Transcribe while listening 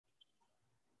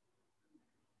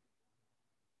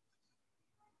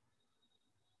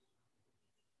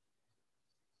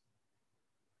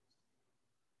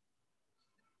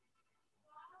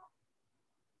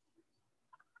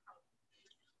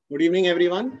Good evening,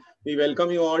 everyone. We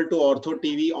welcome you all to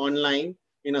OrthoTV online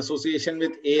in association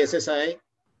with ASSI,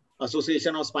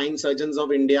 Association of Spine Surgeons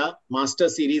of India, Master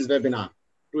Series webinar.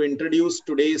 To introduce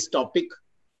today's topic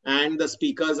and the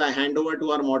speakers, I hand over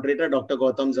to our moderator, Dr.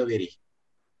 Gautam Zaveri.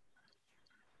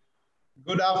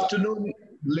 Good afternoon,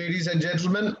 ladies and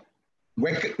gentlemen.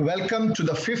 Welcome to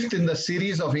the fifth in the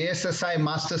series of ASSI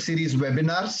Master Series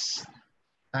webinars.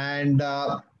 And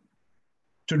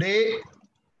today,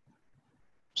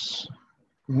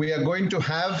 we are going to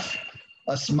have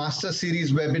a Master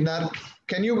Series webinar.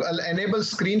 Can you enable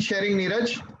screen sharing,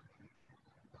 Neeraj?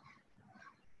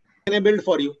 Enabled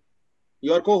for you.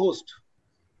 Your co-host.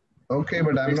 Okay,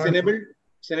 but I'm it's not. Enabled.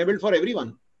 It's enabled for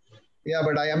everyone. Yeah,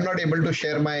 but I am not able to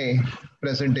share my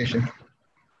presentation.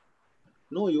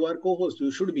 No, you are co-host.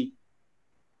 You should be.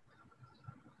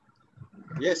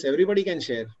 Yes, everybody can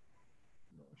share.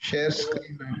 Share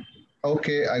screen.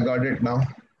 Okay, I got it now.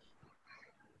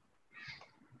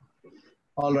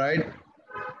 All right.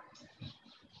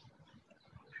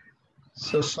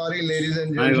 So sorry, ladies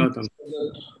and gentlemen.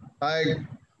 Hi,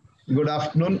 good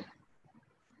afternoon.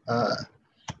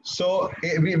 So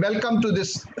we welcome to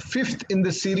this fifth in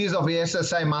the series of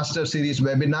ASSI Master Series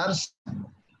webinars.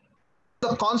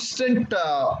 The constant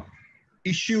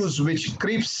issues which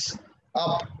creeps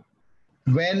up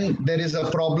when there is a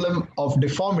problem of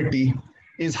deformity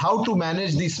is how to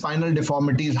manage these spinal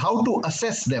deformities, how to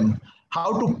assess them,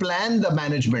 how to plan the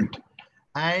management.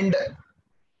 And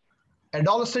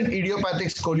adolescent idiopathic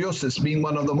scoliosis being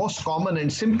one of the most common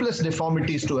and simplest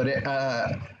deformities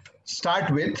to start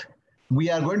with, we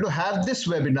are going to have this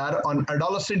webinar on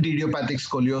adolescent idiopathic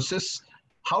scoliosis,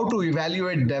 how to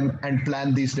evaluate them and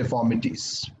plan these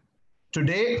deformities.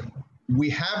 Today, we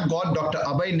have got Dr.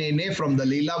 Abhay Nene from the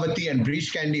Leelavati and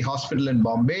Breach Candy Hospital in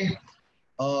Bombay,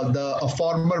 a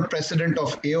former president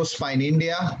of AO Spine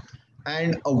India,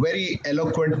 and a very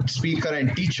eloquent speaker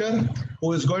and teacher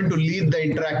who is going to lead the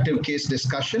interactive case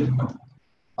discussion.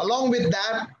 Along with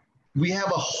that, we have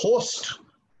a host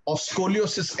of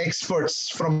scoliosis experts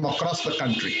from across the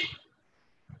country.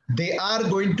 They are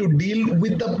going to deal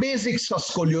with the basics of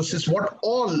scoliosis, what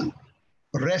all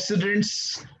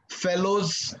residents,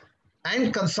 fellows,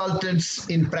 and consultants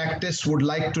in practice would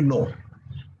like to know.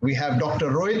 We have Dr.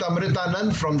 Rohit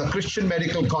Amritanand from the Christian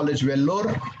Medical College,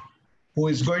 Vellore, who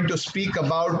is going to speak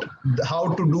about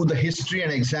how to do the history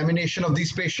and examination of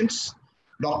these patients.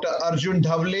 Dr. Arjun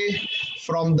Dhavle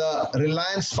from the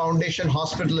Reliance Foundation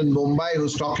Hospital in Mumbai,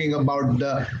 who's talking about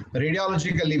the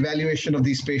radiological evaluation of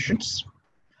these patients.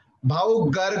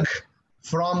 Bhavuk Garg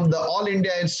from the All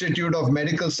India Institute of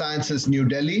Medical Sciences, New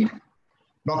Delhi.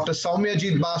 Dr.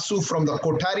 Saumyajit Basu from the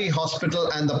Kothari Hospital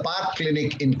and the Park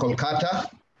Clinic in Kolkata.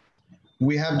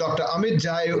 We have Dr. Amit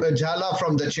Jhala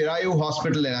from the Chirayu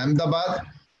Hospital in Ahmedabad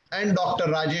and Dr.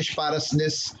 Rajesh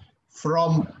Parasnis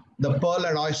from the Pearl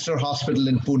and Oyster Hospital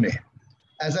in Pune.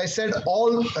 As I said,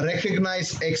 all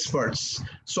recognized experts.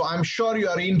 So I'm sure you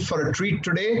are in for a treat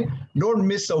today. Don't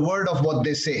miss a word of what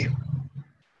they say.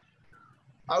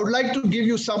 I would like to give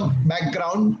you some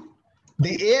background.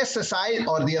 The ASSI,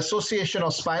 or the Association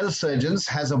of Spinal Surgeons,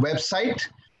 has a website,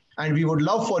 and we would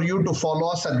love for you to follow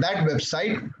us at that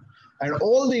website. And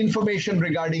all the information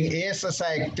regarding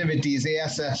ASSI activities,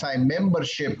 ASSI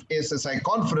membership, ASSI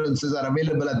conferences are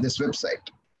available at this website.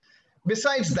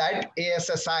 Besides that,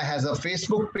 ASSI has a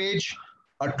Facebook page,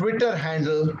 a Twitter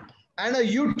handle, and a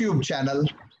YouTube channel,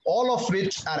 all of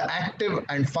which are active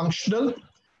and functional.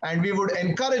 And we would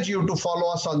encourage you to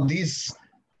follow us on these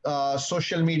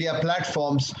social media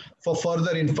platforms for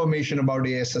further information about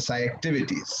ASSI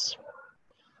activities.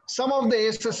 Some of the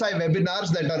ASSI webinars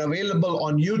that are available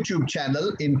on YouTube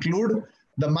channel include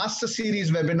the Master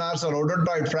Series webinars on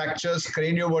odontoid fractures,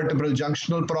 craniovertebral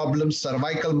junctional problems,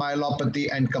 cervical myelopathy,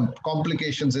 and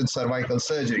complications in cervical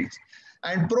surgeries.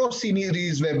 And Pro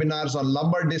Series webinars on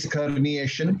lumbar disc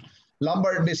herniation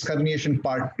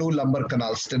part 2, lumbar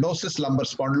canal stenosis, lumbar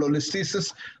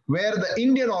spondylolisthesis, where the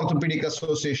Indian Orthopaedic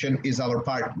Association is our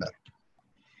partner.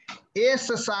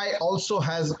 ASSI also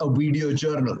has a video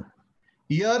journal.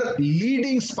 Here,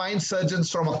 leading spine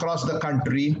surgeons from across the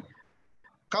country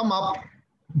come up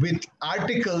with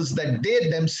articles that they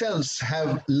themselves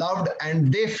have loved and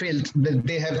they felt that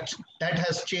that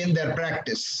has changed their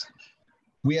practice.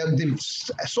 We have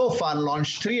so far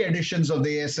launched 3 editions of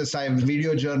the ASSI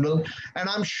video journal, and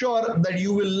I'm sure that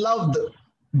you will love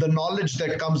the knowledge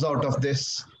that comes out of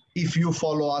this if you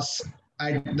follow us.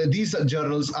 These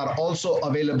journals are also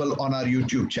available on our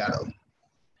YouTube channel.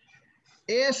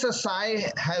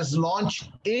 ASSI has launched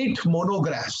 8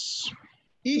 monographs.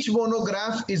 Each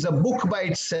monograph is a book by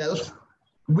itself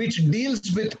which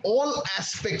deals with all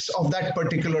aspects of that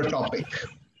particular topic.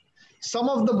 Some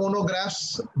of the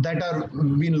monographs that are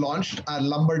been launched are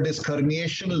lumbar disc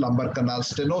herniation, lumbar canal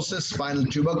stenosis, spinal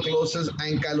tuberculosis,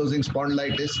 ankylosing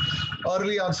spondylitis,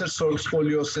 early onset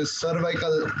scoliosis,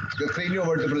 cervical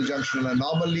craniovertebral junctional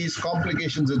anomalies,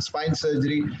 complications in spine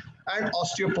surgery, and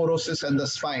osteoporosis and the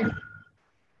spine.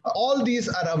 All these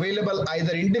are available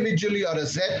either individually or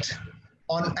as set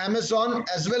on Amazon,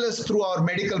 as well as through our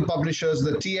medical publishers,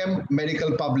 the TM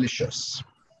Medical Publishers.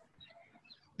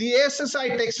 The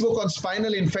ASSI textbook on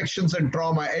spinal infections and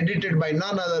trauma, edited by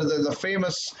none other than the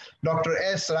famous Dr.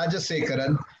 S.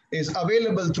 Rajasekaran, is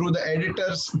available through the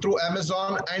editors, through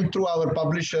Amazon, and through our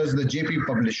publishers, the JP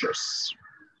Publishers.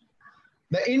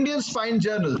 The Indian Spine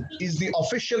Journal is the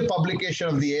official publication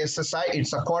of the ASSI.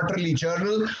 It's a quarterly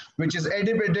journal, which is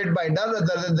edited by none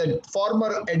other than the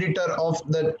former editor of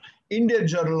the Indian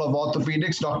Journal of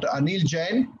Orthopaedics, Dr. Anil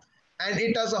Jain, and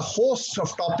it has a host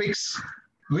of topics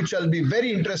which will be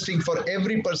very interesting for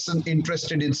every person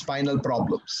interested in spinal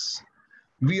problems.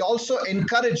 We also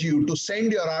encourage you to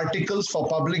send your articles for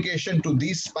publication to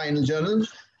these spinal journals,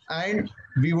 and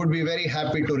we would be very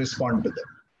happy to respond to them.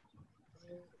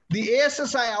 The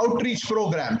ASSI outreach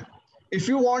program. If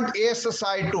you want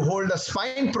ASSI to hold a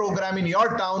spine program in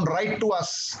your town, write to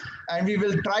us and we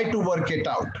will try to work it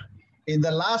out. In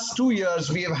the last 2 years,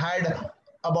 we have had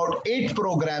about 8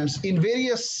 programs in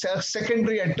various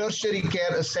secondary and tertiary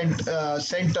care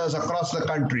centers across the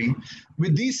country.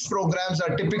 With these programs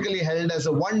are typically held as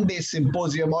a one-day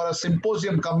symposium or a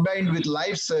symposium combined with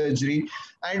live surgery,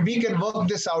 and we can work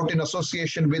this out in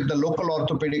association with the local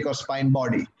orthopedic or spine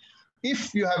body.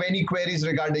 If you have any queries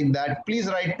regarding that, please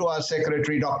write to our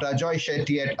secretary, Dr. Ajoy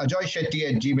Shetty at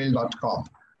ajoyshetty@gmail.com.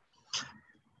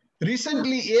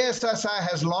 Recently, ASSI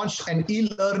has launched an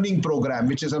e-learning program,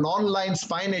 which is an online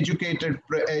spine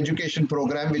education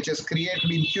program, which has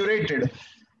been curated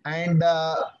and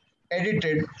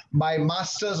edited by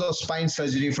masters of spine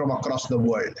surgery from across the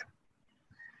world.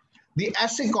 The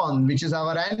ASSICon, which is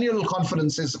our annual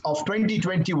conferences of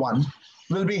 2021,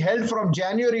 will be held from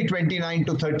January 29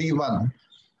 to 31,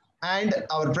 and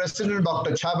our president,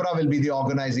 Dr. Chabra, will be the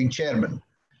organizing chairman.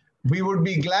 We would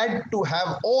be glad to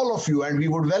have all of you, and we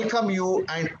would welcome you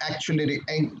and actually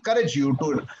encourage you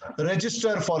to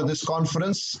register for this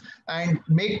conference and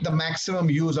make the maximum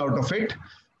use out of it.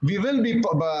 We will be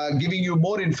giving you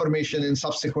more information in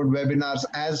subsequent webinars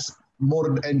as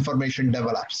more information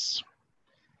develops.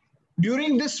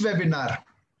 During this webinar,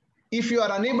 if you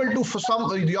are unable to,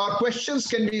 your questions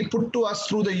can be put to us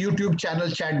through the YouTube channel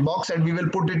chat box, and we will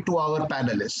put it to our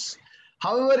panelists.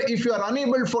 However, if you are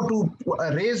unable to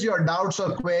raise your doubts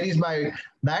or queries by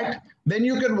that, then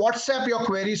you can WhatsApp your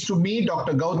queries to me,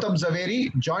 Dr. Gautam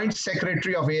Zaveri, Joint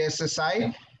Secretary of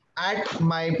ASSI, at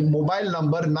my mobile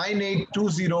number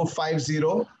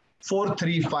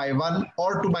 9820504351,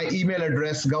 or to my email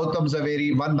address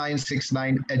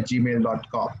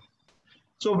gautamzaveri1969@gmail.com.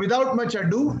 So without much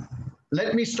ado,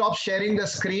 let me stop sharing the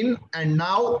screen and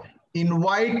now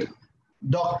invite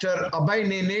Dr. Abhay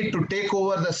Nene to take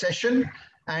over the session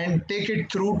and take it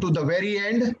through to the very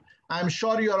end. I'm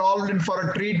sure you're all in for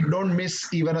a treat. Don't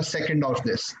miss even a second of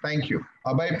this. Thank you.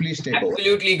 Abhay, please take over.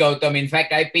 Absolutely, Gautam. In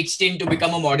fact, I pitched in to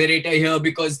become a moderator here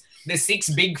because the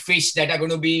 6 big fish that are going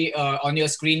to be on your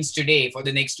screens today for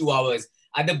the next 2 hours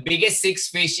are the biggest 6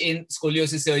 fish in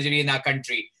scoliosis surgery in our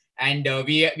country. And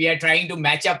we are trying to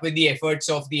match up with the efforts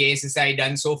of the ASSI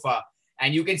done so far.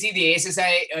 And you can see the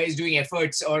ASSI is doing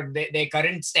efforts, or their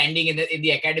current standing in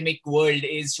the academic world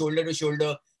is shoulder to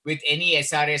shoulder with any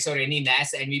SRS or any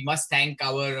NAS. And we must thank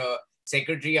our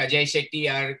secretary, Ajay Shetty,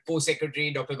 our co-secretary,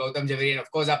 Dr. Gautam Javeri, and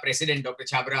of course, our president, Dr.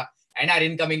 Chabra, and our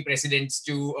incoming presidents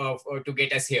to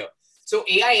get us here. So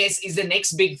AIS is the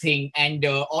next big thing. And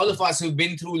all of us who've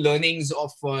been through learnings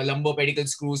of lumbar pedicle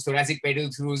screws, thoracic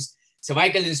pedicle screws,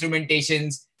 cervical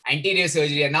instrumentations, anterior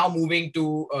surgery are now moving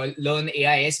to learn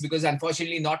AIS because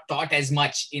unfortunately not taught as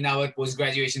much in our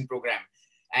post-graduation program.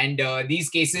 And these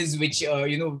cases which,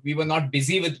 we were not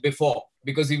busy with before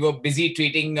because we were busy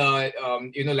treating,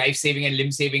 life-saving and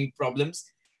limb-saving problems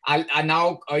are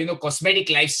now,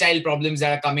 cosmetic lifestyle problems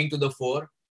that are coming to the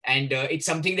fore. And it's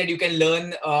something that you can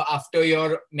learn after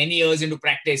your many years into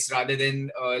practice rather than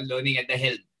learning at the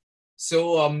helm.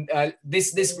 So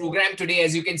this program today,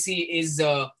 as you can see,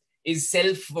 is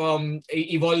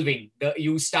self-evolving.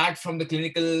 You start from the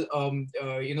clinical,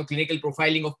 clinical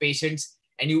profiling of patients,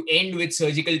 and you end with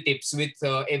surgical tips with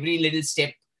every little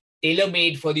step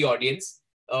tailor-made for the audience.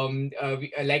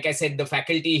 Like I said, the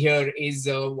faculty here is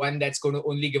one that's going to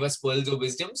only give us pearls of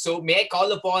wisdom. So may I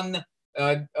call upon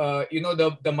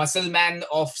the muscle man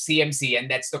of CMC, and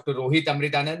that's Dr. Rohit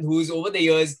Amritanand, who's over the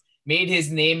years made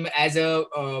his name as a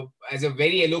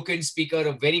very eloquent speaker,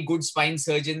 a very good spine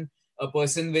surgeon, a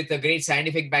person with a great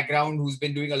scientific background who's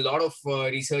been doing a lot of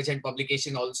research and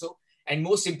publication also. And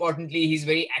most importantly, he's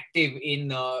very active in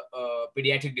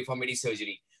pediatric deformity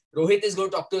surgery. Rohit is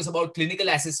going to talk to us about clinical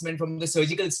assessment from the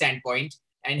surgical standpoint,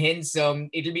 and hence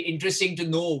it'll be interesting to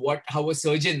know how a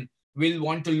surgeon will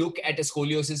want to look at a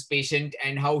scoliosis patient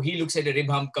and how he looks at a rib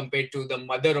hump compared to the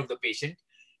mother of the patient.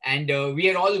 And we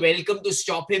are all welcome to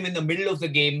stop him in the middle of the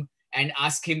game and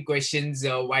ask him questions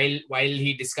while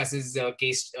he discusses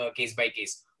case by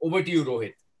case. Over to you,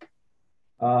 Rohit.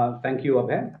 Thank you,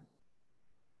 Abhay.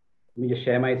 Let me just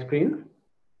share my screen.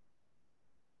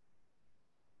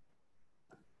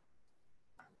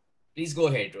 Please go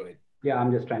ahead, Rohit. Yeah,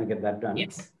 I'm just trying to get that done.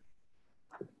 Yes.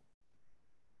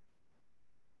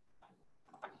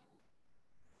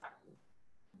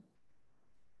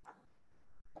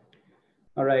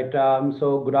 All right.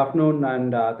 So good afternoon,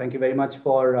 and thank you very much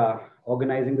for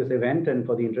organizing this event and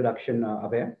for the introduction,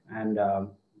 Abhay. And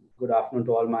good afternoon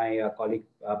to all my colleague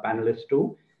panelists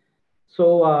too.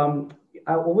 So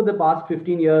over the past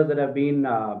 15 years that I've been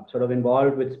sort of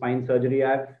involved with spine surgery,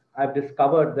 I've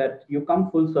discovered that you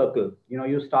come full circle.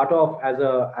 You start off as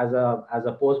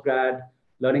a postgrad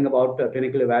learning about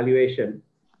clinical evaluation.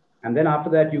 And then after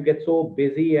that, you get so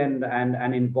busy and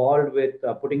involved with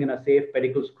putting in a safe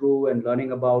pedicle screw and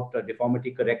learning about deformity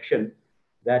correction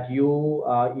that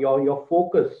your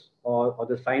focus or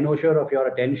the cynosure of your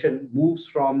attention moves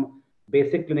from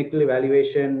basic clinical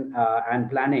evaluation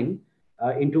and planning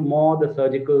into more the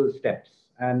surgical steps.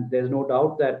 And there's no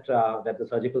doubt that the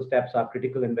surgical steps are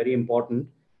critical and very important.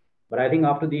 But I think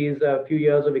after these few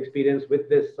years of experience with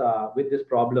this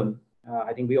problem,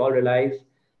 I think we all realize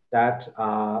that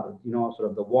sort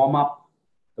of the warm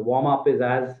up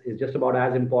is just about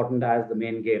as important as the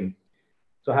main game.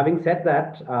 So having said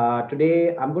that,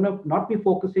 today I'm going to not be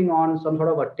focusing on some sort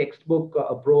of a textbook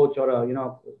approach or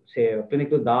a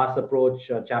clinical DAS approach,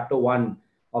 chapter 1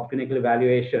 of clinical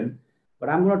evaluation, but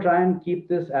I'm going to try and keep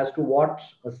this as to what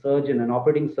a surgeon, an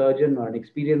operating surgeon or an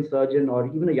experienced surgeon or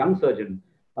even a young surgeon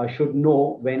should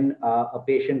know when a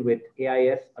patient with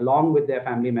AIS along with their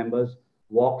family members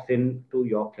walks into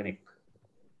your clinic.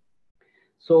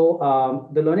 So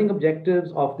the learning objectives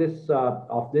of this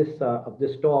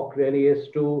talk really is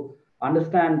to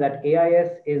understand that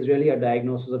AIS is really a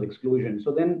diagnosis of exclusion.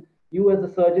 So then you as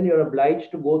a surgeon, you're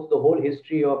obliged to go through the whole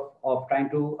history of trying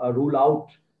to rule out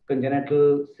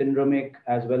congenital, syndromic,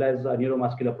 as well as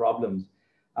neuromuscular problems.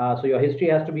 So your history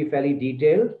has to be fairly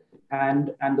detailed,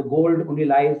 and the gold only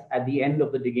lies at the end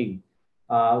of the digging.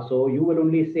 So you will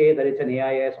only say that it's an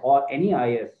AIS or any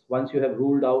IS once you have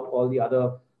ruled out all the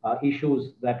other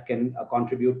issues that can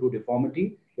contribute to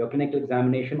deformity. Your clinical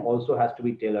examination also has to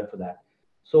be tailored for that.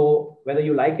 So whether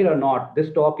you like it or not, this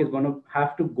talk is going to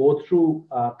have to go through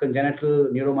congenital,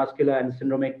 neuromuscular, and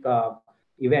syndromic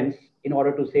events in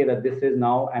order to say that this is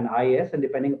now an IS, and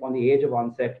depending upon the age of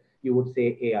onset, you would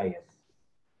say AIS.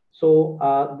 So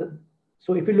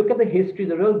so if you look at the history,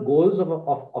 the real goals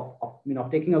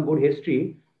of taking a good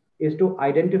history is to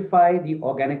identify the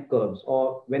organic curves,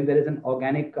 or when there is an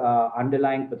organic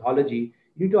underlying pathology,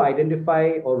 you need to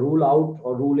identify or rule out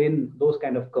or rule in those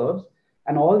kind of curves.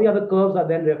 And all the other curves are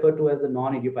then referred to as the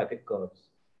non-idiopathic curves.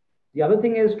 The other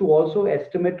thing is to also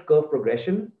estimate curve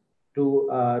progression,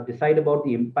 to decide about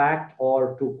the impact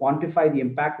or to quantify the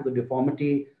impact of the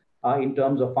deformity in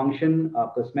terms of function,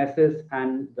 cosmesis,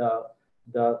 and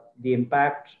the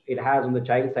impact it has on the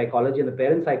child psychology and the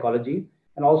parent psychology,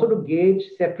 and also to gauge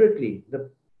separately the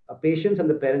patients and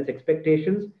the parents'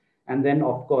 expectations, and then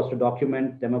of course to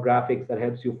document demographics that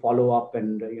helps you follow up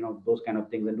and those kind of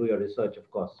things and do your research,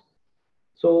 of course.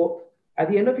 So at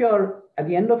the end of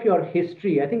your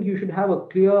history, I think you should have a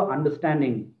clear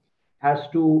understanding as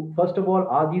to, first of all,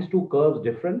 are these two curves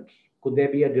different? Could there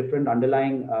be a different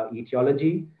underlying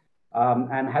etiology?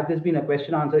 And had this been a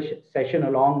question answer session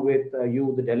along with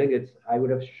you, the delegates, I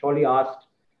would have surely asked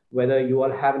whether you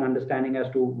all have an understanding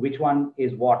as to which one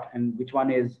is what and which one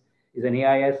is an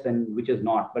AIS and which is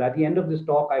not. But at the end of this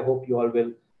talk, I hope you all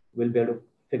will be able to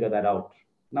figure that out.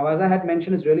 Now, as I had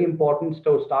mentioned, it's really important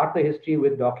to start the history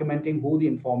with documenting who the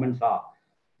informants are.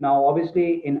 Now,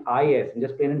 obviously in IS, and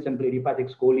just plain and simple idiopathic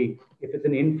scoli, if it's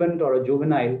an infant or a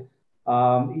juvenile,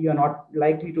 you're not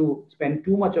likely to spend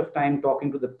too much of time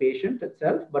talking to the patient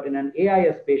itself. But in an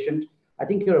AIS patient, I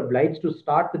think you're obliged to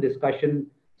start the discussion,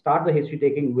 start the history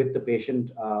taking with the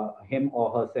patient, him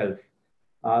or herself.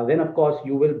 Then, of course,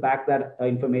 you will back that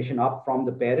information up from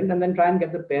the parent and then try and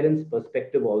get the parent's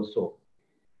perspective also.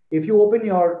 If you open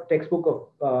your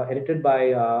textbook edited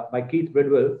by Keith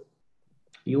Bridwell,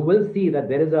 you will see that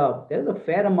there is a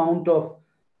fair amount of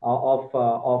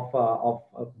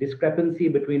discrepancy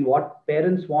between what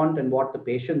parents want and what the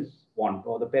patients want,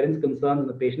 or the parents' concerns and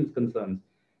the patient's concerns.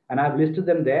 And I've listed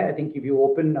them there. I think if you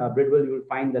open Bridwell, you will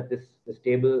find that this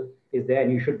table is there,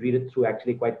 and you should read it through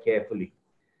actually quite carefully.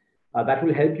 That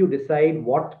will help you decide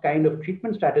what kind of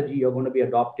treatment strategy you're going to be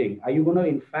adopting. Are you going to,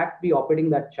 in fact, be operating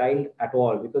that child at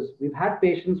all? Because we've had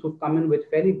patients who've come in with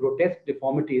fairly grotesque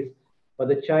deformities, but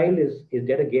the child is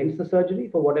dead against the surgery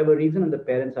for whatever reason, and the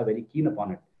parents are very keen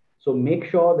upon it. So make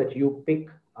sure that you pick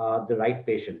the right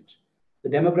patient. The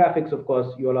demographics, of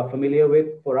course, you all are familiar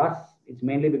with. For us, it's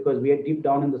mainly because we are deep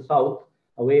down in the south,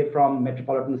 away from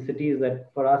metropolitan cities,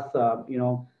 that for us,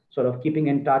 sort of keeping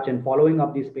in touch and following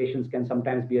up these patients can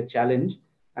sometimes be a challenge.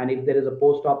 And if there is a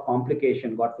post-op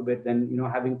complication, God forbid, then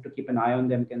having to keep an eye on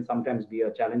them can sometimes be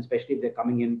a challenge, especially if they're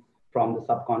coming in from the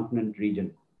subcontinent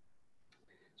region.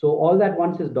 So all that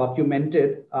once is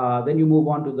documented, then you move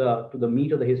on to the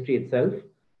meat of the history itself.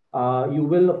 You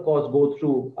will, of course, go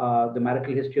through the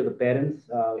marital history of the parents.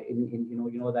 That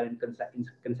in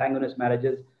consanguineous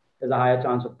marriages, there's a higher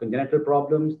chance of congenital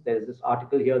problems. There's this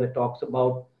article here that talks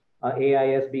about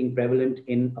AIS being prevalent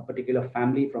in a particular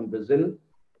family from Brazil.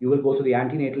 You will go through the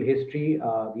antenatal history.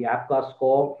 The APGAR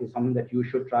score is something that you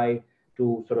should try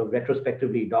to sort of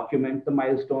retrospectively document the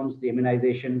milestones, the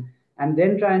immunization, and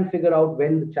then try and figure out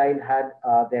when the child had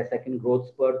their second growth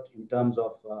spurt in terms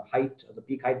of height, the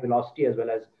peak height velocity, as well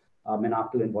as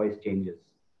menarchal and voice changes.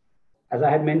 As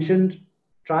I had mentioned,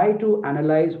 try to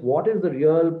analyze what is the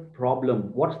real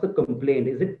problem. What's the complaint?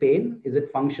 Is it pain? Is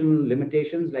it functional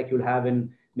limitations like you'll have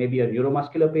in maybe a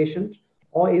neuromuscular patient?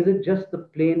 Or is it just the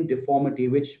plain deformity,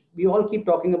 which we all keep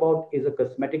talking about is a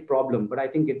cosmetic problem, but I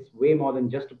think it's way more than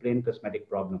just a plain cosmetic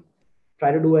problem.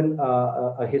 Try to do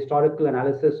a historical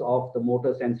analysis of the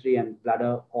motor, sensory, and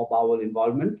bladder or bowel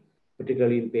involvement,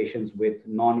 particularly in patients with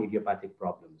non-idiopathic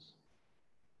problems.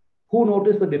 Who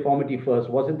noticed the deformity first?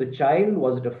 Was it the child?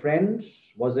 Was it a friend?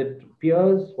 Was it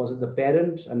peers? Was it the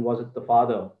parent? And was it the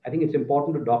father? I think it's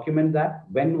important to document that.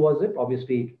 When was it?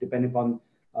 Obviously, depending upon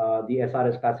the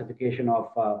SRS classification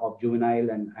of juvenile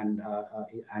and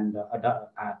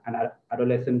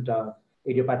adolescent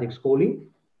idiopathic scoli.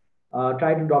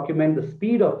 Try to document the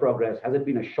speed of progress. Has it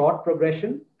been a short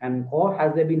progression, or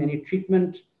has there been any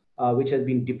treatment which has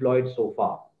been deployed so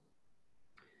far?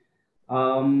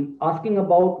 Asking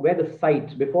about where the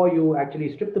site, before you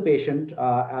actually strip the patient,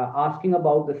 asking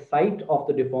about the site of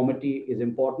the deformity is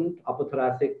important. Upper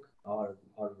thoracic or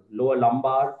lower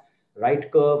lumbar,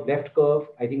 right curve, left curve.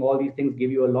 I think all these things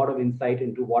give you a lot of insight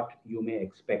into what you may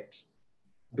expect.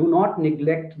 Do not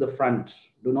neglect the front.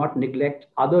 Do not neglect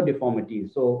other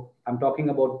deformities. So I'm talking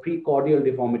about precordial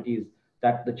deformities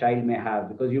that the child may have,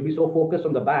 because you'll be so focused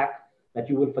on the back that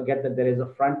you will forget that there is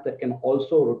a front that can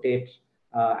also rotate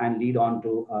and lead on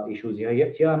to issues here.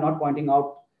 Here, I'm not pointing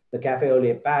out the cafe au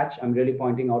lait patch. I'm really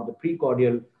pointing out the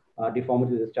precordial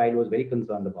deformity this child was very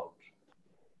concerned about.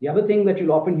 The other thing that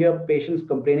you'll often hear patients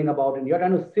complaining about, and you're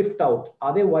trying to sift out,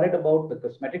 are they worried about the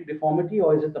cosmetic deformity,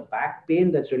 or is it the back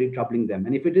pain that's really troubling them?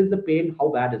 And if it is the pain, how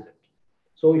bad is it?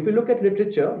 So if you look at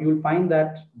literature, you'll find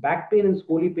that back pain in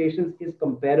scoli patients is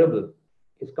comparable.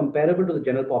 It's comparable to the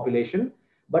general population,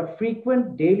 but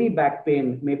frequent daily back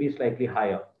pain may be slightly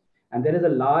higher. And there is a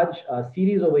large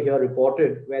series over here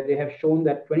reported where they have shown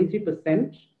that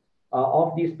 23%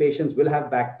 of these patients will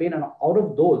have back pain, and out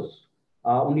of those,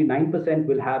 only 9%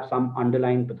 will have some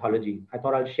underlying pathology. I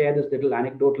thought I'll share this little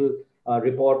anecdotal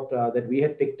report that we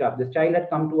had picked up. This child had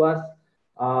come to us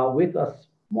with a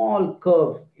small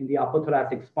curve in the upper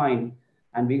thoracic spine,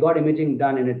 and we got imaging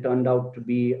done, and it turned out to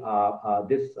be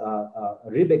this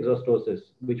rib exostosis,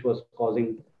 which was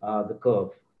causing the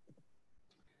curve.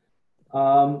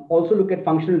 Also look at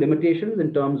functional limitations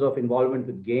in terms of involvement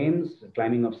with games,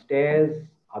 climbing of stairs.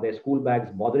 Are their school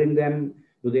bags bothering them?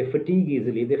 Do they fatigue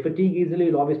easily? If they fatigue easily,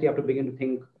 you'll obviously have to begin to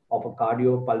think of a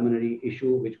cardiopulmonary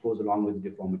issue which goes along with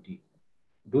deformity.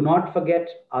 Do not forget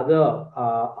other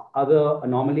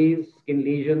anomalies, skin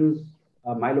lesions,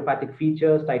 myelopathic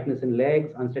features, tightness in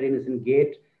legs, unsteadiness in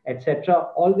gait,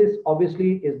 etc. All this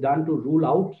obviously is done to rule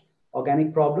out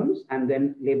organic problems and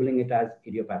then labeling it as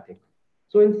idiopathic.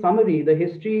 So in summary, the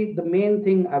history, the main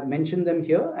thing, I've mentioned them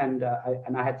here, and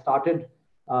I had started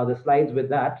the slides with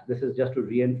that. This is just to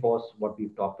reinforce what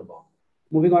we've talked about.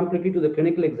 Moving on quickly to the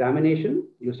clinical examination,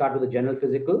 you start with the general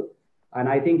physical. And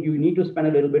I think you need to spend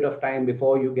a little bit of time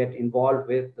before you get involved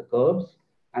with the curves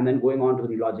and then going on to the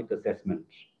neurologic assessment.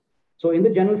 So in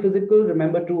the general physical,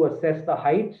 remember to assess the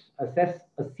height. A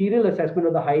serial assessment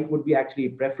of the height would be actually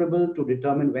preferable to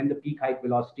determine when the peak height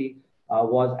velocity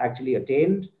was actually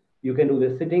attained. You can do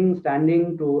this sitting,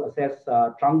 standing to assess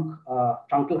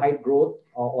truncal height growth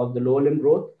or the lower limb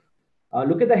growth.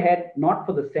 Look at the head, not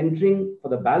for the centering, for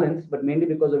the balance, but mainly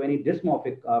because of any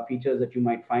dysmorphic features that you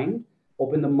might find.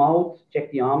 Open the mouth,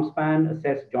 check the arm span,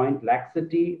 assess joint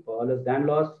laxity for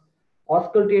Ehlers-Danlos.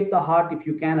 Auscultate the heart if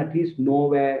you can, at least know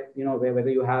where, whether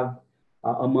you have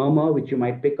a murmur, which you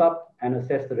might pick up, and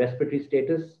assess the respiratory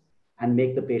status and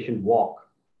make the patient walk.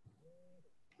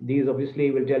 These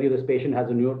obviously will tell you this patient has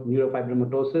a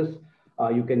neurofibromatosis.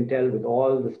 You can tell with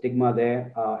all the stigma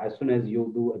there as soon as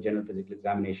you do a general physical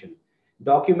examination.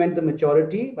 Document the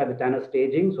maturity by the Tanner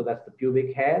staging. So that's the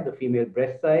pubic hair, the female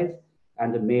breast size,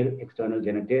 and the male external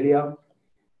genitalia.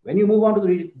 When you move on to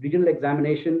the regional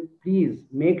examination, please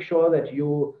make sure that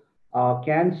you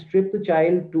can strip the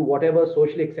child to whatever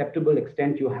socially acceptable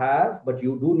extent you have, but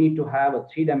you do need to have a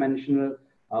three-dimensional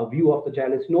view of the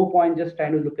child. It's no point just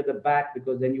trying to look at the back,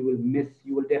 because then you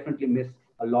will definitely miss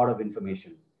a lot of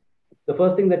information. The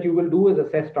first thing that you will do is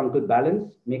assess truncal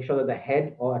balance. Make sure that the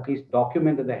head, or at least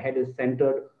document that the head is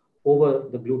centered over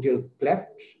the gluteal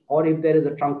cleft, or if there is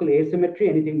a truncal asymmetry,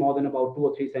 anything more than about 2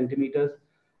 or 3 centimeters,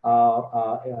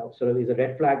 sort of is a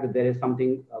red flag that there is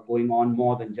something going on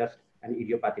more than just an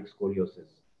idiopathic scoliosis.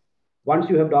 Once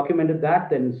you have documented that,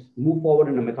 then move forward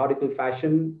in a methodical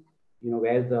fashion.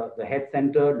 Where's the head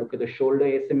center, look at the shoulder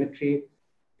asymmetry,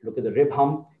 look at the rib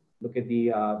hump, look at the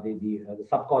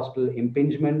subcostal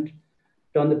impingement,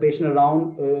 turn the patient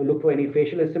around, look for any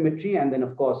facial asymmetry, and then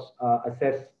of course,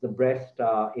 assess the breast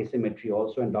asymmetry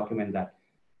also and document that.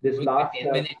 This last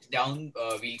 10 minutes down,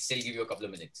 we'll still give you a couple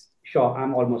of minutes. Sure,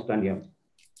 I'm almost done here.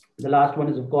 The last one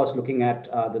is, of course, looking at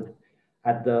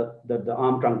the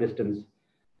arm trunk distance.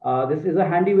 This is a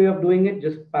handy way of doing it,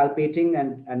 just palpating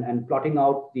and plotting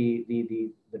out the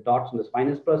dots in the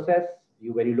spinous process.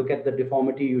 When you look at the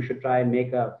deformity, you should try and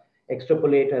make a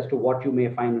extrapolate as to what you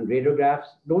may find in radiographs.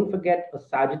 Don't forget a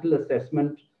sagittal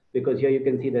assessment, because here you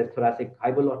can see there's thoracic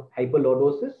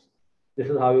hyperlordosis. This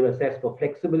is how you assess for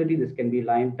flexibility. This can be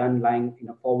done lying in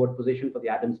a forward position for the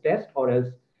Adams test, or else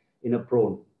in a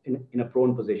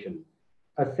prone position.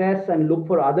 Assess and look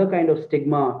for other kind of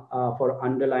stigma for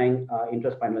underlying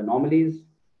intraspinal anomalies.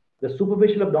 The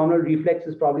superficial abdominal reflex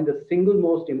is probably the single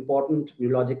most important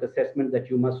neurologic assessment that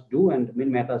you must do, and Min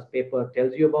Mehta's paper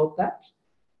tells you about that.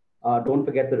 Don't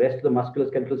forget the rest of the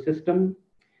musculoskeletal system.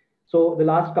 So the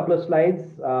last couple of slides,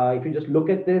 if you just look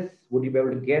at this, would you be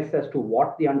able to guess as to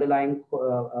what the underlying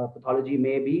pathology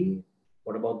may be?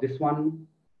 What about this one?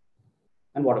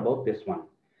 And what about this one?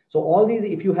 So all these,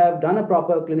 if you have done a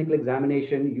proper clinical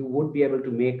examination, you would be able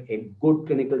to make a good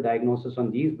clinical diagnosis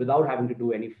on these without having to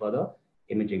do any further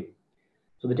imaging.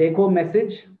 So the take-home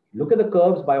message, look at the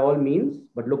curves by all means,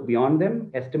 but look beyond them,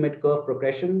 estimate curve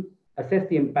progression, assess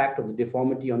the impact of the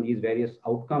deformity on these various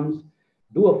outcomes,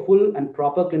 do a full and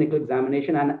proper clinical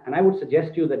examination, and I would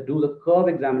suggest to you that do the curve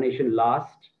examination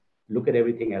last, look at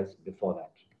everything else before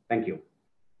that. Thank you.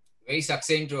 Very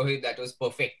succinct, Rohit. That was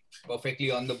perfect,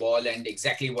 perfectly on the ball and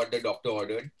exactly what the doctor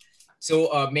ordered.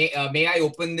 So may I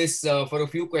open this for a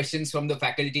few questions from the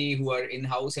faculty who are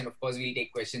in-house, and of course we'll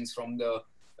take questions from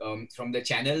the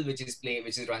channel which is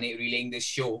relaying this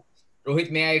show.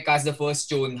 Rohit, may I cast the first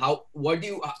stone? What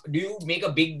do you make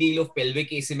a big deal of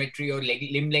pelvic asymmetry or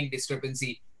limb length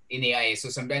discrepancy in AIS? So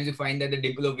sometimes you find that the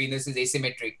dimple of Venus is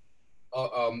asymmetric.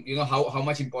 How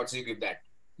much importance do you give that?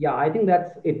 Yeah, I think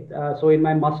that's it. So in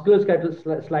my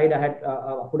musculoskeletal slide, I had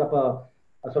put up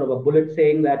a sort of a bullet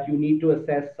saying that you need to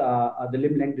assess the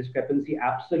limb length discrepancy.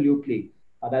 Absolutely.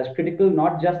 That's critical,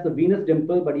 not just the venous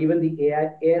dimple, but even the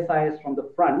ASIs from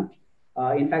the front.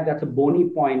 In fact, that's a bony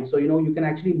point. So, you can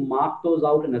actually mark those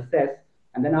out and assess.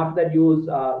 And then after that, use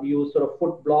sort of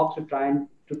foot blocks to try and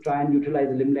neutralize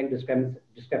the limb length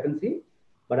discrepancy.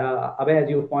 But Abhay, as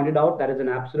you pointed out, that is an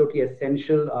absolutely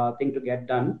essential thing to get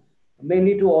done,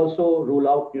 mainly to also rule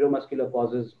out neuromuscular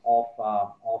causes of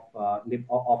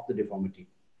the deformity.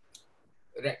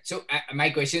 Right. So my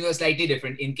question was slightly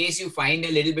different. In case you find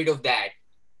a little bit of that,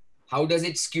 how does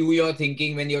it skew your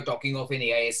thinking when you're talking of an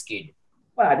AIS kid?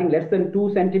 Well, I think less than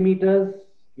 2 centimeters,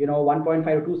 1.5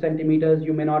 to 2 centimeters,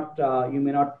 you may not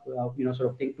sort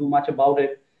of think too much about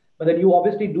it. But then you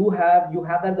obviously have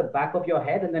that at the back of your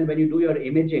head, and then when you do your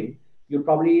imaging, you'll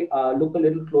probably look a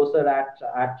little closer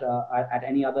at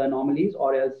any other anomalies,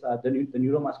 or else the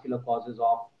neuromuscular causes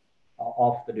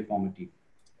of the deformity.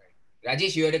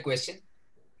 Rajesh, you had a question,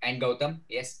 and Gautam,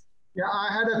 yes. Yeah,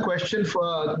 I had a question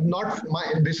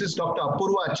this is Dr.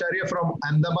 Apurva Acharya from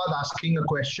Ahmedabad asking a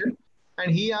question.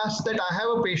 and he asked that I have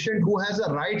a patient who has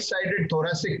a right-sided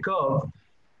thoracic curve,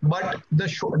 but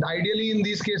ideally in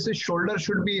these cases, shoulder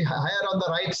should be higher on the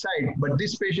right side, but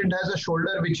this patient has a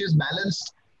shoulder which is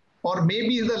balanced, or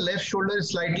maybe the left shoulder is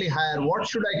slightly higher. What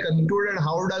should I conclude, and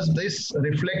how does this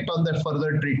reflect on the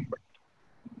further treatment?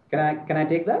 Can I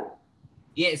take that?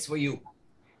 Yes, for you.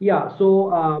 Yeah.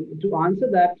 So to answer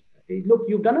that, look,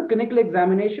 you've done a clinical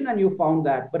examination and you found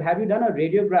that, but have you done a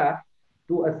radiograph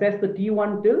to assess the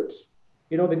T1 tilt?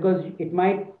 Because it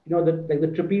might,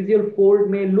 the trapezial fold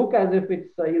may look as if it's,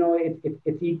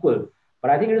 it's equal.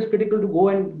 But I think it is critical to go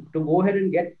ahead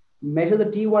and measure the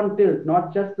T1 tilt,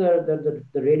 not just the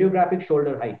radiographic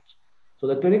shoulder height. So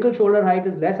the clinical shoulder height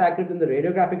is less accurate than the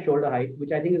radiographic shoulder height,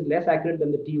 which I think is less accurate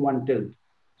than the T1 tilt.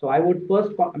 So I would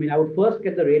first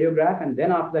get the radiograph and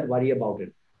then after that worry about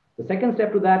it. The second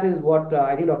step to that is what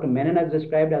I think Dr. Menon has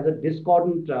described as a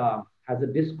discordant,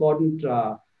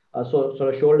 sort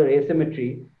of shoulder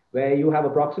asymmetry, where you have a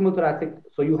proximal thoracic.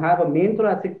 So you have a main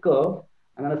thoracic curve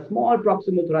and then a small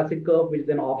proximal thoracic curve, which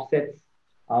then offsets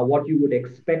what you would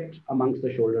expect amongst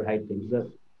the shoulder height things,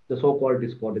 the so-called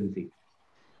discordancy.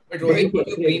 But Rohit, what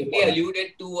you briefly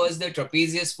alluded to was the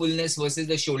trapezius fullness versus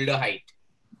the shoulder height.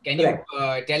 Can you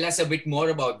tell us a bit more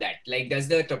about that? Like, does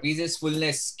the trapezius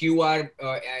fullness skew our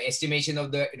estimation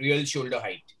of the real shoulder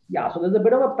height? Yeah, so there's a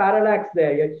bit of a parallax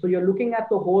there. So you're looking at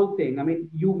the whole thing. I mean,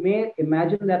 you may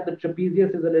imagine that the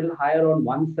trapezius is a little higher on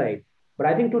one side, but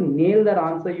I think to nail that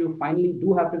answer, you finally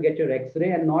do have to get your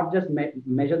X-ray and not just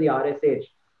measure the RSH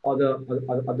or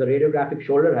the radiographic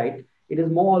shoulder height. It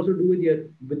is more also to do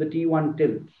with the T1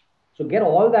 tilt. So get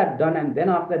all that done, and then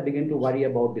after that, begin to worry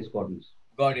about discordance.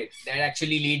 Got it. That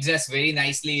actually leads us very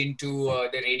nicely into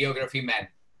the radiography man.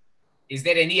 Is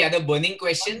there any other burning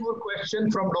question? One more question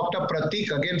from Dr.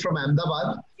 Pratik, again from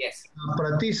Ahmedabad. Yes.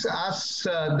 Pratik asks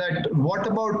that what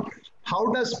about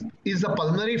is the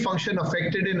pulmonary function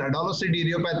affected in adolescent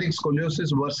idiopathic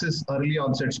scoliosis versus early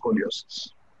onset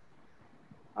scoliosis?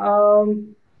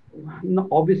 No,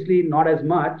 obviously not as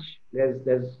much.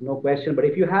 There's no question. But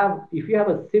if you have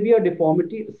a severe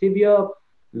deformity, severe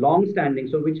long-standing,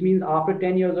 so which means after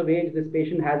 10 years of age, this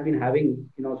patient has been having,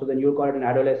 so then you'll call it an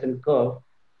adolescent curve.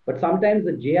 But sometimes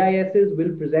the JISs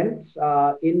will present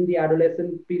in the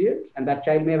adolescent period, and that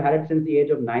child may have had it since the age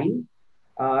of 9.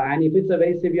 And if it's a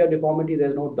very severe deformity,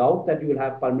 there's no doubt that you will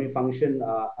have pulmonary function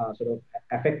sort of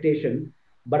affectation.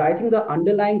 But I think the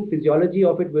underlying physiology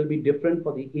of it will be different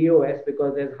for the EOS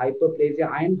because there's hyperplasia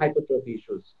and hypertrophy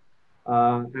issues.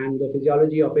 And the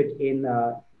physiology of it in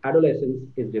adolescence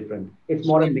is different. It's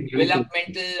more a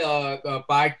developmental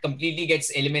part completely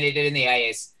gets eliminated in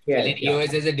AIS. Yes, so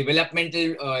EOS is a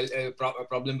developmental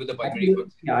problem with the pulmonary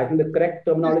function. Yeah, I think the correct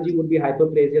terminology would be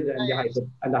hyperplasia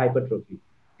and the hypertrophy.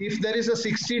 If there is a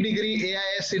 60-degree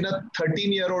AIS in a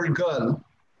 13-year-old girl,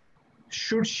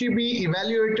 should she be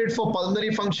evaluated for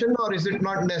pulmonary function, or is it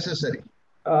not necessary?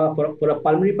 For a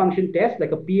pulmonary function test,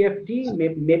 like a PFT,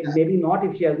 maybe not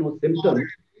if she has no symptoms.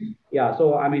 Yeah,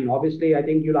 so I mean, obviously, I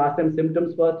think you'll ask them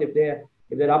symptoms first. If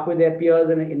they're up with their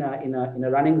peers in a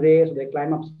running race, they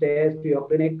climb upstairs to your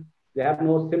clinic, they have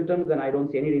no symptoms, then I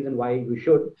don't see any reason why you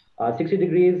should. 60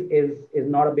 degrees is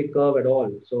not a big curve at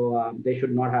all, so they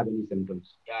should not have any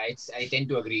symptoms. Yeah, I tend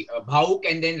to agree. Bhauk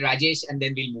and then Rajesh, and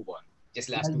then we'll move on.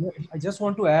 I just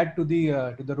want to add to the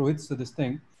Rohit's this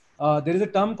thing. There is a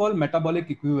term called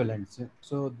metabolic equivalence.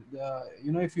 So,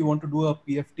 if you want to do a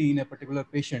PFT in a particular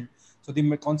patient, so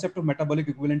the concept of metabolic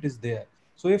equivalent is there.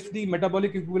 So if the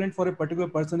metabolic equivalent for a particular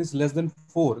person is less than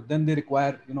 4, then they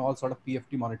require, all sort of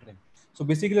PFT monitoring. So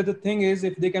basically the thing is,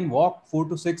 if they can walk 4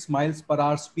 to 6 miles per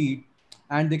hour speed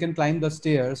and they can climb the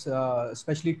stairs,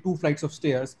 especially 2 flights of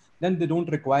stairs, then they don't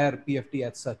require PFT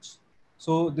as such.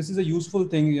 So this is a useful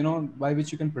thing, by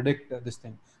which you can predict this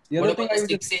thing. The other thing,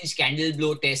 the 6-inch candle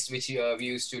blow test, which we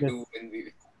used to do when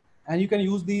we. And you can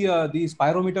use the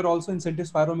spirometer also, incentive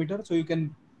spirometer. So you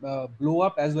can blow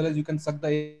up as well as you can suck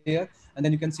the air, and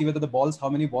then you can see whether how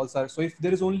many balls are. So if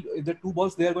there are 2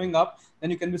 balls they are going up, then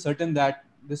you can be certain that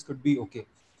this could be okay.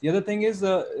 The other thing is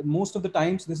most of the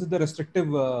times this is the restrictive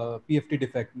PFT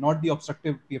defect, not the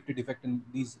obstructive PFT defect in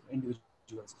these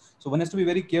individuals. So one has to be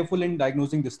very careful in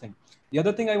diagnosing this thing. The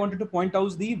other thing I wanted to point out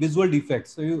is the visual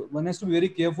defects. So one has to be very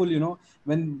careful,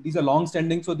 when these are long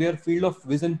standing, so their field of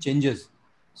vision changes.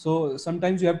 So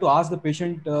sometimes you have to ask the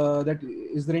patient that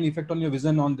is there any effect on your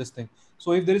vision on this thing.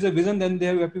 So if there is a vision, then they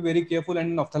have to be very careful,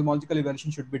 and an ophthalmological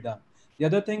evaluation should be done. The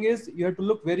other thing is you have to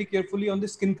look very carefully on the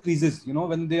skin creases,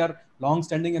 when they are long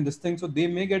standing and this thing. So they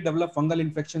may develop fungal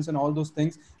infections and all those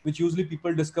things, which usually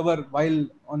people discover while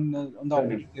on the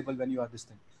operating table when you are this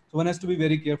thing. So one has to be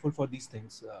very careful for these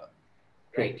things.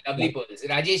 Right. Lovely pearls.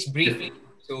 Rajesh, briefly.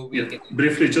 So we can.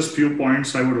 Briefly, just few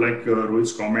points I would like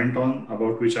Rohit's comment on,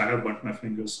 about which I have burnt my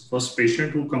fingers. First,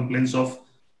 patient who complains of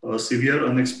severe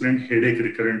unexplained headache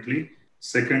recurrently.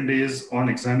 Second is, on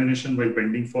examination while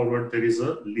bending forward, there is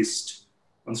a list.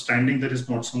 On standing, there is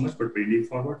not so much, but bending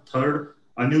forward. Third,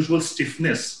 unusual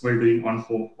stiffness while doing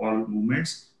on-fall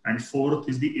movements. And fourth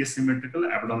is the asymmetrical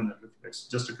abdominal reflex.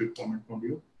 Just a quick comment from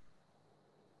you.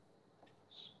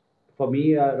 For me,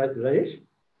 Rajesh?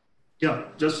 Yeah,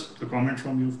 just a comment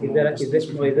from you.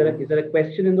 Is there a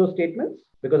question in those statements?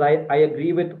 Because I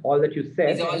agree with all that you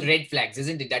said. These are all red flags,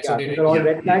 isn't it? That's yeah, what it these are all is.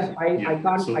 red flags. I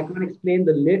can't explain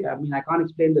the list. I mean, I can't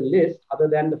explain the list other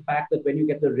than the fact that when you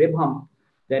get the rib hump,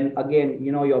 then again,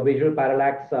 your visual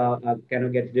parallax kind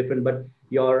of gets different. But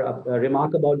your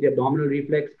remark about the abdominal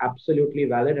reflex, absolutely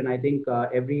valid. And I think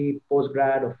every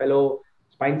postgrad or fellow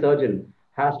spine surgeon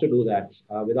has to do that.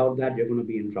 Without that, you're going to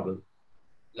be in trouble.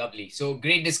 Lovely. So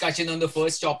great discussion on the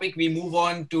first topic. We move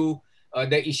on to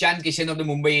the Ishan Kishan of the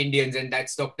Mumbai Indians, and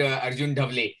that's Dr. Arjun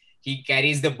Dhavle. He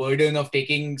carries the burden of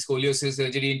taking scoliosis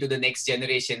surgery into the next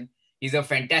generation. He's a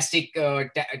fantastic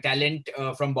talent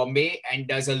from Bombay and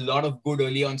does a lot of good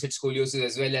early onset scoliosis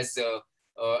as well as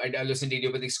adolescent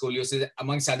idiopathic scoliosis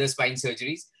amongst other spine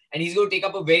surgeries. And he's going to take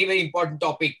up a very, very important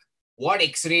topic: what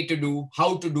X-ray to do,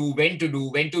 how to do, when to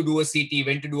do a CT,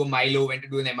 when to do a myelo, when to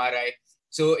do an MRI.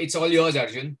 So it's all yours,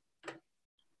 Arjun.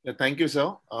 Yeah, thank you,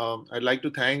 sir. I'd like to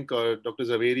thank Dr.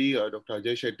 Zaveri, Dr.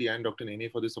 Ajay Shetty, and Dr. Nene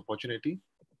for this opportunity.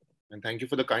 And thank you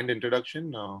for the kind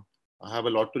introduction. I have a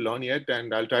lot to learn yet,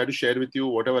 and I'll try to share with you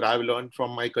whatever I've learned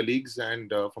from my colleagues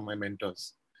and from my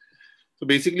mentors. So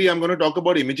basically, I'm going to talk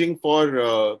about imaging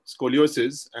for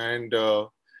scoliosis, and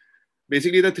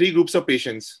basically the three groups of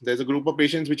patients. There's a group of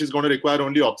patients which is going to require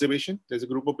only observation. There's a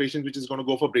group of patients which is going to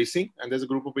go for bracing, and there's a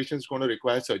group of patients going to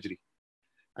require surgery.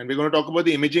 And we're going to talk about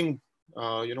the imaging,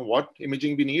 what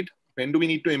imaging we need, when do we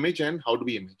need to image, and how do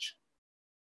we image.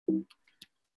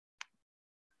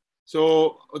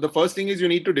 So the first thing is you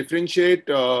need to differentiate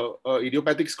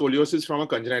idiopathic scoliosis from a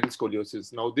congenital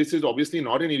scoliosis. Now, this is obviously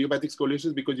not an idiopathic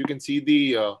scoliosis because you can see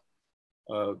the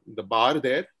bar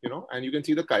there, and you can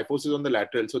see the kyphosis on the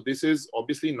lateral. So this is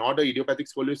obviously not an idiopathic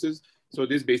scoliosis. So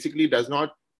this basically does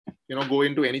not, go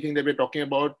into anything that we're talking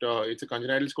about. It's a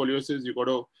congenital scoliosis. You got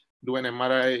to do an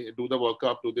MRI, do the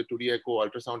workup, do the 2D echo,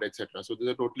 ultrasound, etc. So this is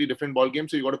a totally different ball game.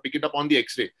 So you got to pick it up on the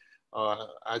X-ray.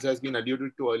 As has been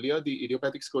alluded to earlier, the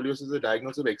idiopathic scoliosis is a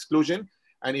diagnosis of exclusion,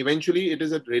 and eventually it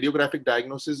is a radiographic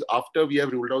diagnosis after we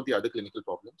have ruled out the other clinical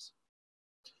problems.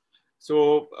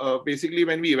 So basically,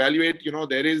 when we evaluate,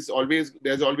 there's always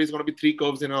going to be three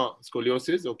curves in a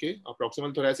scoliosis. Okay, a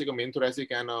proximal thoracic, a main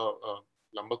thoracic, and a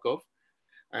lumbar curve.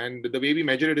 And the way we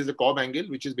measure it is the Cobb angle,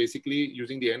 which is basically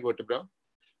using the end vertebra.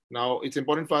 Now, it's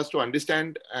important for us to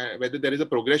understand whether there is a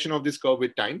progression of this curve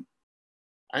with time,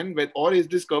 and or is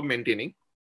this curve maintaining,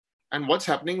 and what's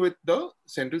happening with the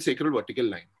central sacral vertical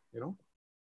line.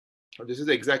 So this is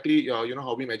exactly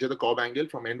how we measure the Cobb angle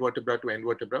from end vertebra to end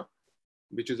vertebra,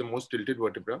 which is the most tilted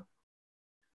vertebra.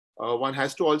 One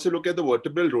has to also look at the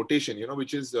vertebral rotation,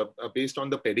 which is based on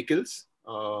the pedicles.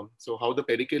 So how the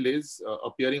pedicle is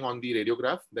appearing on the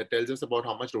radiograph, that tells us about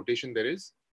how much rotation there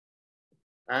is.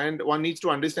 And one needs to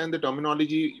understand the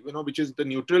terminology, which is the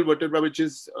neutral vertebra, which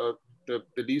is the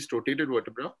least rotated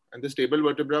vertebra, and the stable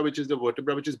vertebra, which is the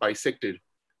vertebra which is bisected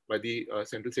by the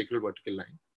central sacral vertical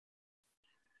line.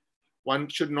 One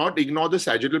should not ignore the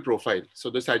sagittal profile. So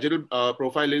the sagittal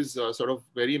profile is sort of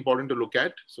very important to look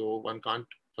at. So one can't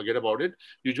forget about it.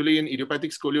 Usually in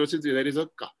idiopathic scoliosis, there is a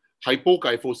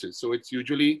hypokyphosis. So it's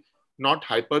usually not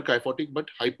hyperkyphotic, but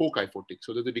hypokyphotic.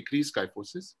 So there's a decreased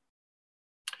kyphosis.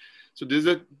 So this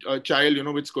is a child,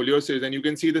 with scoliosis, and you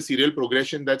can see the serial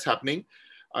progression that's happening.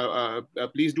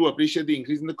 Please do appreciate the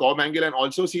increase in the Cobb angle, and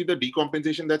also see the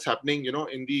decompensation that's happening,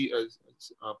 in the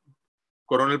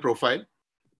coronal profile,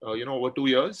 over 2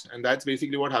 years. And that's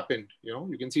basically what happened.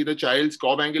 You can see the child's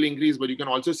Cobb angle increase, but you can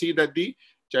also see that the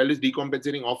child is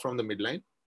decompensating off from the midline.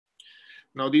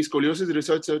 Now, these scoliosis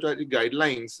research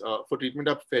guidelines for treatment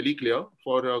are fairly clear.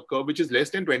 For a curve which is less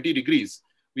than 20 degrees,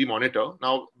 we monitor.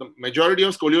 Now, the majority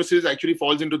of scoliosis actually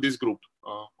falls into this group.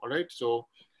 All right. So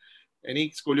any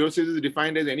scoliosis is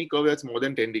defined as any curve that's more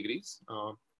than 10 degrees.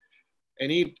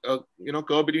 Any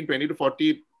curve between 20 to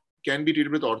 40 can be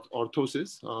treated with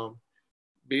orthosis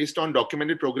based on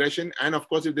documented progression, and of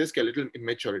course, if there's skeletal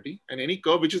immaturity. And any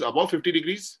curve which is above 50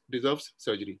 degrees deserves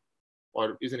surgery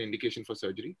or is an indication for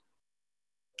surgery.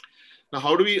 Now,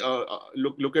 how do we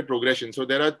look at progression? So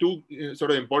there are two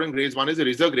sort of important grades. One is the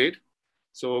RISA grade,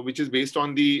 so which is based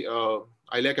on the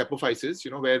iliac apophysis,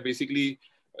 where basically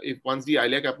if once the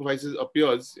iliac apophysis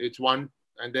appears, it's 1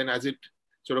 and then as it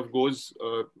sort of goes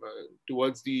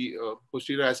towards the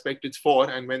posterior aspect, it's 4,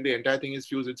 and when the entire thing is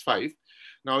fused, it's 5.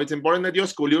 Now, it's important that your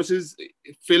scoliosis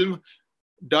film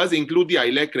does include the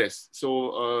iliac crest.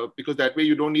 So, because that way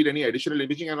you don't need any additional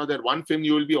imaging, and on that one film,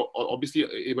 you will be obviously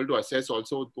able to assess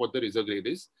also what the razor grade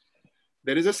is.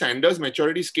 There is a Sanders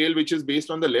maturity scale, which is based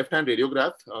on the left-hand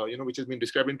radiograph, which has been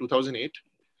described in 2008.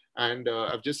 And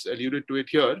I've just alluded to it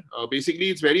here. Basically,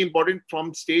 it's very important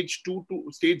from stage 2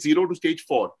 to stage 0 to stage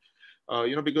 4.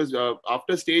 Because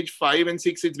after stage 5 and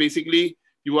 6, it's basically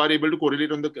you are able to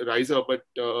correlate on the riser. But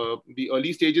the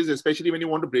early stages, especially when you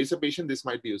want to brace a patient, this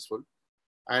might be useful.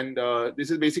 And this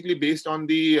is basically based on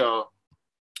the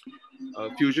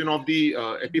fusion of the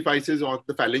epiphyses of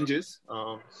the phalanges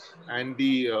and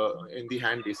the in the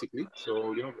hand, basically.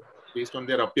 So, based on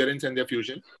their appearance and their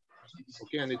fusion.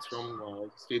 Okay, and it's from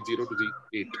stage 0 to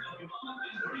 8.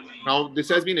 Now, this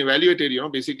has been evaluated,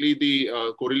 basically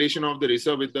the correlation of the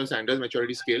RISA with the Sanders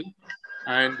maturity scale.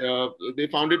 And they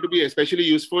found it to be especially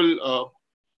useful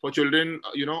for children,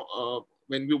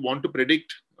 when we want to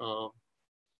predict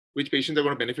which patients are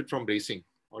going to benefit from bracing,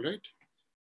 all right?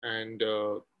 And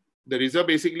the RISA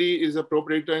basically is a pro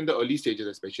predictor in the early stages,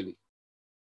 especially.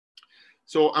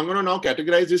 So I'm going to now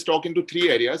categorize this talk into 3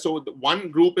 areas. So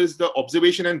one group is the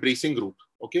observation and bracing group.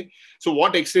 Okay. So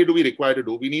what X-ray do we require to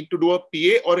do? We need to do a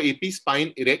PA or AP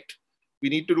spine erect. We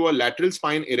need to do a lateral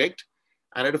spine erect,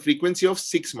 and at a frequency of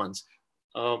 6 months.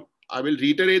 I will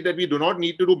reiterate that we do not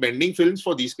need to do bending films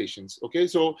for these patients. Okay.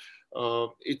 So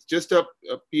it's just a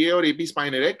PA or AP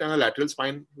spine erect and a lateral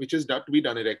spine, which is to be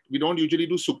done erect. We don't usually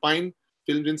do supine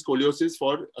films in scoliosis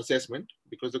for assessment,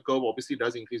 because the curve obviously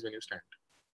does increase when you stand.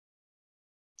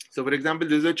 So, for example,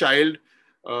 this is a child,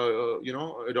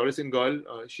 adolescent girl.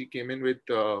 She came in with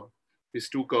these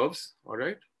 2 curves, all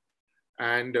right?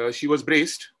 And she was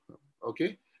braced,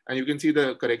 okay? And you can see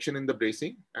the correction in the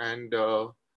bracing. And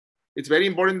it's very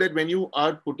important that when you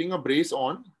are putting a brace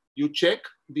on, you check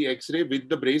the X-ray with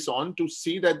the brace on to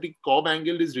see that the curb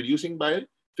angle is reducing by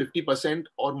 50%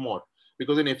 or more.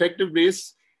 Because an effective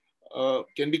brace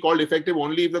can be called effective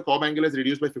only if the curb angle is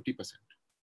reduced by 50%.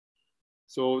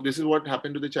 So this is what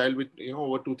happened to the child with,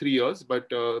 over 2-3 years. But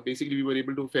basically, we were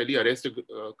able to fairly arrest a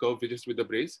curve just with the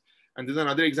brace. And this is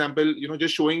another example,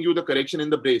 just showing you the correction in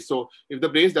the brace. So if the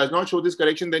brace does not show this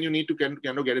correction, then you need to kind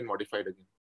of get it modified again.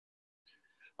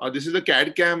 This is a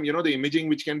CAD cam, the imaging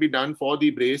which can be done for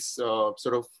the brace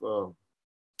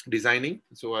designing.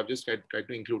 So I've just tried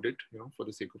to include it, for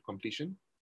the sake of completion.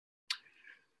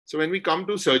 So when we come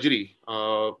to surgery,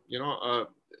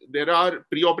 there are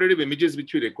preoperative images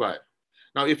which we require.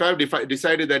 Now, if I've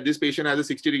decided that this patient has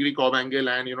a 60-degree curve angle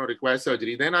and, requires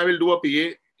surgery, then I will do a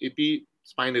PA, AP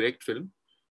spine erect film.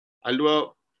 I'll do a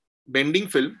bending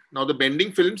film. Now, the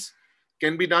bending films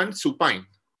can be done supine.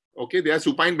 Okay, they are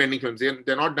supine bending films.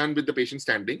 They're not done with the patient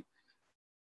standing.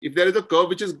 If there is a curve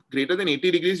which is greater than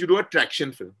 80 degrees, you do a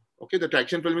traction film. Okay, the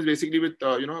traction film is basically with,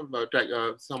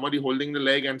 somebody holding the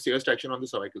leg and serious traction on the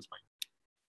cervical spine.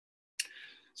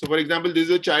 So, for example, this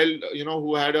is a child,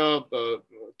 who had a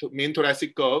main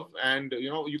thoracic curve, and,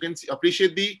 you can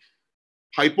appreciate the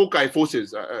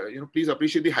hypokyphosis. Please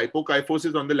appreciate the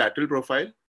hypokyphosis on the lateral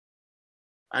profile.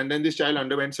 And then this child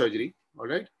underwent surgery. All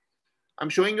right. I'm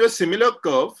showing you a similar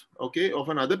curve, okay, of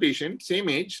another patient, same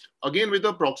age, again with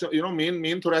a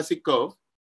main thoracic curve.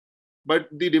 But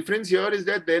the difference here is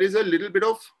that there is a little bit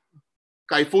of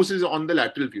kyphosis on the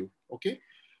lateral view. Okay.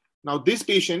 Now, this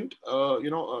patient,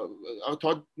 I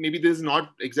thought maybe this is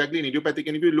not exactly an idiopathic.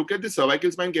 And if you look at the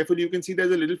cervical spine carefully, you can see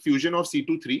there's a little fusion of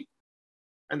C2-3.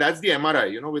 And that's the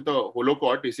MRI, with a hollow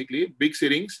cord, basically, big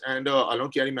syrinx and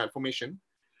alon-Chiari malformation.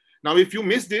 Now, if you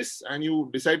miss this and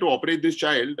you decide to operate this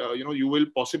child, you will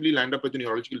possibly land up with a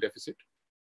neurological deficit.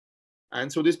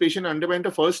 And so this patient underwent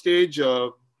a first stage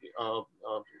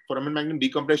foramen magnum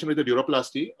decompression with a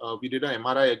duroplasty. We did an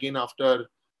MRI again after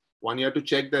 1 year to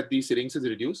check that the syrinx is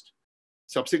reduced.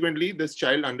 Subsequently, this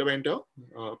child underwent a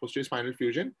posterior spinal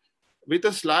fusion with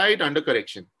a slight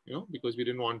undercorrection, because we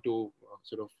didn't want to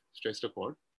sort of stress the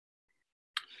cord.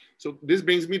 So this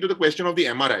brings me to the question of the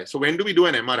MRI. So when do we do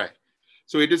an MRI?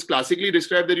 So it is classically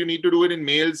described that you need to do it in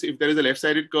males if there is a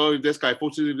left-sided curve, if there's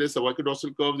kyphosis, if there's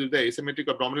cervicodorsal curves, if there are asymmetric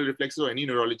abdominal reflexes or any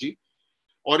neurology,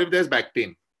 or if there's back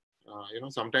pain.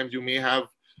 Sometimes you may have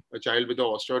a child with an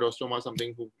osteoid osteoma or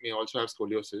something who may also have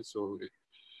scoliosis. So,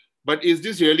 but is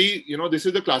this really, this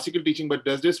is the classical teaching, but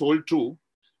does this hold true?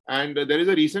 And there is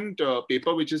a recent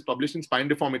paper which is published in Spine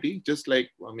Deformity, just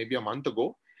like maybe a month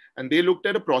ago. And they looked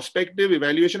at a prospective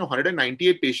evaluation of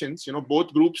 198 patients,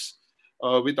 both groups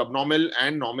with abnormal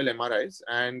and normal MRIs.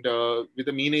 And with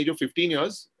a mean age of 15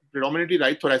 years, predominantly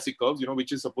right thoracic curves,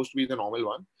 which is supposed to be the normal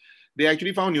one. They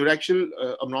actually found neuraxial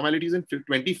abnormalities in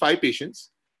 25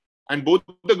 patients, and both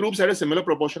the groups had a similar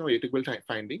proportion of atypical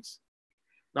findings.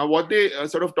 Now, what they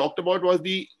sort of talked about was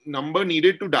the number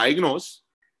needed to diagnose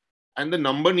and the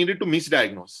number needed to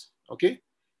misdiagnose. Okay,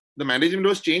 the management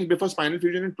was changed before spinal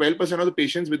fusion in 12% of the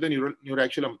patients with the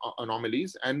neuraxial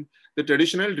anomalies, and the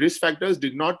traditional risk factors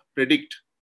did not predict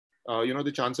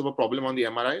the chance of a problem on the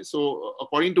MRI. So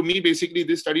according to me, basically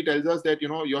this study tells us that,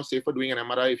 you're safer doing an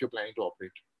MRI if you're planning to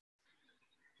operate.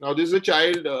 Now this is a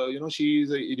child, she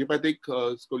is a idiopathic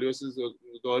scoliosis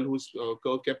girl whose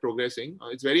curve kept progressing.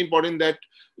 It's very important that,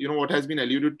 what has been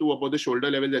alluded to about the shoulder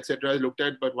levels, etc. is looked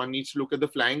at, but one needs to look at the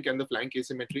flank and the flank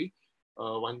asymmetry.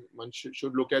 One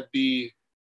should look at the,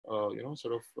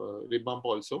 rib bump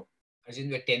also. I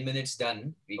think we're 10 minutes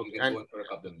done. We can go on for a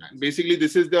couple of minutes. Basically,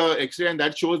 this is the X-ray, and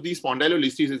that shows the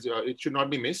spondylolisthesis. It should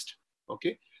not be missed.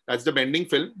 Okay, that's the bending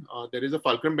film. There is a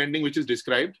fulcrum bending which is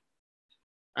described,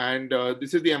 and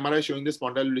this is the MRI showing the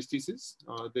spondylolisthesis.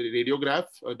 The radiograph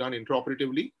done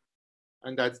intraoperatively,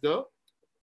 and that's the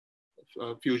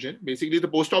fusion. Basically, the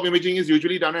post-op imaging is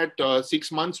usually done at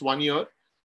 6 months, 1 year,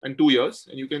 and 2 years.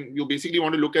 And you basically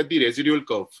want to look at the residual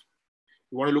curve.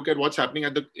 You want to look at what's happening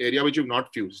at the area which you've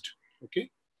not fused.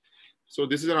 Okay, so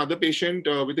this is another patient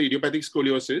with the idiopathic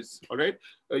scoliosis. All right,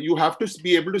 you have to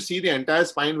be able to see the entire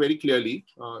spine very clearly.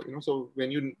 So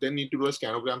when you then need to do a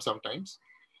scanogram sometimes,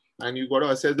 and you got to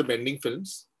assess the bending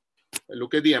films,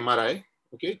 look at the MRI.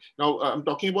 Okay, now I'm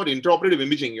talking about intraoperative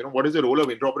imaging. What is the role of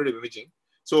intraoperative imaging?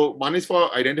 So one is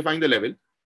for identifying the level.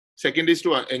 Second is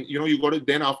to, you got to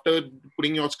then, after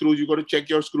putting your screws, you got to check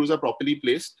your screws are properly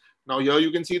placed. Now here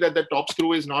you can see that the top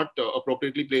screw is not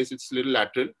appropriately placed. It's a little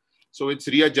lateral. So it's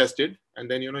readjusted, and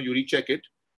then, you recheck it.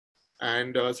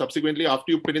 And subsequently,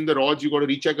 after you put in the rods, you got to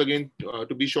recheck again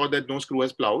to be sure that no screw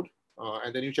has plowed.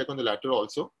 And then you check on the lateral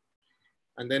also.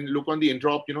 And then look on the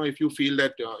intraop, if you feel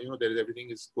that,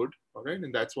 everything is good. All right.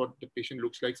 And that's what the patient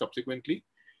looks like subsequently.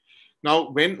 Now,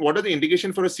 what are the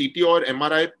indication for a CT or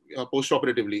MRI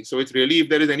post-operatively? So it's really if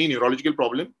there is any neurological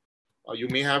problem. You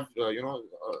may have, a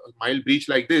mild breach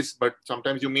like this, but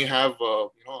sometimes you may have,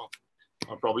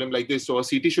 a problem like this. So a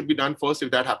CT should be done first if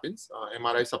that happens,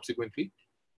 MRI subsequently.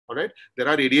 All right. There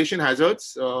are radiation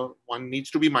hazards. One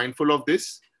needs to be mindful of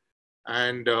this,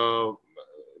 and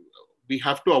we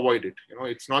have to avoid it.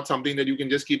 It's not something that you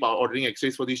can just keep ordering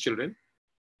X-rays for these children.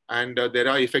 And there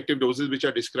are effective doses which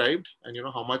are described, and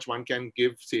how much one can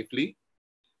give safely.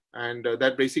 And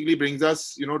that basically brings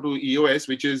us, to EOS,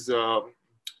 which is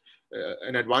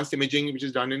an advanced imaging which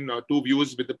is done in 2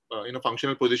 views with the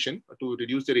functional position to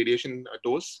reduce the radiation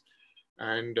dose,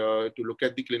 and to look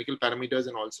at the clinical parameters,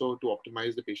 and also to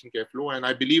optimize the patient care flow. And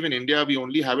I believe in India we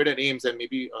only have it at AIMS, and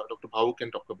maybe Dr. Bhavu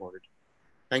can talk about it.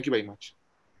 Thank you very much.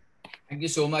 Thank you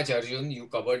so much, Arjun. You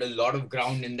covered a lot of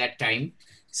ground in that time.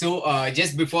 So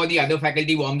just before the other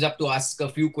faculty warms up to ask a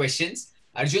few questions,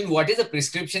 Arjun, what is a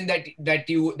prescription that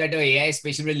an AI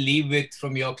specialist will leave with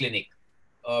from your clinic?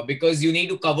 Because you need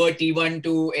to cover T1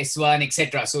 to S1,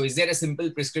 etc. So is there a simple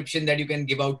prescription that you can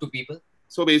give out to people?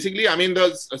 So basically,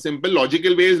 the simple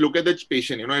logical way is look at the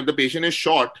patient. If the patient is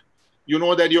short, you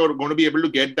know that you're going to be able to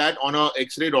get that on a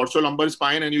X-ray dorsolateral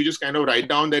spine, and you just kind of write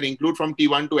down that include from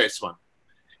T1 to S1.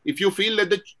 If you feel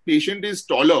that the patient is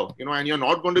taller, and you're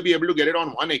not going to be able to get it on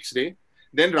one X-ray,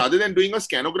 then rather than doing a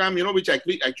scanogram, which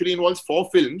actually involves 4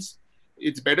 films,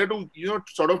 it's better to,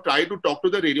 sort of try to talk to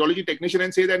the radiology technician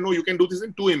and say that, no, you can do this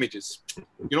in 2 images,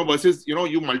 versus,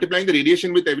 you multiplying the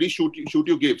radiation with every shoot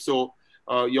you give. So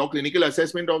your clinical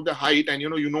assessment of the height, and,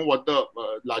 what the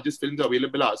largest films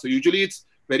available are. So usually it's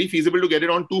very feasible to get it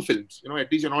on 2 films. At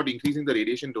least you're not increasing the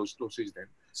radiation dosage then.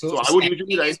 So I would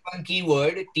usually write one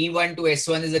keyword. T1 to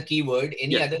S1 is a keyword.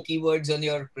 Any other keywords on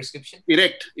your prescription?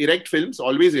 Erect films,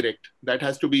 always erect. That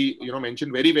has to be,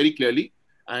 mentioned very, very clearly.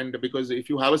 And because if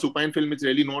you have a supine film, it's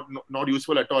really not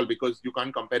useful at all, because you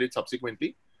can't compare it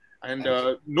subsequently. And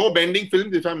no bending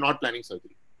films if I'm not planning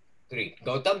surgery. Great.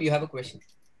 Gautam, you have a question?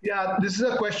 Yeah, this is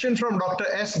a question from Dr.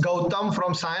 S. Gautam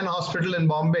from Sion Hospital in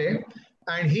Bombay.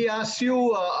 And he asks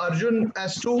you, Arjun,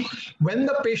 as to when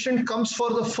the patient comes for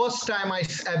the first time,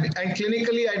 and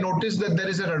clinically I noticed that there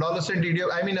is an adolescent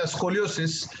a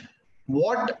scoliosis.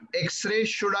 What X-ray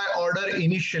should I order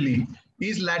initially?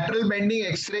 Is lateral bending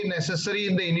X-ray necessary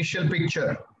in the initial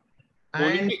picture?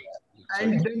 And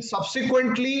then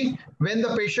subsequently, when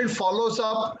the patient follows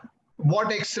up,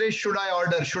 what X-ray should I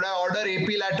order? Should I order AP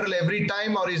lateral every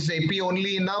time, or is AP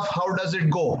only enough? How does it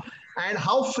go? And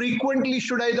how frequently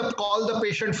should I call the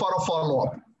patient for a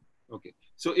follow-up? Okay.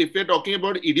 So if we're talking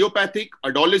about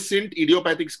adolescent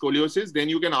idiopathic scoliosis, then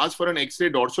you can ask for an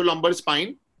X-ray dorsolateral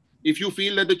spine If you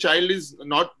feel that the child is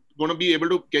not going to be able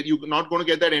to get, you're not going to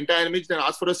get that entire image, then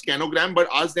ask for a scanogram, but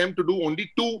ask them to do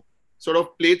only 2 sort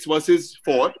of plates versus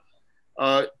 4.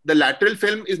 The lateral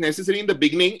film is necessary in the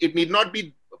beginning. It need not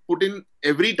be put in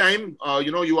every time,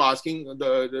 you are asking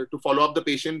to follow up the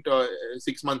patient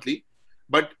 6 monthly,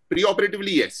 but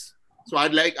preoperatively, yes. So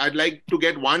I'd like to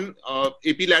get one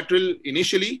AP lateral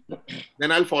initially,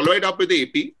 then I'll follow it up with the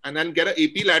AP, and then get an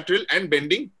AP lateral and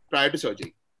bending prior to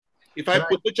surgery. If I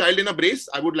put the child in a brace,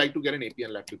 I would like to get an AP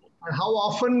and lateral. And how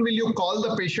often will you call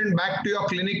the patient back to your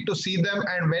clinic to see them,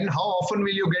 and how often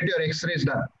will you get your X-rays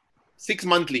done? 6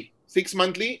 monthly. 6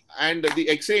 monthly, and the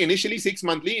X-ray initially 6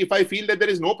 monthly. If I feel that there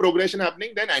is no progression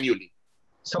happening, then annually.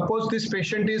 Suppose this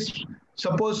patient is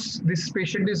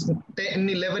 10,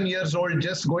 11 years old,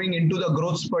 just going into the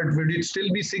growth spurt. Would it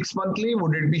still be 6 monthly?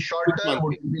 Would it be shorter?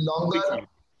 Would it be longer?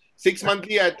 6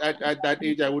 monthly at that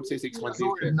age, I would say 6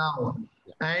 monthly. Now.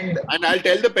 And I'll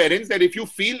tell the parents that if you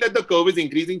feel that the curve is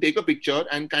increasing, take a picture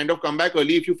and kind of come back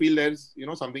early if you feel there's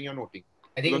something you're noting.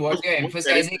 I think what you're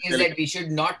emphasizing is that we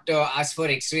should not ask for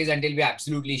X-rays until we're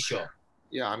absolutely sure.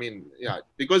 Yeah,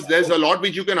 because there's a lot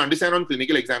which you can understand on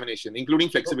clinical examination, including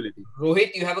flexibility.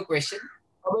 Rohit, you have a question?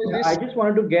 I just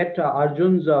wanted to get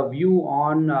Arjun's view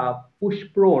on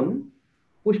push-prone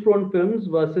films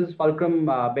versus fulcrum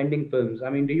bending films. I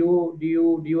mean, do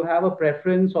you have a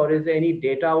preference, or is there any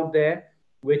data out there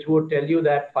which would tell you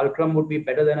that fulcrum would be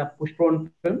better than a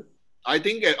push-prone film? I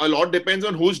think a lot depends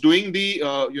on who's doing the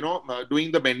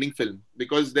doing the bending film,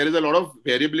 because there is a lot of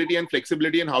variability and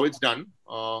flexibility in how it's done.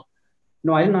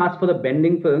 No, I didn't ask for the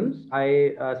bending films.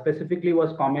 I specifically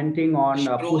was commenting on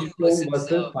push-prone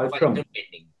versus fulcrum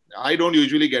bending. I don't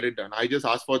usually get it done. I just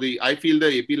ask for I feel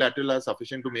the AP lateral are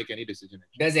sufficient to make any decision.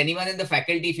 Does anyone in the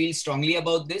faculty feel strongly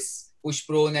about this,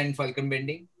 push-prone and fulcrum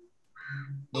bending?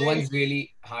 No one's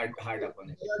really hard up on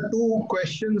it. There are 2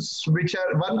 questions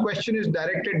one question is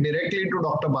directed directly to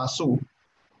Dr. Basu,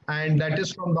 and that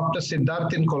is from Dr.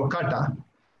 Siddharth in Kolkata.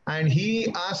 And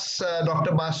he asks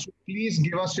Dr. Basu, please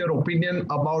give us your opinion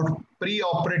about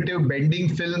pre-operative bending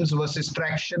films versus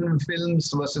traction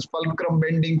films versus fulcrum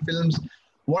bending films.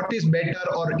 What is better,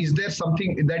 or is there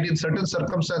something that in certain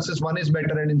circumstances one is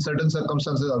better and in certain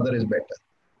circumstances other is better?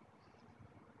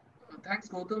 Thanks,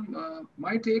 Gautam.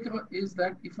 My take is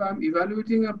that if I'm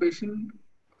evaluating a patient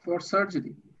for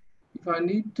surgery, if I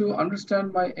need to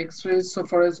understand my X-rays so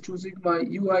far as choosing my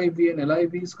UIV and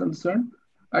LIV is concerned,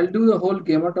 I'll do the whole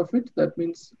gamut of it. That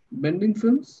means bending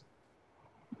films,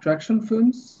 traction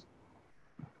films,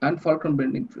 and fulcrum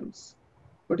bending films.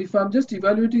 But if I'm just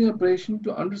evaluating a patient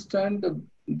to understand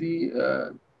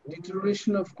the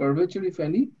deterioration of curvature, if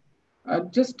any,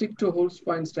 I'd just stick to whole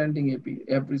spine standing AP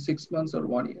every 6 months or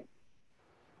 1 year.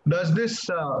 Does this,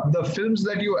 the films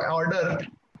that you order,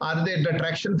 the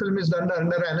traction film is done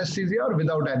under anesthesia or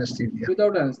without anesthesia?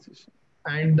 Without anesthesia.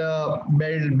 And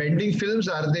bending films,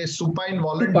 are they supine,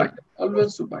 voluntary? Supine,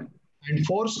 always supine. And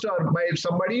forced or by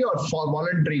somebody, or for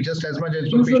voluntary, just as much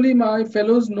as usually my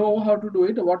fellows know how to do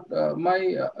it. What my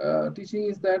teaching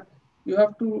is that you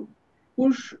have to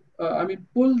pull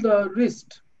the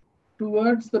wrist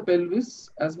towards the pelvis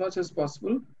as much as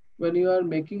possible when you are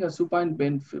making a supine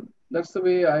bend film. That's the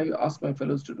way I ask my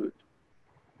fellows to do it.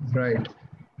 Right.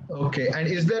 Okay. And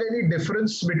is there any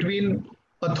difference between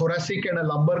a thoracic and a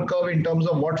lumbar curve in terms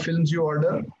of what films you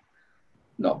order?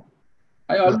 No.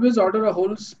 I always order a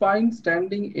whole spine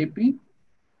standing AP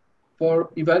for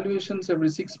evaluations every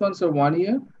 6 months or 1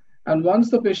 year. And once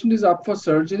the patient is up for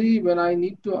surgery, when I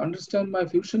need to understand my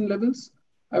fusion levels,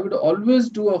 I would always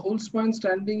do a whole spine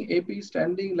standing AP,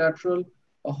 standing lateral,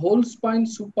 a whole spine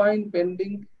supine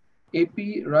bending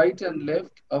AP right and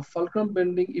left, a fulcrum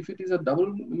bending. If it is a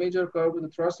double major curve with a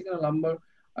thoracic and a lumbar,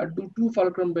 I'll do 2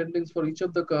 fulcrum bendings for each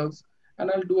of the curves,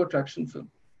 and I'll do a traction film.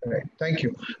 Right. Thank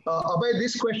you. Abhay,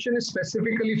 this question is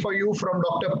specifically for you from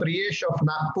Dr. Priyesh of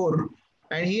Nagpur.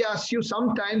 And he asks you,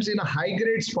 sometimes in a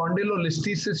high-grade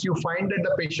spondylolisthesis, you find that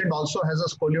the patient also has a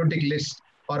scoliotic list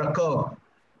or a curve.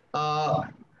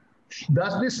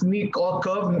 Does this need or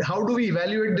curve, how do we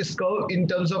evaluate this curve in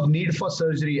terms of need for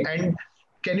surgery? And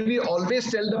can we always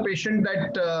tell the patient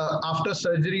that after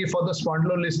surgery for the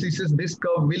spondylolisthesis, this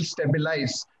curve will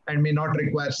stabilize and may not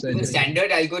require surgery? The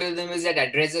standard algorithm is that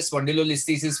address the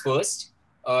spondylolisthesis first.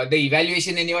 The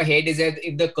evaluation in your head is that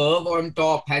if the curve on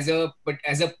top is a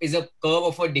curve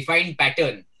of a defined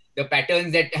pattern, the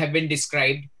patterns that have been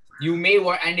described, you may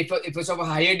want, and if it's of a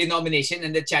higher denomination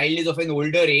and the child is of an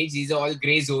older age, these are all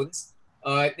gray zones,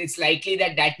 it's likely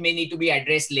that may need to be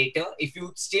addressed later. If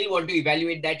you still want to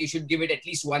evaluate that, you should give it at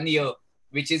least 1 year,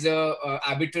 which is a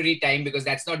arbitrary time because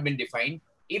that's not been defined.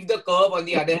 If the curve, on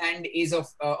the other hand, is of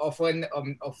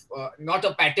not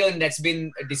a pattern that's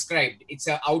been described, it's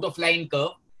a out of line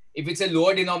curve. If it's a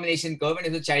lower denomination curve and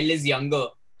if the child is younger,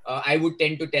 I would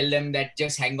tend to tell them that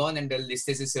just hang on and the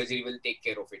listhesis surgery will take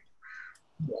care of it.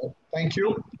 Thank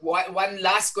you. One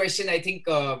last question, I think,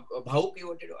 Bhauk, you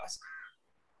wanted to ask?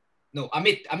 No,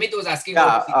 Amit was asking.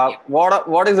 Yeah,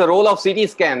 what is the role of CT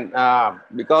scan?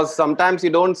 Because sometimes you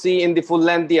don't see in the full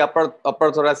length the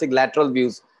upper thoracic lateral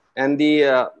views, and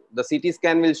the CT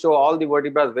scan will show all the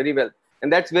vertebrae very well,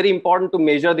 and that's very important to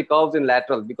measure the curves in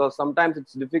lateral, because sometimes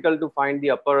it's difficult to find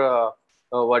the upper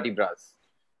vertebrae.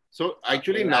 So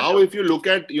actually now, if you look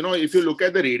at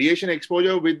the radiation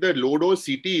exposure with the low dose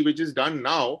CT, which is done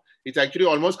now, it's actually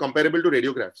almost comparable to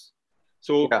radiographs.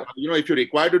 So, if you're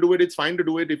required to do it, it's fine to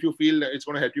do it if you feel it's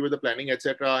going to help you with the planning,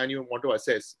 etc., and you want to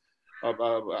assess.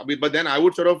 But then I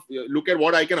would sort of look at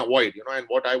what I can avoid, and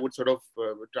what I would sort of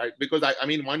try, because I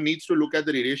mean, one needs to look at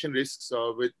the radiation risks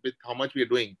with how much we are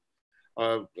doing.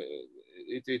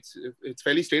 It's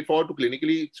fairly straightforward to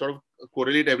clinically sort of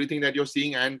correlate everything that you're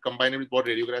seeing and combine it with what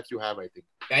radiographs you have, I think.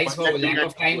 Guys, for lack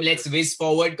of time, let's whiz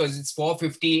forward because it's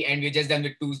 4:50 and we're just done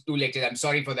with two lectures. I'm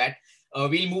sorry for that.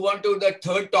 We'll move on to the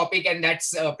third topic, and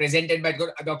that's presented by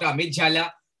Dr. Amit Jhala,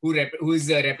 who's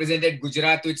represented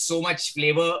Gujarat with so much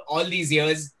flavor all these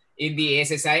years in the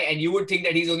ASSI. And you would think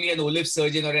that he's only an OLIF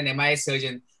surgeon or an MIS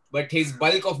surgeon, but his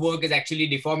bulk of work is actually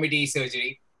deformity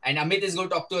surgery. And Amit is going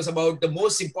to talk to us about the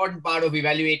most important part of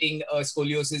evaluating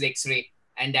scoliosis X-ray,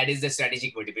 and that is the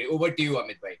strategic vertebrae. Over to you,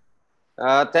 Amit bhai.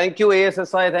 Thank you,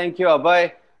 ASSI. Thank you,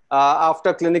 Abhay.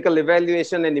 After clinical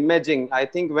evaluation and imaging, I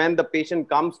think when the patient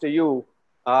comes to you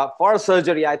for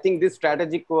surgery, I think these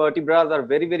strategic vertebrae are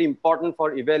very, very important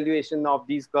for evaluation of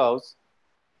these curves.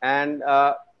 And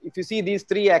if you see these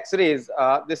three X-rays,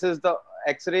 this is the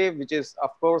X-ray, which is,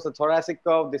 of course, a thoracic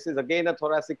curve. This is again a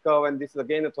thoracic curve, and this is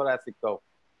again a thoracic curve.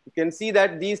 You can see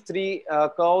that these three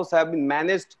curves have been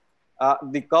managed.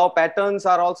 The curve patterns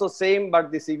are also same,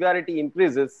 but the severity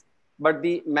increases. But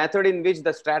the method in which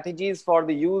the strategies for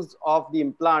the use of the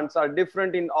implants are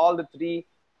different in all the three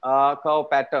curve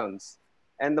patterns.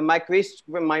 And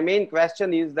my main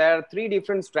question is, there are three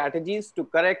different strategies to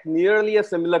correct nearly a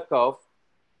similar curve.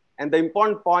 And the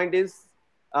important point is,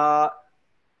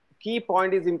 key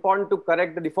point is important to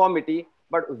correct the deformity,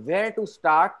 but where to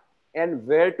start and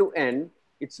where to end,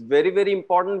 it's very, very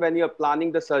important when you're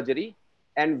planning the surgery.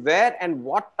 And where and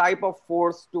what type of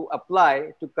force to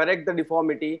apply to correct the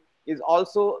deformity is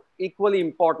also equally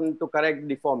important to correct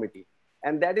deformity.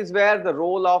 And that is where the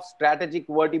role of strategic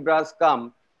vertebrae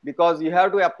come, because you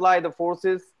have to apply the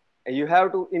forces and you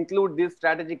have to include this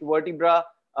strategic vertebra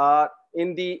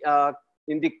in the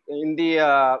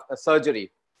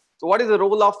surgery. So what is the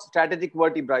role of strategic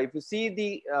vertebra? If you see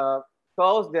the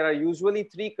curves, there are usually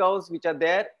three curves which are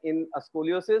there in a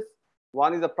scoliosis.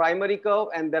 One is a primary curve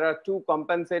and there are two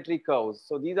compensatory curves.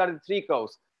 So these are the three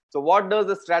curves. So what does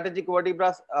the strategic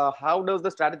vertebra, how does the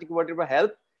strategic vertebra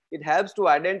help? It helps to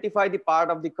identify the part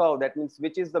of the curve. That means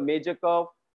which is the major curve,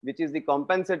 which is the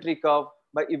compensatory curve,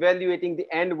 by evaluating the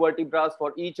end vertebrae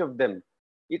for each of them.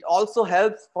 It also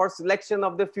helps for selection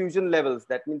of the fusion levels.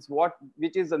 That means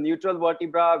which is the neutral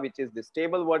vertebra, which is the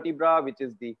stable vertebra, which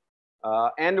is the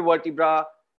end vertebra.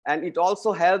 And it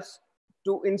also helps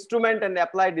to instrument and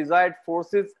apply desired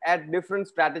forces at different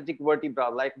strategic vertebra.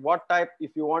 Like what type,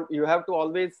 if you want, you have to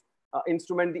always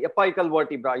instrument the apical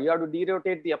vertebra. You have to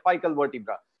derotate the apical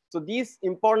vertebra. So these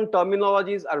important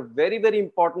terminologies are very, very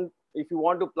important if you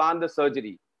want to plan the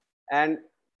surgery. And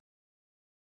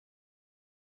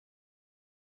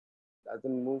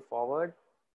doesn't move forward.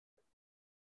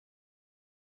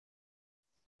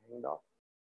 Hang on.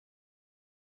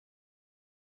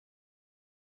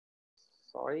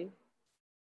 Sorry.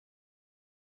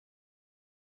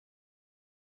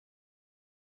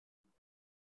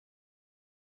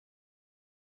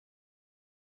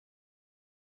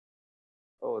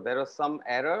 Oh, there was some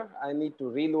error. I need to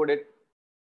reload it.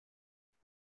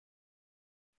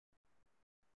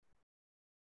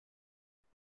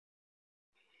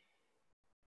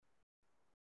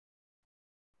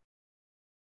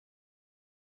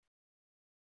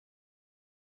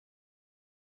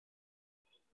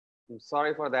 I'm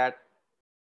sorry for that.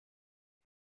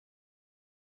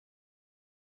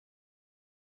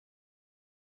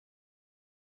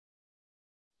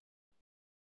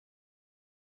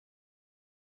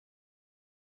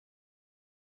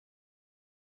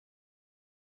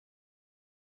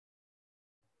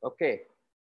 Okay,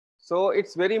 so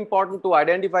it's very important to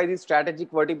identify the strategic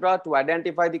vertebra, to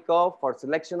identify the curve for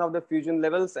selection of the fusion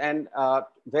levels, and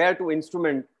where to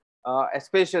instrument,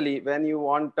 especially when you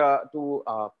want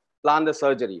to plan the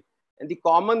surgery. And the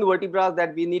common vertebrae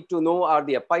that we need to know are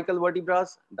the apical vertebrae,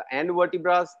 the end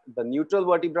vertebrae, the neutral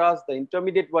vertebrae, the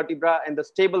intermediate vertebra, and the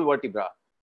stable vertebra.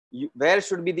 Where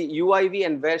should be the UIV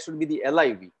and where should be the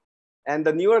LIV? And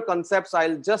the newer concepts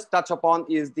I'll just touch upon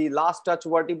is the last touch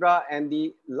vertebra and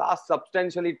the last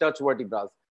substantially touch vertebrae.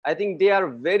 I think they are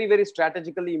very, very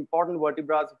strategically important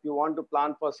vertebrae if you want to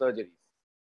plan for surgeries.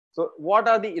 So what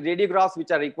are the radiographs which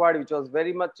are required, which was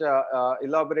very much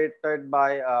elaborated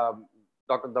by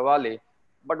Dr. Dawale.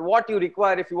 But what you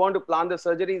require if you want to plan the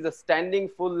surgery is a standing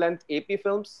full-length AP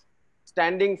films,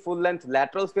 standing full-length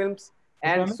lateral films,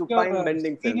 and supine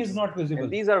bending films. Is not visible.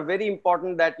 And these are very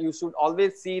important that you should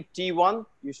always see T1.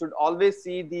 You should always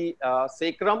see the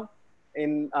sacrum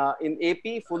in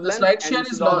AP full length, and you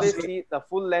should always see the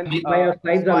full length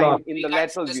spine in the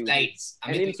lateral view.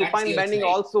 And in supine bending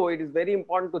also, it is very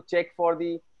important to check for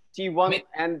the T1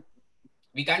 and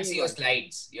we can't see your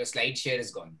slides. Your slide share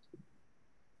is gone.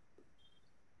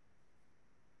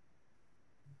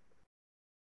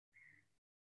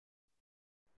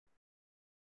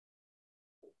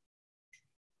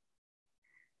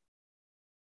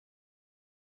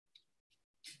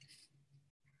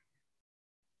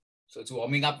 So it's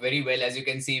warming up very well. As you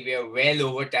can see, we are well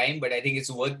over time, but I think it's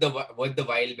worth the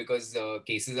while because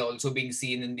cases are also being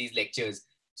seen in these lectures.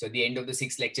 So at the end of the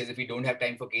 6 lectures, if we don't have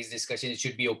time for case discussion, it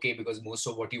should be okay because most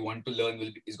of what you want to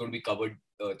learn is going to be covered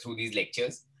through these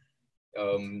lectures.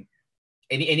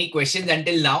 Any questions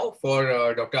until now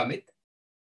for Dr. Amit?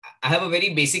 I have a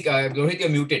very basic, Rohit, you're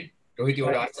muted. Rohit, you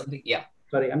want to ask something? Yeah.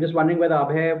 Sorry, I'm just wondering whether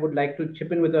Abhay would like to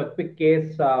chip in with a quick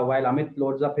case while Amit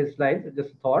loads up his slides. Just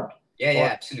a thought. Yeah,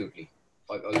 absolutely.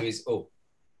 Always. Oh,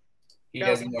 he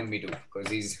doesn't want me to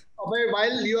because he's. Abhay,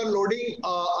 while you are loading,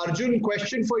 Arjun,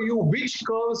 question for you: which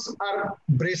curves are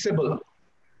braceable?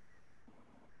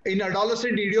 In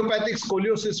adolescent idiopathic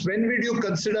scoliosis, when would you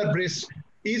consider brace?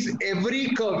 Is every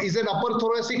curve, is an upper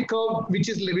thoracic curve which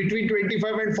is between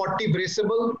 25 and 40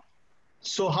 braceable?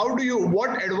 So how do you?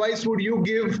 What advice would you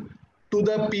give to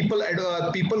the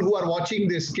people who are watching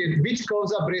this kid? Which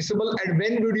curves are braceable, and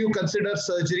when would you consider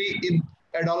surgery in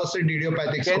adolescent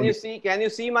idiopathic scoliosis? Can you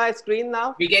see my screen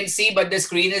now? We can see, but the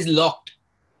screen is locked.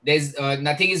 There's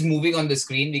nothing is moving on the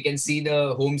screen. We can see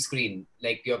the home screen,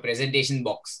 like your presentation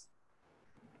box.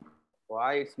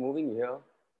 Why it's moving here?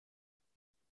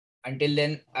 Until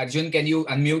then, Arjun, can you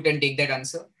unmute and take that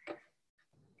answer?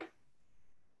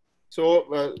 So,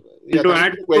 to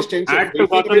add to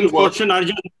Gautam's question,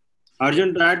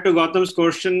 Arjun, to add to Gautam's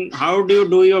question, how do you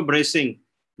do your bracing?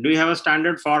 Do you have a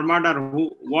standard format, or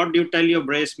what do you tell your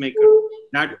brace maker?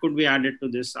 That could be added to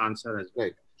this answer as well.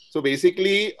 Right. So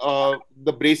basically,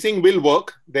 the bracing will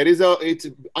work. It's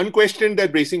unquestioned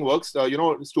that bracing works.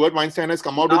 Stuart Weinstein has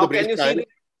come out with a brace trial.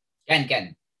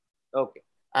 Can. Okay.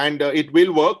 And it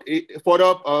will work.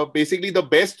 Basically, the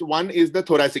best one is the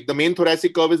thoracic. The main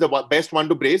thoracic curve is the best one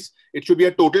to brace. It should be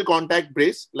a total contact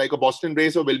brace, like a Boston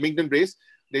brace or Wilmington brace.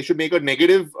 They should make a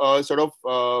negative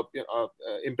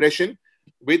impression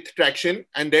with traction,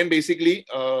 and then basically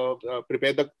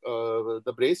prepare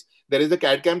the brace. There is the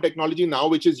CAD/CAM technology now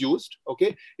which is used.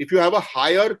 Okay, if you have a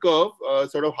higher curve,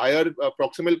 higher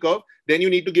proximal curve, then you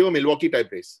need to give a Milwaukee type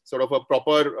brace, sort of a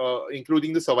proper,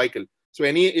 including the cervical. So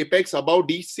any apex above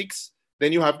D6,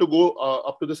 then you have to go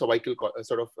up to the cervical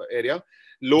area.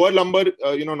 Lower lumbar,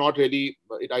 not really.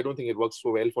 I don't think it works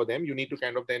so well for them. You need to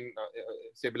kind of then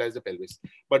stabilize the pelvis.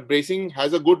 But bracing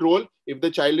has a good role if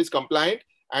the child is compliant,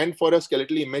 and for a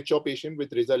skeletally immature patient with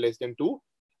RISA less than 2,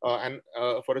 and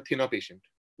for a thinner patient.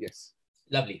 Yes.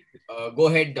 Lovely. Go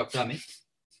ahead, Dr. Amit.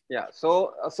 Yeah.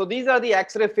 So these are the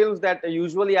X-ray films that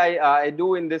usually I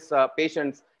do in this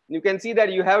patients. You can see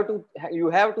that you have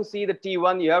to see the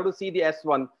T1, you have to see the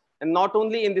S1, and not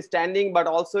only in the standing but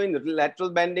also in the lateral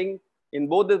bending, in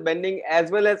both the bending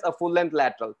as well as a full length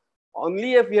lateral.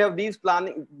 Only if you have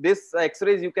this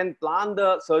X-rays, you can plan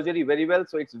the surgery very well.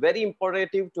 So it's very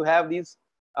imperative to have these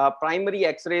primary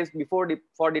X-rays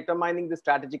for determining the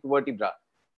strategic vertebra.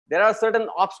 There are certain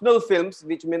optional films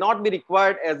which may not be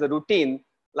required as a routine,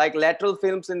 like lateral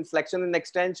films in flexion and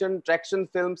extension, traction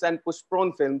films, and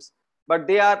push-prone films, but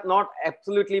they are not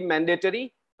absolutely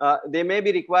mandatory. They may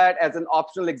be required as an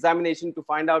optional examination to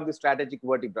find out the strategic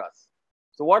vertebra.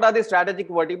 So what are the strategic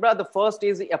vertebra? The first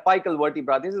is the apical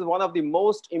vertebra. This is one of the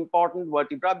most important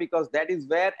vertebra because that is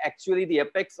where actually the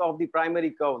apex of the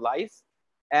primary curve lies.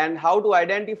 And how to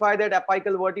identify that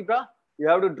apical vertebra? You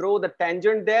have to draw the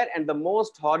tangent there, and the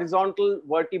most horizontal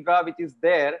vertebra which is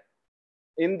there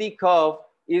in the curve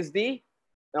is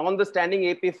on the standing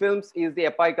AP films is the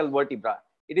apical vertebra.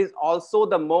 It is also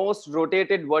the most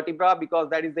rotated vertebra because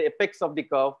that is the apex of the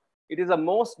curve. It is the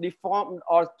most deformed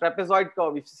or trapezoid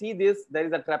curve. If you see this, there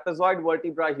is a trapezoid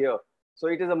vertebra here. So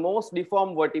it is the most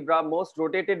deformed vertebra, most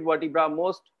rotated vertebra,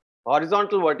 most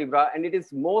horizontal vertebra, and it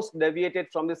is most deviated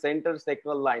from the center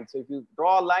sacral line. So if you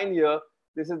draw a line here,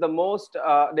 this is the most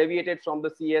deviated from the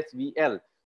CSVL.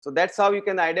 So that's how you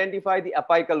can identify the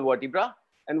apical vertebra.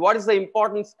 And what is the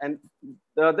importance? And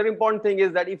the other important thing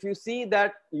is that if you see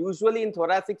that usually in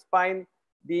thoracic spine,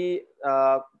 the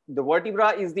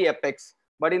vertebra is the apex,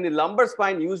 but in the lumbar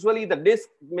spine, usually the disc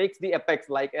makes the apex,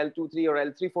 like L23 or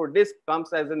L34 disc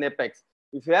comes as an apex.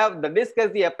 If you have the disc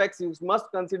as the apex, you must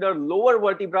consider lower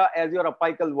vertebra as your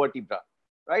apical vertebra,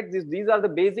 right? These are the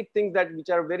basic things which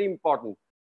are very important.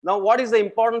 Now, what is the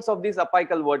importance of this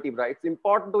apical vertebra? It's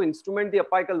important to instrument the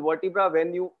apical vertebra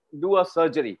when you do a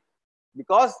surgery,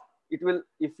 because it will,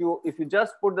 if you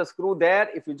just put the screw there,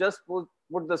 if you just put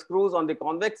the screws on the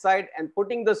convex side, and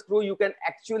putting the screw, you can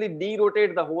actually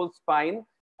derotate the whole spine,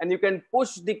 and you can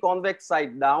push the convex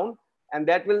side down, and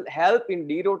that will help in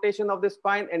derotation of the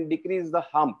spine and decrease the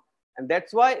hump. And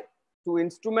that's why to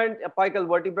instrument apical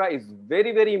vertebra is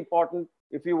very, very important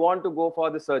if you want to go for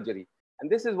the surgery. And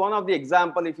this is one of the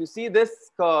example. If you see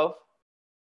this curve,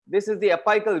 this is the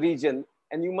apical region,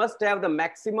 and you must have the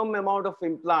maximum amount of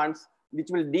implants which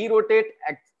will derotate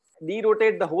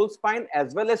the whole spine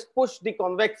as well as push the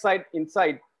convex side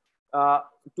inside,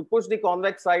 to push the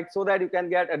convex side so that you can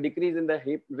get a decrease in the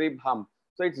hip rib hump.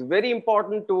 So it's very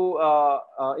important to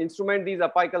instrument these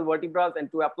apical vertebrae and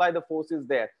to apply the forces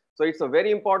there. So it's a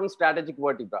very important strategic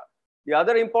vertebra. The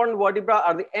other important vertebra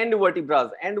are the end vertebrae.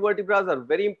 End vertebrae are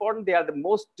very important. They are the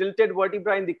most tilted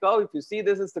vertebra in the curve. If you see,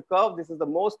 this is the curve. This is the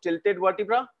most tilted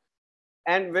vertebra.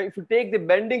 And if you take the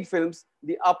bending films,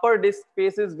 the upper disc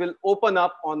spaces will open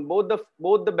up on both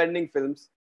the bending films.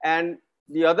 And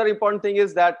the other important thing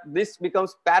is that this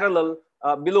becomes parallel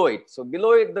below it. So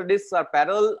below it, the discs are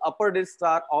parallel. Upper discs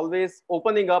are always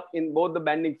opening up in both the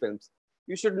bending films.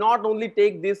 You should not only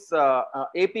take this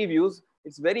AP views.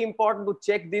 It's very important to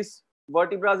check these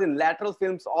vertebrae in lateral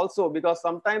films also, because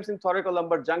sometimes in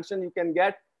thoracolumbar junction, you can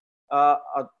get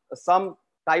some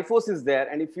kyphosis there.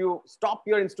 And if you stop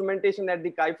your instrumentation at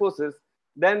the kyphosis,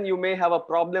 then you may have a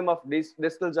problem of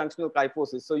distal junctional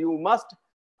kyphosis. So you must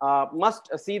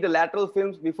see the lateral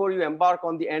films before you embark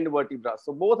on the end vertebra.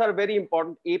 So both are very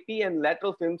important, AP and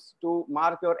lateral films, to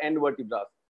mark your end vertebra.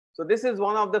 So this is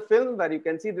one of the film where you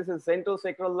can see this is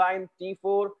centrosacral line.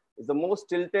 T4 is the most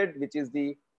tilted, which is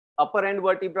the upper end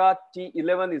vertebra.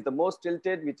 T11 is the most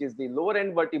tilted, which is the lower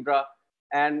end vertebra.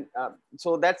 And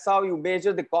so that's how you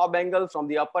measure the Cobb angle from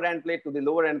the upper end plate to the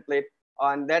lower end plate.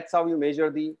 And that's how you measure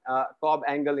the Cobb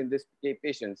angle in this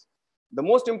patients. The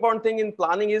most important thing in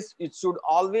planning is it should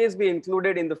always be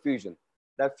included in the fusion.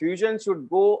 The fusion should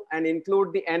go and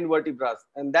include the end vertebrae.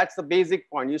 And that's the basic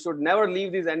point. You should never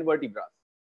leave these end vertebrae.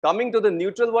 Coming to the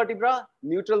neutral vertebra,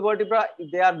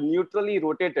 they are neutrally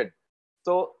rotated.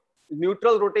 So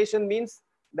neutral rotation means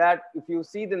that if you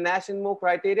see the Nash and Moe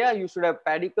criteria, you should have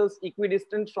pedicles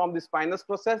equidistant from the spinous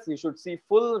process. You should see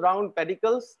full round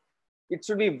pedicles. It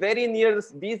should be very near,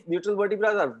 these neutral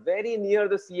vertebrae are very near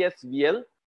the CSVL,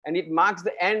 and it marks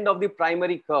the end of the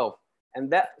primary curve.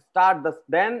 And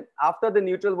then after the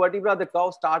neutral vertebra, the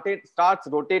curve starts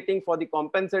rotating for the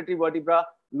compensatory vertebra,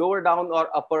 lower down or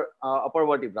upper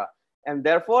vertebra. And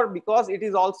therefore, because it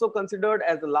is also considered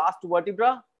as the last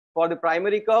vertebra for the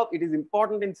primary curve, it is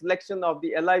important in selection of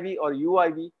the LIV or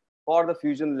UIV for the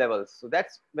fusion levels. So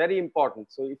that's very important.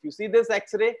 So if you see this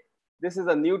X-ray, this is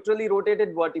a neutrally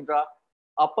rotated vertebra,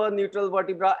 upper neutral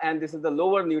vertebra, and this is the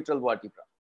lower neutral vertebra.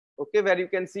 Okay, where you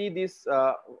can see these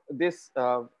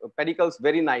pedicles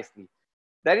very nicely.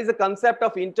 There is a concept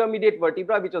of intermediate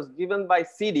vertebra which was given by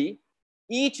CD.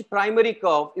 Each primary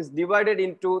curve is divided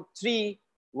into three.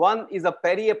 One is a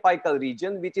periapical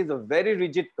region, which is a very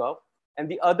rigid curve, and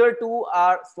the other two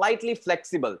are slightly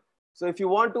flexible. So if you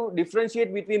want to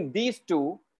differentiate between these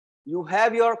two, you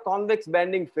have your convex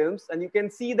bending films, and you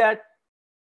can see that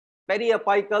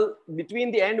periapical,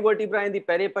 between the end vertebra and the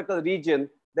periapical region,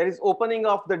 there is opening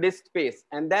of the disc space,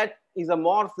 and that is a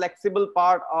more flexible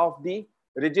part of the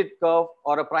rigid curve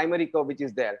or a primary curve which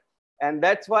is there. And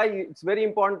that's why it's very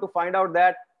important to find out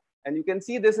that, and you can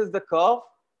see this is the curve,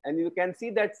 and you can see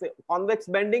that's convex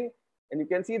bending, and you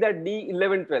can see that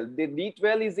D11-12. The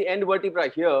D12 is the end vertebra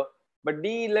here, but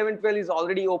D11-12 is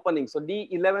already opening. So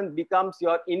D11 becomes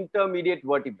your intermediate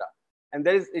vertebra. And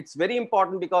it's very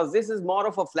important because this is more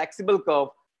of a flexible curve,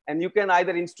 and you can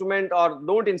either instrument or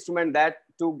don't instrument that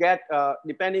to get,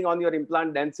 depending on your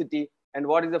implant density and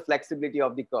what is the flexibility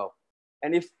of the curve.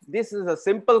 And if this is a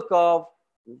simple curve,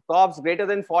 curves greater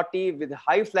than 40 with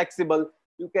high flexible,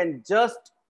 you can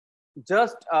just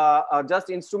just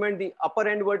instrument the upper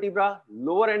end vertebra,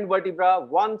 lower end vertebra,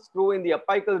 one screw in the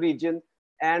apical region,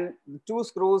 and two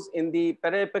screws in the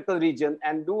periapical region,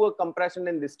 and do a compression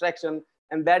and distraction,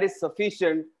 and that is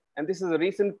sufficient. And this is a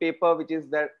recent paper, which is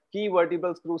the key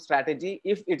vertebral screw strategy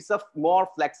if it's a more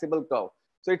flexible curve.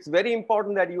 So it's very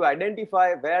important that you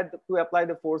identify where to apply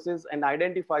the forces and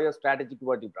identify your strategic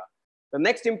vertebra. The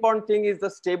next important thing is the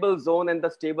stable zone and the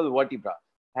stable vertebra.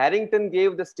 Harrington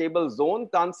gave the stable zone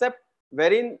concept,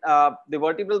 wherein the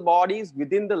vertebral bodies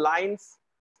within the lines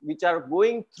which are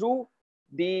going through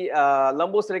the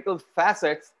lumbocervical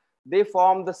facets, they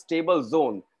form the stable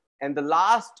zone. And the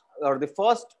last or the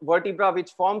first vertebra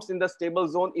which forms in the stable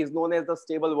zone is known as the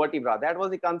stable vertebra. That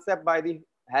was the concept by the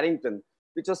Harrington,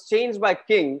 which was changed by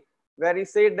King, where he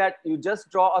said that you just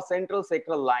draw a central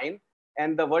sacral line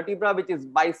and the vertebra which is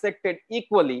bisected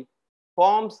equally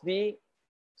forms the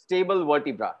stable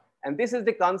vertebra. And this is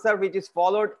the concept which is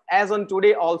followed as on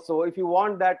today also. If you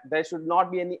want that, there should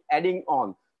not be any adding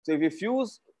on. So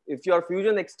if your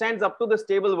fusion extends up to the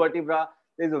stable vertebra,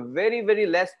 there's a very, very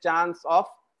less chance of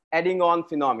adding on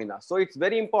phenomena. So it's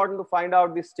very important to find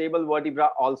out the stable vertebra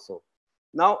also.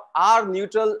 Now, are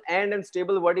neutral end and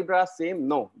stable vertebra same?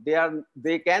 No,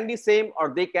 they can be same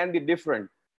or they can be different.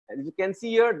 And you can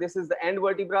see here, this is the end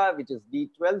vertebra, which is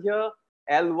D12 here.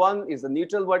 L1 is the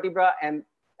neutral vertebra, and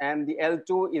the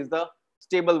L2 is the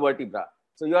stable vertebra.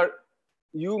 So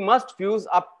you must fuse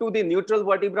up to the neutral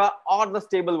vertebra or the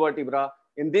stable vertebra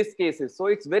in these cases. So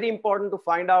it's very important to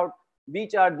find out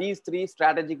which are these three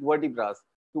strategic vertebrae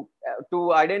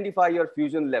to identify your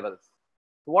fusion levels.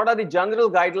 What are the general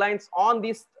guidelines on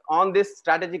this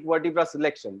strategic vertebra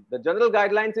selection? The general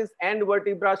guidelines is end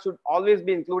vertebra should always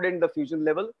be included in the fusion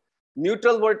level.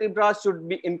 Neutral vertebra should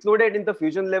be included in the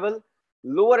fusion level.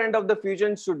 Lower end of the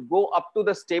fusion should go up to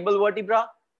the stable vertebra,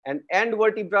 and end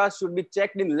vertebra should be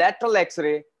checked in lateral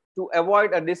X-ray to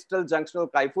avoid a distal junctional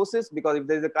kyphosis, because if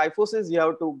there is a kyphosis, you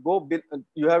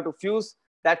have to fuse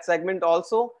that segment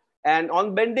also. And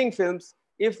on bending films,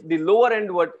 if the lower end,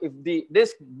 if the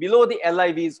disc below the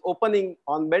LIV is opening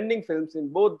on bending films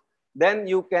in both, then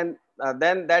you can,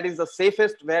 then that is the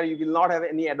safest, where you will not have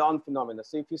any add-on phenomena.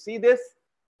 So if you see this,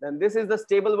 then this is the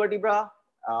stable vertebra.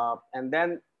 And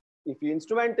then if you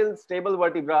instrument in stable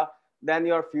vertebra, then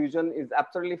your fusion is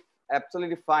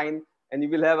absolutely fine, and you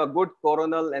will have a good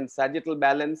coronal and sagittal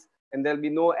balance, and there'll be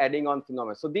no adding on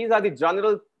phenomena. So these are the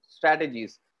general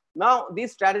strategies. Now,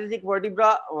 these strategic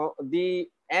vertebra,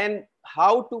 and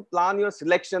how to plan your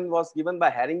selection was given by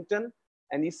Harrington.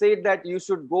 And he said that you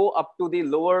should go up to the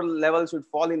lower level, should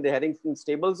fall in the Harrington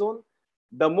stable zone.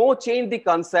 The Mo changed the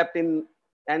concept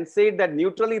and said that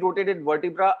neutrally rotated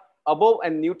vertebra above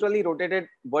and neutrally rotated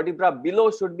vertebra below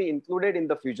should be included in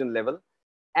the fusion level.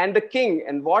 And the King,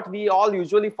 and what we all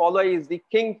usually follow is the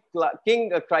King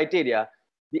criteria.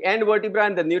 The end vertebra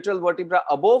and the neutral vertebra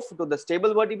above to the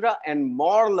stable vertebra, and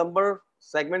more lumbar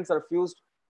segments are fused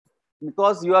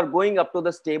because you are going up to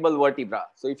the stable vertebra.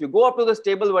 So if you go up to the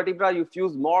stable vertebra, you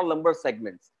fuse more lumbar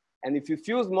segments. And if you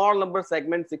fuse more lumbar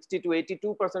segments, 60 to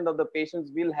 82% of the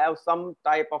patients will have some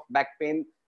type of back pain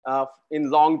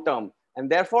in long term. And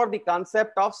therefore, the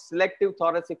concept of selective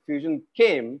thoracic fusion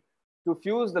came to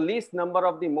fuse the least number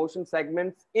of the motion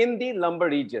segments in the lumbar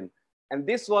region. And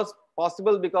this was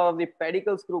possible because of the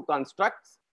pedicle screw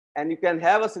constructs. And you can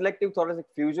have a selective thoracic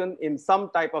fusion in some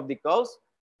type of the curves.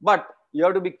 But you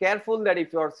have to be careful that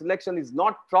if your selection is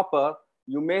not proper,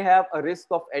 you may have a risk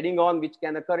of adding on, which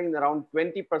can occur in around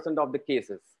 20% of the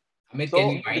cases. Amit, so can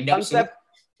we wind the concept, up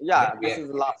soon? Yeah, this is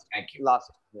the last. Thank you.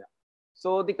 Last, yeah.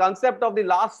 So the concept of the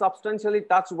last substantially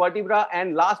touched vertebra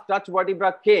and last touch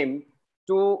vertebra came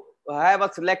to have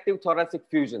a selective thoracic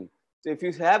fusion. So if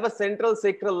you have a central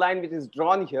sacral line which is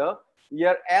drawn here,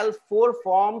 your L4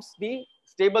 forms the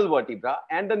stable vertebra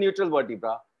and the neutral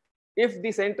vertebra. If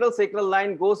the central sacral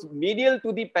line goes medial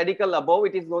to the pedicle above,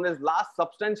 it is known as last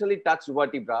substantially touched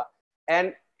vertebra.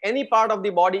 And any part of the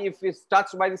body, if it's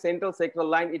touched by the central sacral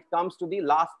line, it comes to the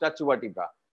last touch vertebra.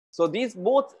 So these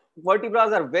both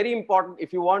vertebrae are very important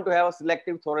if you want to have a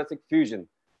selective thoracic fusion.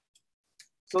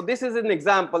 So this is an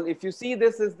example. If you see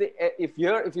this is the, if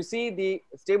you see the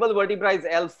stable vertebra is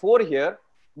L4 here,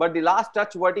 but the last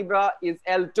touch vertebra is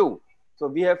L2. So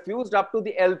we have fused up to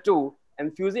the L2,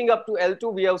 and fusing up to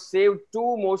L2, we have saved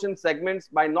two motion segments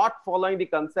by not following the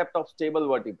concept of stable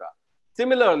vertebra.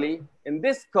 Similarly, in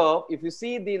this curve, if you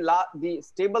see the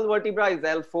stable vertebra is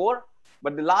L4,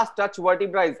 but the last touch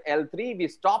vertebra is L3, we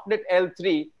stopped at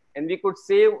L3 and we could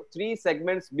save 3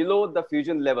 segments below the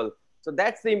fusion level. So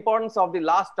that's the importance of the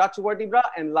last touch vertebra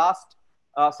and last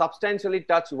substantially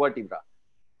touched vertebra.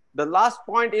 The last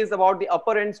point is about the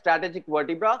upper end strategic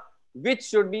vertebra. which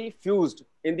should be fused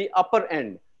in the upper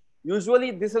end.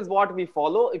 Usually, this is what we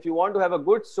follow. If you want to have a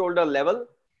good shoulder level,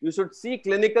 you should see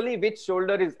clinically which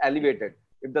shoulder is elevated.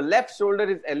 If the left shoulder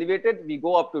is elevated, we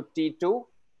go up to T2.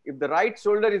 If the right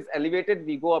shoulder is elevated,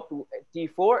 we go up to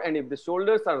T4. And if the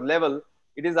shoulders are level,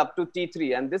 it is up to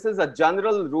T3. And this is a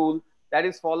general rule that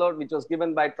is followed, which was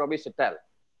given by Trobish et al.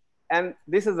 And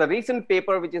this is a recent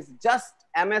paper, which is just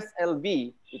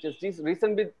MSLV, which is just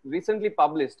recently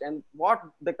published. And what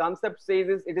the concept says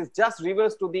is it is just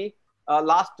reverse to the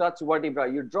last touch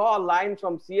vertebra. You draw a line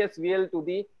from CSVL to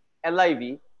the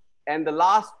LIV, and the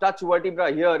last touch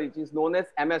vertebra here, which is known as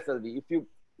MSLV. If you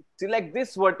select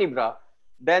this vertebra,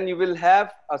 then you will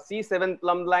have a C7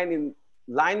 plumb line in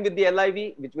line with the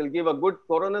LIV, which will give a good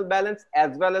coronal balance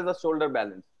as well as a shoulder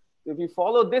balance. If you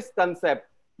follow this concept,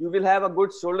 you will have a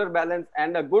good shoulder balance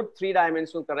and a good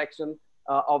three-dimensional correction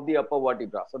of the upper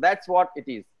vertebra. So that's what it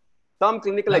is. Some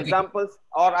clinical examples,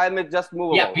 or I may just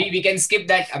move Yeah, about. we can skip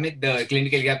that, Amit, the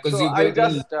clinical example. So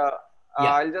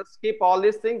I'll just skip all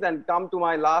these things and come to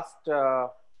my last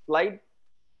slide.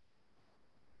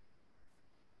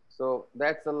 So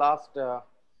that's the last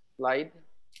slide.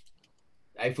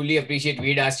 I fully appreciate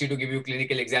we'd asked you to give you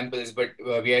clinical examples, but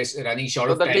we are running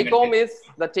short of the time.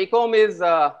 The take home is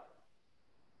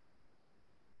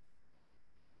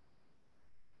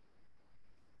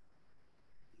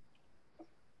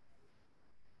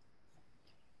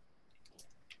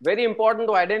very important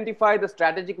to identify the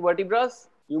strategic vertebrae.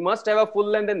 You must have a full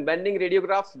length and bending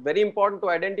radiographs. Very important to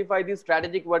identify these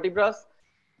strategic vertebrae.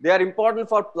 They are important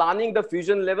for planning the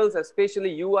fusion levels,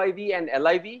 especially UIV and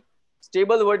LIV.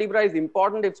 Stable vertebra is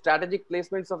important if strategic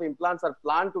placements of implants are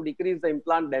planned to decrease the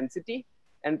implant density.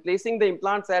 And placing the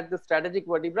implants at the strategic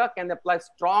vertebra can apply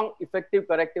strong, effective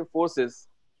corrective forces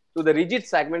to the rigid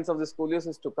segments of the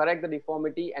scoliosis to correct the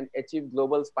deformity and achieve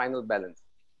global spinal balance.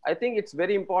 I think it's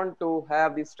very important to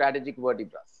have these strategic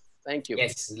vertebrae. Thank you.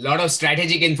 Yes, a lot of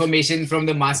strategic information from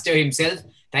the master himself.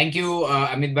 Thank you,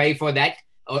 Amit Bhai, for that.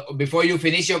 Before you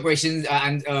finish your questions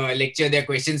and lecture, there are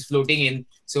questions floating in.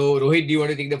 So, Rohit, do you want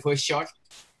to take the first shot?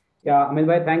 Yeah, Amit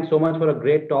Bhai, thanks so much for a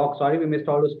great talk. Sorry we missed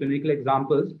all those clinical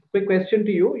examples. Quick question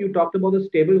to you. You talked about the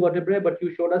stable vertebrae, but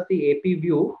you showed us the AP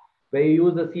view where you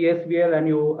use the CSVL and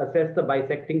you assess the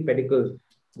bisecting pedicles.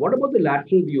 What about the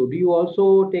lateral view? Do you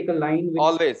also take a line?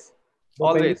 Always.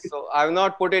 So I have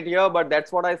not put it here, but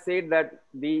that's what I said, that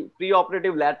the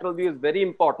preoperative lateral view is very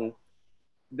important.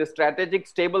 The strategic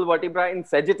stable vertebra in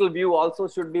sagittal view also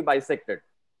should be bisected.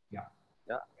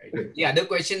 The other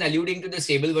question alluding to the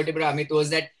stable vertebra, Amit, was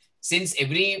that since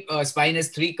every spine has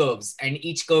 3 curves and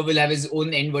each curve will have its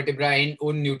own end vertebra and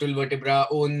own neutral vertebra,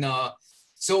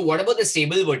 so what about the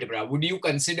stable vertebra? Would you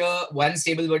consider one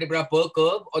stable vertebra per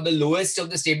curve, or the lowest of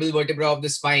the stable vertebra of the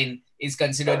spine is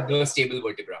considered the stable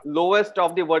vertebra? Lowest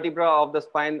of the vertebra of the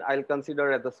spine I'll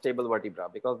consider as the stable vertebra,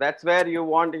 because that's where you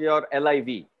want your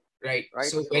LIV. Right.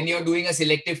 So when you're doing a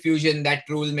selective fusion, that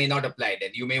rule may not apply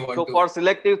then. You may want to... So for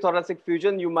selective thoracic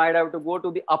fusion, you might have to go to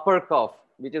the upper curve,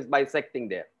 which is bisecting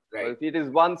there. Right. So if it is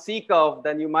one C curve,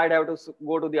 then you might have to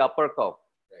go to the upper curve.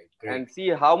 Right. And see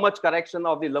how much correction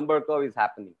of the lumbar curve is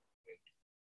happening.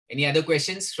 Any other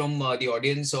questions from the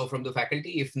audience or from the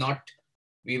faculty? If not,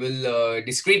 we will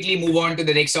discreetly move on to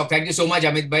the next talk. Thank you so much,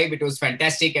 Amit Bhai. It was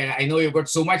fantastic. And I know you've got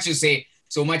so much to say,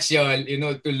 so much,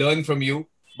 to learn from you.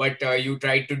 But you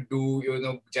tried to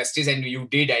do, justice, and you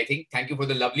did, I think. Thank you for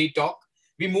the lovely talk.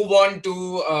 We move on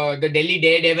to the Delhi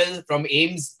Daredevil from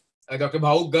AIMS, Dr.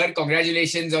 Bhauk Garg.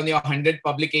 Congratulations on your 100th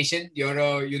publication.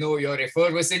 You're, you're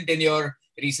effervescent in your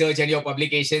research and your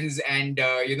publications, and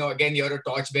again, you're a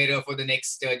torchbearer for the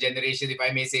next generation, if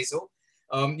I may say so.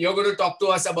 You're going to talk to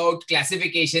us about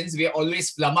classifications. We are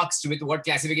always flummoxed with what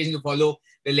classification to follow.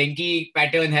 The Lenki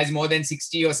pattern has more than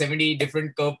 60 or 70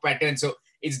 different curve patterns, so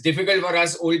it's difficult for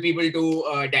us old people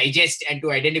to digest and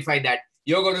to identify that.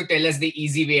 You're going to tell us the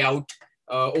easy way out.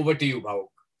 Over to you, Bhauk.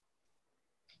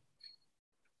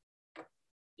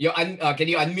 Can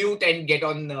you unmute and get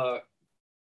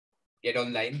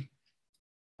online?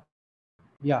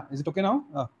 Yeah, is it okay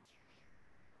now?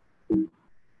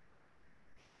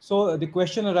 So the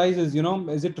question arises,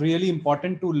 is it really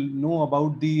important to know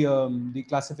about the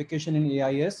classification in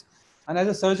AIS? And as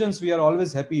a surgeons, we are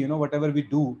always happy, whatever we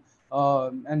do.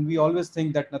 And we always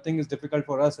think that nothing is difficult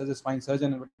for us as a spine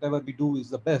surgeon, and whatever we do is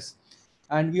the best.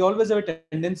 And we always have a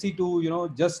tendency to,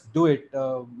 just do it.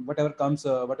 Whatever comes,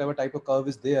 whatever type of curve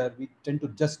is there, we tend to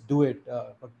just do it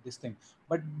for this thing.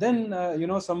 But then,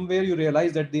 somewhere you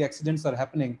realize that the accidents are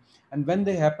happening. And when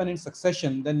they happen in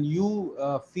succession, then you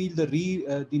feel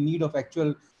the need of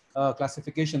actual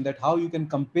classification, that how you can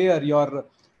compare your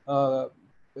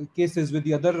cases with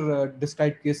the other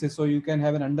described cases, so you can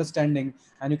have an understanding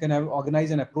and you can have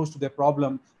organize an approach to their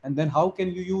problem, and then how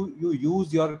can you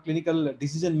use your clinical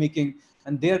decision making.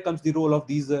 And there comes the role of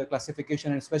these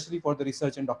classification, and especially for the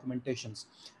research and documentations.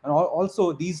 And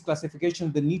also these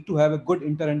classifications, they need to have a good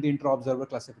inter and the intra observer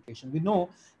classification. We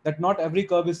know that not every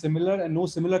curve is similar, and no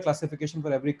similar classification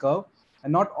for every curve,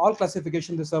 and not all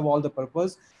classification they serve all the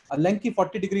purpose. A lengthy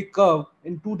 40-degree curve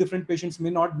in two different patients may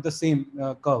not be the same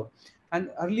curve. And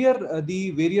earlier,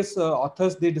 the various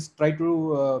authors, they just try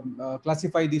to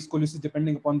classify the scoliosis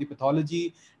depending upon the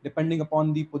pathology, depending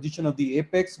upon the position of the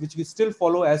apex, which we still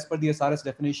follow as per the SRS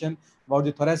definition. About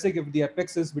the thoracic, if the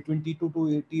apex is between T2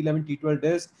 to T11, T12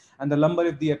 disc, and the lumbar,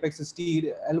 if the apex is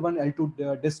L1,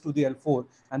 L2 disc to the L4,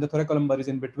 and the thoracolumbar is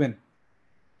in between.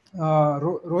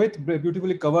 Rohit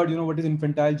beautifully covered, what is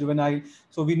infantile, juvenile.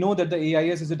 So we know that the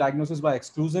AIS is a diagnosis by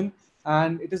exclusion,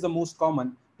 and it is the most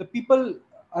common. The people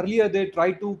earlier, they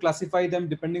try to classify them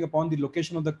depending upon the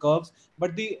location of the curves,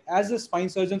 but as a spine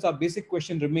surgeons, our basic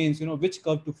question remains, which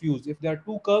curve to fuse. If there are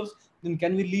two curves, then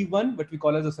can we leave one, what we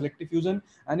call as a selective fusion?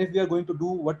 And if we are going to do,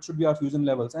 what should be our fusion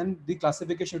levels? And the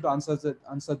classification to answer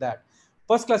that.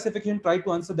 First classification tried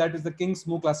to answer that is the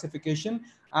King's-Moo classification,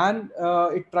 and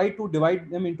it tried to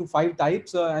divide them into 5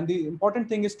 types. And the important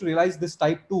thing is to realize this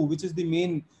type 2, which is the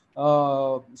main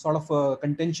sort of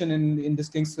contention in this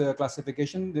King's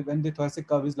classification, when the thoracic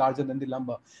curve is larger than the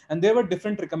lumbar. And there were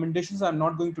different recommendations. I'm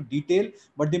not going to detail,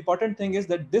 but the important thing is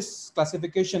that this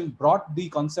classification brought the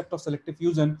concept of selective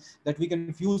fusion, that we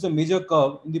can fuse a major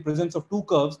curve in the presence of 2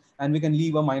 curves, and we can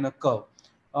leave a minor curve.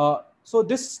 So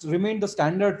this remained the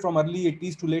standard from early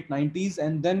 80s to late 90s,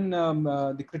 and then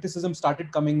the criticism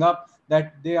started coming up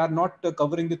that they are not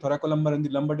covering the thoracolumbar and the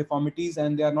lumbar deformities,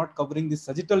 and they are not covering the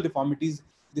sagittal deformities,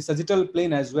 the sagittal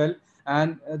plane as well.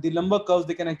 And the lumbar curves,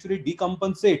 they can actually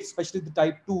decompensate, especially the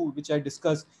type 2, which I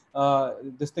discussed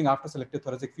this thing after selective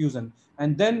thoracic fusion.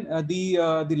 And then the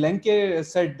Lenke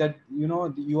said that,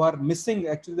 you are missing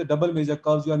actually the double major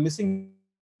curves, you are missing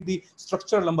the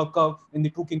structural lumbar curve in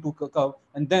the 2 King 2 curve.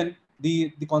 And then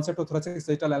the concept of thoracic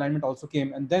sagittal alignment also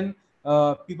came. And then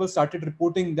people started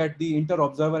reporting that the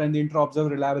inter-observer and the intra-observer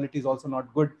reliability is also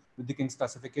not good with the King's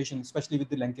classification, especially with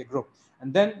the Lenke group.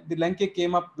 And then the Lenke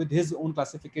came up with his own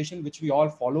classification, which we all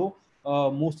follow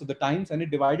most of the times, and it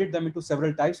divided them into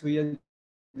several types,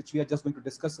 which we are just going to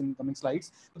discuss in coming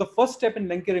slides. So the first step in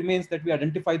Lenke remains that we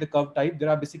identify the curve type. There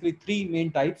are basically 3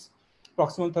 main types: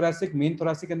 proximal thoracic, main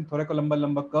thoracic, and thoracolumbar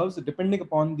lumbar curves, depending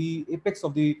upon the apex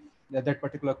of that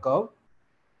particular curve.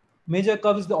 Major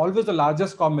curve is always the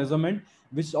largest curve measurement,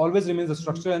 which always remains the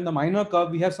structure. And the minor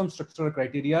curve, we have some structural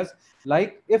criteria,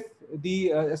 like if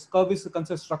the curve is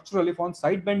considered structural, if on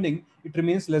side bending, it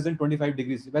remains less than 25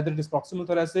 degrees, whether it is proximal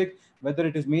thoracic, whether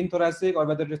it is main thoracic, or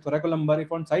whether it is thoracolumbar.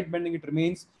 If on side bending it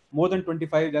remains more than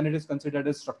 25, then it is considered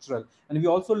as structural. And we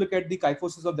also look at the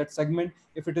kyphosis of that segment.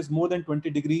 If it is more than 20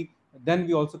 degree, then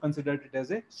we also consider it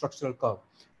as a structural curve.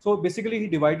 So basically, he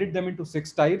divided them into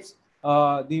 6 types.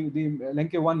 The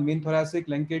Lenke 1 main thoracic,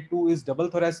 Lenke 2 is double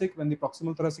thoracic, when the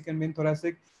proximal thoracic and main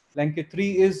thoracic. Lenke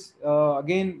 3 is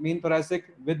again main thoracic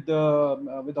with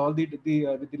all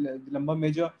the lumbar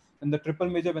major, and the triple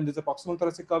major when there's a proximal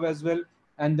thoracic curve as well,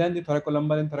 and then the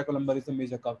thoracolumbar, and thoracolumbar is the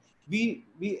major curve. We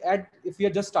add, if we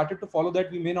had just started to follow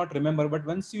that, we may not remember, but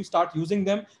once you start using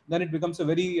them, then it becomes a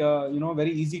very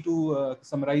very easy to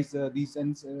summarize these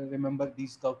and remember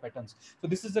these curve patterns. So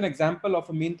this is an example of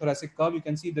a main thoracic curve. You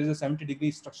can see there is a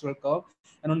 70-degree structural curve,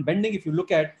 and on bending, if you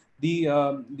look at the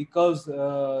curves,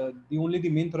 only the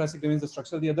main thoracic remains the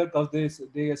structure. The other curves,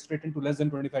 they straighten to less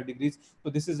than 25 degrees. So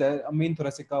this is a main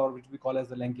thoracic curve, which we call as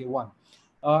the Lenke 1.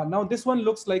 Now this one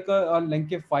looks like a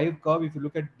Lenke 5 curve if you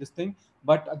look at this thing.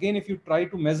 But again, if you try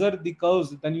to measure the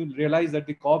curves, then you realize that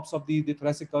the corpse of the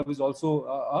thoracic curve is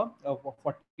also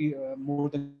 40 more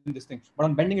than this thing. But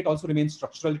on bending, it also remains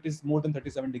structural. It is more than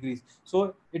 37 degrees.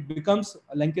 So it becomes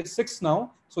Lenke 6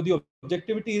 now. So the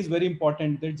objectivity is very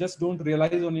important. They just don't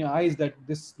realize on your eyes that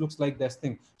this looks like this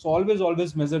thing. So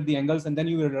always measure the angles, and then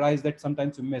you will realize that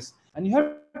sometimes you miss. And you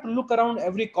have to look around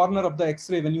every corner of the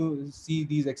X-ray when you see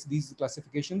these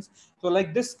classifications. So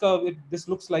like this curve, this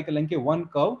looks like a Lenke 1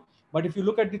 curve. But if you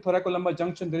look at the thoracolumbar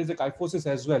junction, there is a kyphosis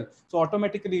as well. So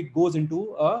automatically it goes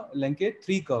into a Lenke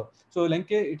 3 curve. So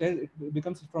Lenke, it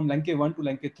becomes from Lenke 1 to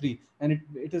Lenke 3. And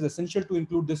it is essential to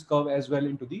include this curve as well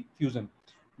into the fusion.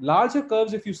 Larger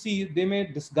curves, if you see, they may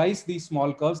disguise these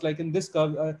small curves. Like in this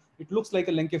curve, it looks like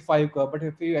a Lenke 5 curve. But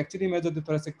if you actually measure the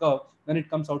thoracic curve, then it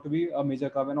comes out to be a major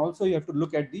curve. And also you have to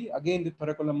look at the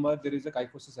thoracolumbar, there is a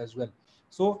kyphosis as well.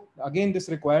 So again, this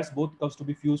requires both curves to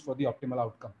be fused for the optimal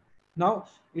outcome. Now,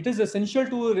 it is essential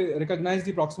to recognize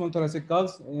the proximal thoracic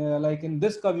curves. Like in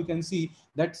this curve, you can see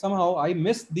that somehow I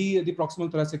missed the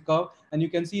proximal thoracic curve, and you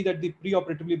can see that the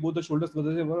preoperatively both the shoulders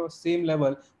were same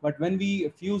level. But when we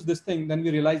fuse this thing, then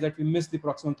we realize that we missed the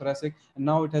proximal thoracic, and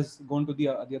now it has gone to the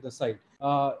other side.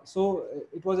 So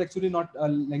it was actually not a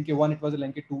Lenke 1, it was a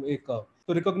Lenke 2A curve.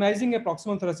 So recognizing a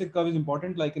proximal thoracic curve is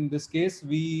important. Like in this case,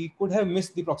 we could have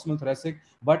missed the proximal thoracic,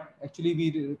 but actually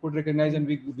we could recognize, and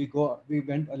we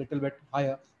went a little bit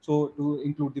higher, so to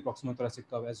include the proximal thoracic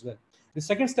curve as well. The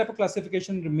second step of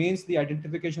classification remains the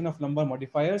identification of lumbar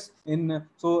modifiers.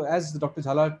 So as Dr.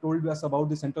 Jhala told us about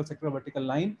the central sector vertical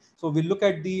line, so we look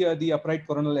at the upright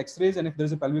coronal X-rays, and if there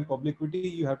is a pelvic obliquity,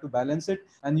 you have to balance it,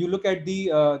 and you look at the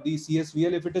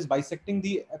CSVL. If it is bisecting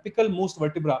the apical most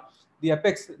vertebra, the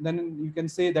apex, then you can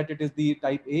say that it is the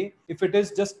type A. If it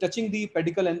is just touching the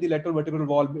pedicle and the lateral vertebral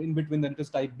wall in between, then it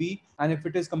is type B. And if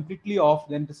it is completely off,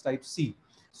 then it is type C.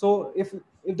 So if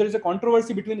there is a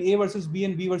controversy between A versus B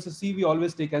and B versus C, we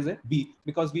always take as a B,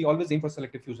 because we always aim for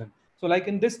selective fusion. So like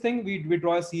in this thing, we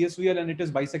draw a CSVL and it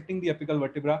is bisecting the apical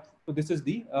vertebra. So this is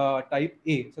the type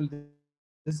A. So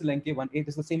this is Lenke 1A.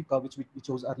 This is the same curve which we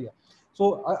chose earlier.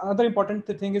 So another important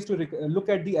thing is to look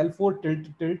at the L4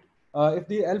 tilt. If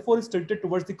the L4 is tilted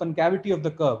towards the concavity of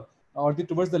the curve, or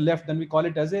towards the left, then we call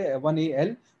it as a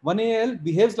 1AL. 1AL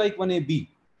behaves like 1AB.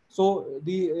 So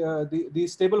the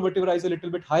stable vertebra is a little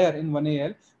bit higher in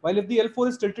 1AL, while if the L4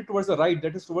 is tilted towards the right,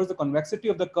 that is towards the convexity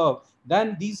of the curve,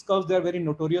 then these curves, they are very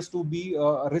notorious to be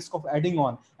a risk of adding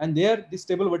on, and there the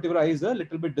stable vertebra is a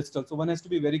little bit distal, so one has to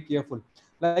be very careful.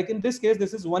 Like in this case,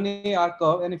 this is 1AR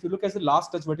curve, and if you look at the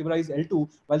last touch vertebra is L2,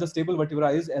 while the stable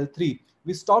vertebra is L3.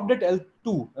 We stopped at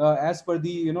L2 as per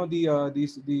the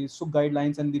the SUG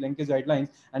guidelines and the linkage guidelines,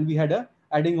 and we had a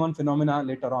adding on phenomena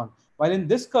later on. While in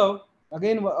this curve,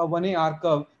 again a 1AR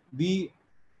curve, we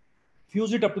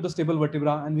fuse it up to the stable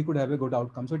vertebra, and we could have a good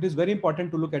outcome. So it is very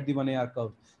important to look at the 1AR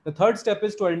curve. The third step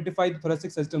is to identify the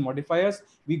thoracic sagittal modifiers.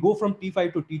 We go from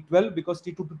T5 to T12 because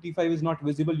T2 to T5 is not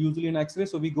visible usually in X-ray.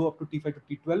 So we go up to T5 to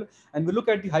T12, and we look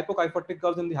at the hypokyphotic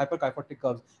curves and the hyperkyphotic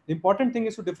curves. The important thing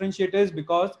is to differentiate is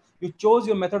because you chose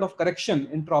your method of correction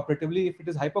intraoperatively. If it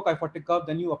is hypokyphotic curve,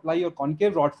 then you apply your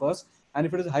concave rod first. And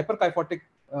if it is hyperkyphotic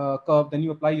curve, then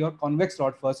you apply your convex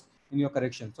rod first in your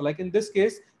correction. So like in this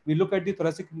case, we look at the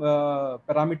thoracic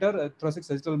parameter, thoracic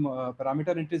sagittal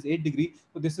parameter, and it is 8 degree.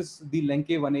 So this is the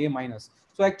Lenke 1A minus.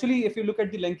 So actually, if you look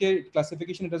at the Lenke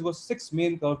classification, it has got 6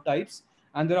 main curve types,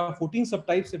 and there are 14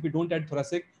 subtypes if we don't add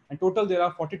thoracic. And total, there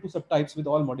are 42 subtypes with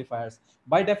all modifiers.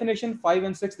 By definition, 5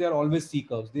 and 6, they are always C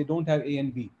curves. They don't have A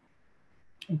and B.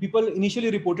 And people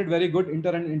initially reported very good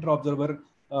inter and intra-observer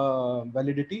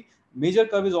validity. Major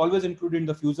curve is always included in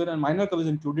the fuser, and minor curve is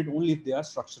included only if they are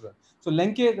structural. So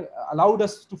Lenke allowed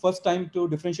us to first time to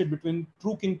differentiate between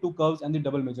true king 2 curves and the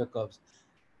double major curves.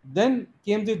 Then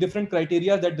came the different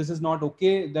criteria that this is not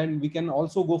okay. Then we can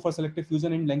also go for selective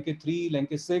fusion in Lenke 3,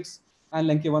 Lenke 6, and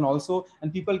Lenke 1 also.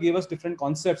 And people gave us different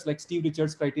concepts like Steve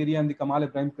Richards criteria and the Kamal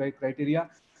Ibrahim criteria.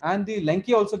 And the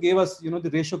Lenke also gave us, the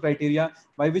ratio criteria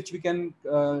by which we can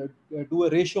do a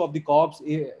ratio of the COBs,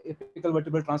 apical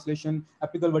vertebral translation,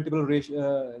 apical vertebral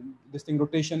ratio,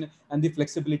 rotation, and the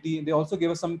flexibility. They also gave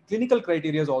us some clinical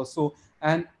criteria also.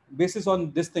 And basis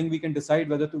on this thing, we can decide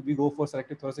whether we go for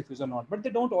selective thoracic fusion or not. But they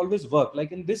don't always work.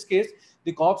 Like in this case,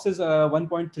 the COBs is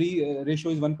 1.3,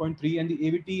 ratio is 1.3, and the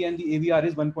AVT and the AVR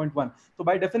is 1.1. So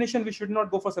by definition, we should not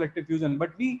go for selective fusion.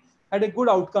 But we had a good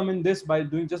outcome in this by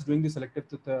doing the selective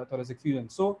thoracic fusion.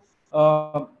 So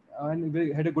and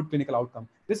we had a good clinical outcome.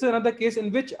 This is another case in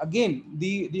which again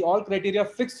the all criteria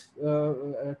fixed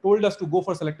told us to go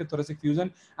for selective thoracic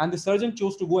fusion, and the surgeon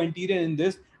chose to go anterior in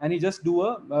this, and he just do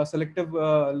a selective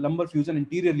lumbar fusion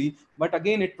anteriorly. But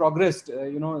again, it progressed,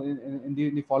 in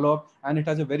the follow-up, and it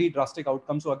has a very drastic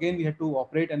outcome. So again, we had to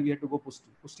operate, and we had to go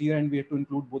posterior, and we had to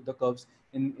include both the curves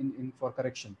in for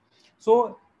correction.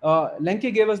 So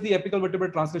Lenke gave us the apical vertebral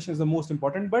translation is the most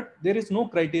important, but there is no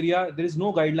criteria, there is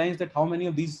no guidelines that how many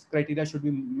of these criteria should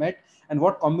be met and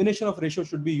what combination of ratio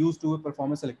should be used to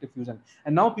perform a selective fusion.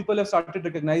 And now people have started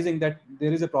recognizing that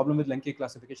there is a problem with Lenke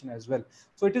classification as well.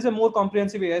 So it is a more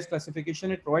comprehensive AIS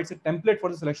classification. It provides a template for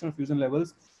the selection of fusion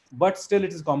levels, but still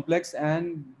it is complex,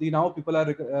 and now people are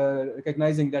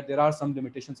recognizing that there are some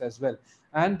limitations as well.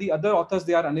 And the other authors,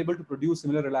 they are unable to produce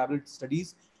similar reliability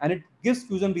studies, and it gives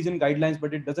fusion region guidelines,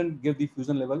 but it doesn't give the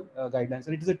fusion level guidelines.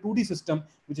 And it is a 2D system,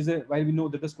 which is while we know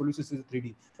that the scoliosis is a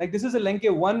 3D. Like this is a Lenke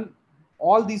 1,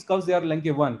 all these curves, they are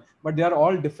Lenke 1, but they are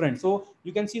all different. So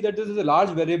you can see that this is a large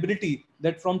variability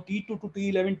that from T2 to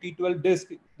T11, T12 disc,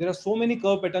 there are so many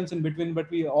curve patterns in between, but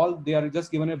they are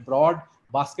just given a broad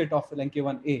basket of Lenke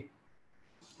 1A.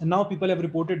 And now people have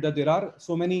reported that there are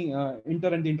so many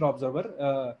inter and intra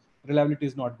observer reliability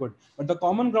is not good. But the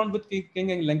common ground with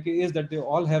King and Lenke is that they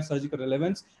all have surgical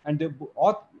relevance, and they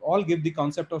all give the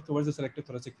concept of towards the selective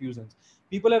thoracic fusions.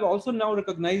 People have also now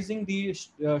recognizing the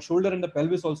shoulder and the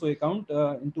pelvis also account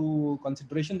into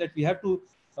consideration, that we have to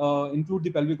include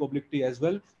the pelvic obliquity as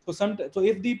well. So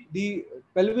if the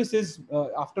pelvis is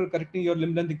after correcting your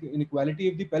limb length inequality,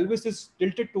 if the pelvis is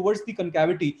tilted towards the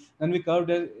concavity, then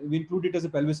we include it as a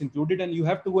pelvis included, and you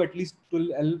have to go at least till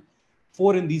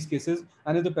L4 in these cases.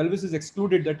 And if the pelvis is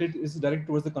excluded, that it is direct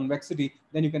towards the convexity,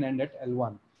 then you can end at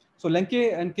L1. So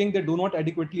Lenke and King, they do not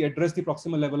adequately address the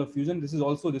proximal level of fusion. This is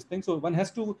also this thing. So one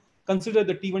has to consider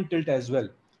the T1 tilt as well.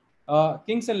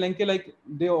 Kings and Lenke, like,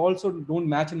 they also don't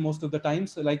match in most of the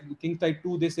times. Like King type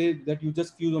 2, they say that you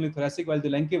just fuse only thoracic, while the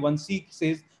Lenke 1C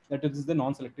says that it is the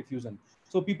non-selective fusion.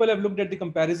 So people have looked at the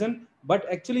comparison, but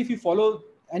actually if you follow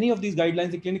any of these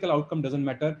guidelines, the clinical outcome doesn't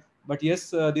matter. But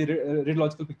yes, the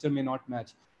radiological picture may not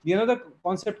match. The another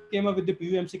concept came up with the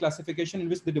PUMC classification, in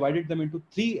which they divided them into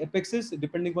 3 apexes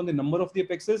depending on the number of the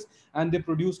apexes, and they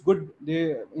produce good,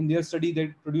 in their study, they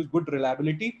produce good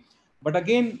reliability. But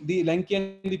again, the Lenke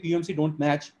and the PUMC don't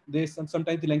match.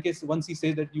 Sometimes the Lenke 1C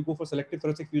says that you go for selective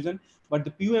thoracic fusion, but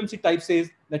the PUMC type says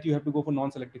that you have to go for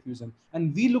non-selective fusion.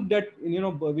 And we looked at,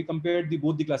 we compared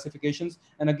both the classifications.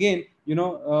 And again, the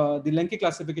Lenke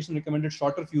classification recommended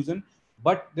shorter fusion,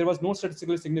 but there was no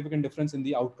statistically significant difference in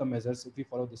the outcome measures if we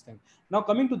follow this thing. Now,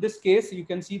 coming to this case, you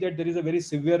can see that there is a very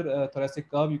severe thoracic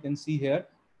curve. You can see here.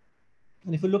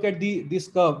 And if you look at this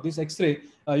curve, this X-ray,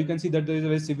 you can see that there is a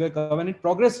very severe curve, and it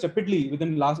progressed rapidly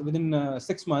within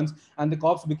 6 months, and the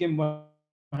corpse became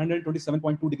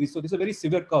 127.2 degrees. So this is a very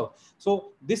severe curve.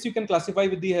 So this you can classify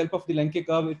with the help of the Lenke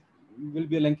curve. It will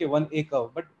be a Lenke 1A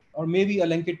curve, or maybe a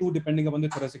Lenke 2 depending upon the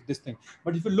thoracic this thing.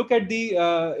 But if you look at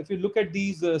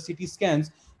these CT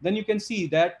scans, then you can see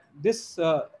that this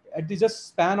at the just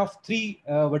span of 3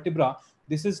 vertebra,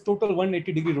 this is total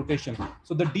 180 degree rotation.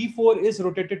 So the D4 is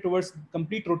rotated towards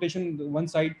complete rotation one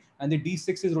side, and the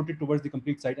D6 is rotated towards the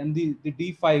complete side, and the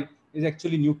D5 is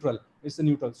actually neutral. It's a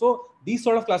neutral. So these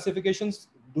sort of classifications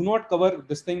do not cover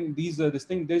this thing.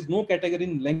 There is no category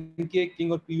in Lenke,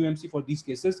 King, or PUMC for these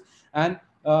cases, and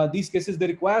these cases, they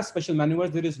require special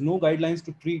maneuvers. There is no guidelines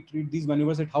to treat these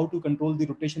maneuvers, at how to control the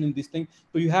rotation in this thing.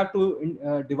 So you have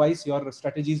to devise your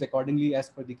strategies accordingly as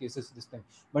per the cases this thing.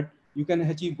 But you can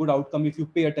achieve good outcome if you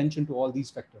pay attention to all these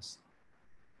factors.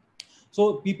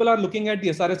 So people are looking at, the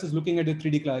SRS is looking at the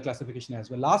 3D classification as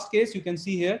well. Last case, you can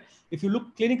see here, if you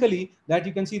look clinically, that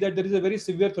you can see that there is a very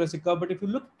severe thoracic curve. But if you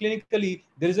look clinically,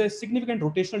 there is a significant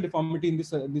rotational deformity in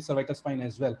this cervical spine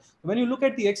as well. When you look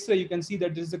at the X-ray, you can see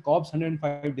that there is a corpse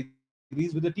 105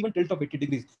 degrees with a T1 tilt of 80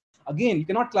 degrees. Again, you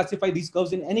cannot classify these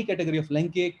curves in any category of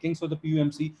Lenke, Kings, or the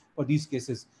PUMC for these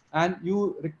cases. And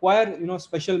you require,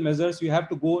 special measures. You have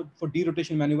to go for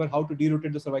derotation maneuver, how to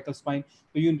derotate the cervical spine.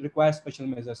 So you require special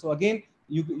measures. So again,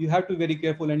 you have to be very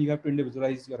careful, and you have to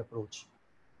individualize your approach.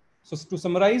 So to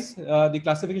summarize, the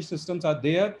classification systems are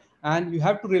there, and you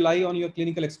have to rely on your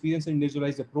clinical experience and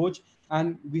individualized approach.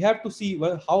 And we have to see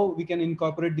how we can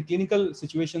incorporate the clinical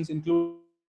situations,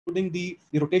 including the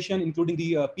rotation, including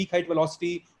the peak height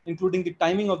velocity, including the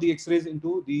timing of the X-rays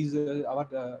into these our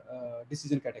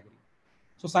decision category.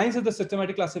 So science is the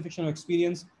systematic classification of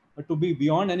experience, but to be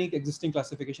beyond any existing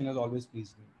classification has always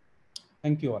pleased me.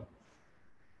 Thank you all.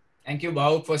 Thank you,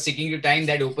 Bahuk, for sticking to time.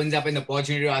 That opens up an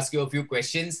opportunity to ask you a few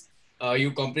questions.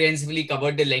 You comprehensively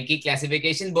covered the Lenke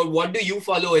classification, but what do you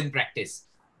follow in practice?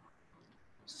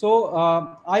 So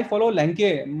I follow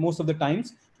Lenke most of the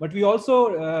times, but we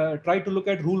also try to look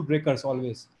at rule breakers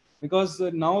always, because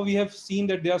now we have seen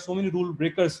that there are so many rule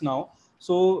breakers now.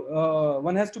 So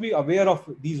one has to be aware of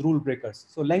these rule breakers.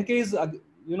 So Lenke is,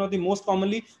 the most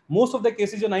commonly, most of the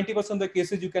cases, 90% of the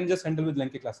cases, you can just handle with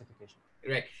Lenke classification.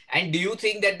 Right. And do you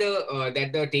think that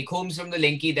the take homes from the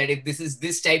Lenke, that if this is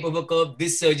this type of a curve,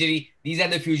 this surgery, these are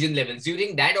the fusion levels, do you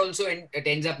think that also it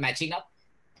ends up matching up?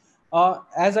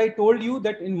 As I told you,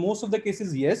 that in most of the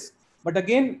cases, yes. But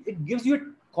again, it gives you a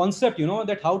concept,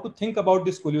 that how to think about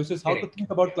this scoliosis, how to think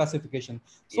about classification.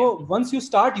 So once you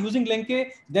start using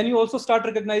Lenke, then you also start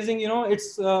recognizing,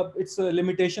 its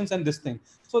limitations and this thing.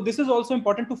 So this is also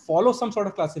important to follow some sort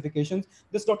of classifications.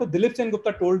 This Dr. Dilip Sen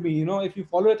Gupta told me, if you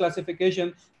follow a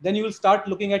classification, then you will start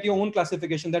looking at your own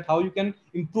classification, that how you can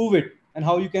improve it and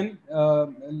how you can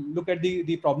look at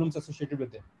the problems associated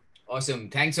with it. Awesome.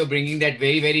 Thanks for bringing that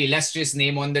very, very illustrious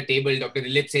name on the table. Dr.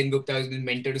 Dilip Sen Gupta has been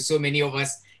mentor to so many of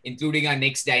us, including our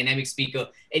next dynamic speaker.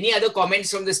 Any other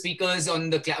comments from the speakers on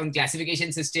the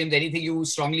classification systems? Anything you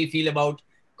strongly feel about?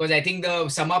 Because I think the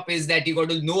sum up is that you got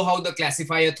to know how the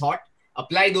classifier thought,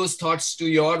 apply those thoughts to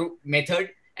your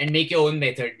method and make your own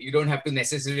method. You don't have to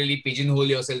necessarily pigeonhole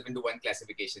yourself into one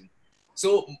classification.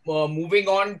 So moving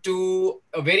on to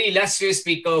a very illustrious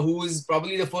speaker who is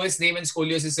probably the first name in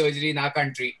scoliosis surgery in our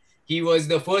country. He was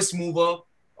the first mover,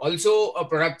 also a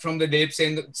product from the Dilip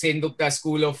Sengupta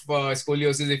school of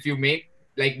scoliosis, if you may,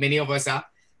 like many of us are.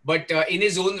 But in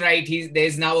his own right,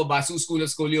 there's now a Basu School of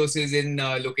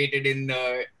Scoliosis located in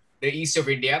the east of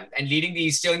India, and leading the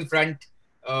Eastern Front.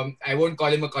 I won't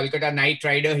call him a Kolkata night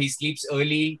rider. He sleeps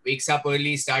early, wakes up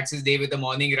early, starts his day with a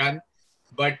morning run.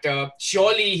 But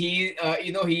surely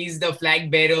he's the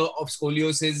flag bearer of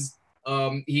scoliosis.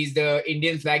 He's the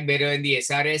Indian flag bearer in the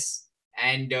SRS,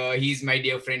 and he's my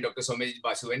dear friend, Dr. Somajit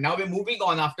Basu. And now we're moving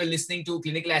on after listening to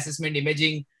clinical assessment,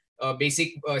 imaging,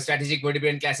 basic strategic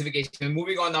vertebrae and classification. We're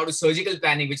moving on now to surgical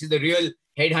planning, which is the real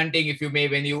headhunting, if you may,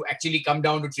 when you actually come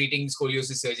down to treating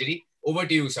scoliosis surgery. Over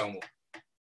to you, Saumu.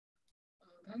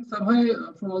 Thanks,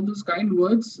 Abhay, for all those kind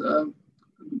words.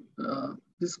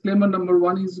 Disclaimer number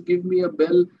one is give me a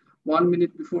bell 1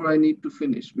 minute before I need to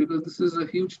finish, because this is a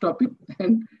huge topic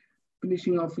and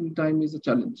finishing off in time is a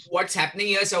challenge. What's happening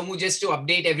here, Saumu, just to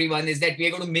update everyone, is that we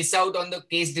are going to miss out on the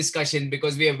case discussion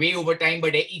because we are way over time,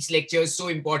 but each lecture is so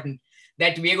important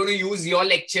that we are going to use your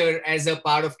lecture as a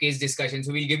part of case discussion.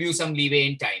 So we'll give you some leeway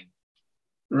in time.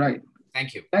 Right.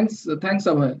 Thank you. Thanks,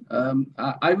 Abhay.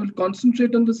 I will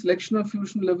concentrate on the selection of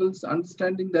fusion levels,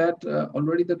 understanding that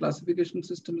already the classification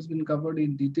system has been covered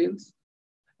in details.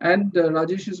 And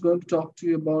Rajesh is going to talk to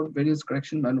you about various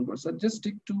correction maneuvers. I'll just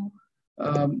stick to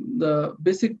the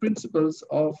basic principles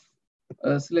of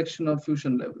selection of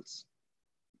fusion levels.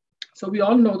 So we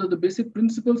all know that the basic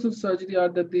principles of surgery are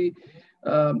that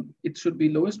it should be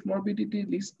lowest morbidity,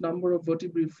 least number of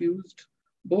vertebrae fused,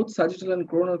 both sagittal and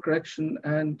coronal correction,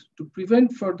 and to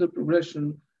prevent further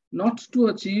progression, not to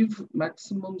achieve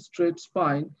maximum straight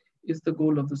spine is the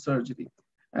goal of the surgery.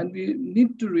 And we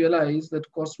need to realize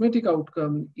that cosmetic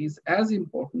outcome is as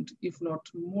important, if not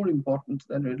more important,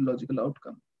 than radiological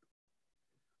outcome.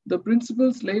 The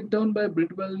principles laid down by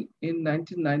Bridwell in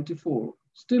 1994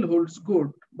 still holds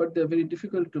good, but they're very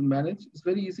difficult to manage. It's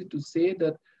very easy to say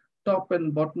that top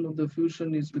and bottom of the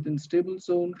fusion is within stable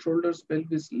zone, shoulders,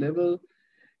 pelvis level.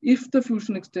 If the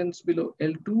fusion extends below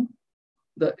L2,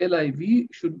 the LIV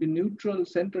should be neutral,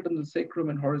 centered on the sacrum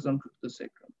and horizontal to the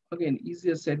sacrum. Again,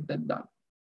 easier said than done.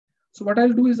 So what I'll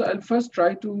do is I'll first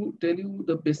try to tell you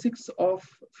the basics of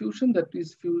fusion, that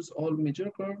is fuse all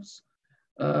major curves,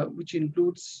 which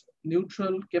includes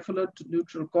neutral cephalot,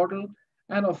 neutral caudal,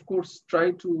 and of course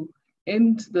try to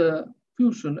end the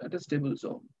fusion at a stable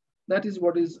zone. That is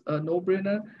what is a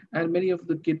no-brainer, and many of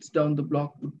the kids down the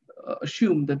block would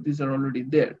assume that these are already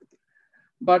there.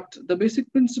 But the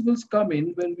basic principles come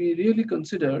in when we really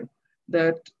consider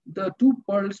that the two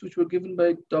pearls which were given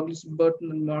by Douglas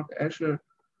Burton and Mark Asher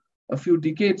a few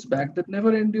decades back, that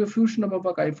never endure fusion above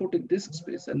a kyphotic disc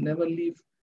space and never leave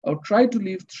or try to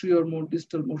leave 3 or more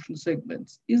distal motion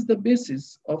segments, is the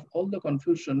basis of all the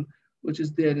confusion which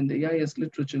is there in the EIS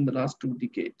literature in the last 2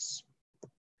 decades.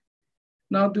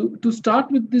 Now, to start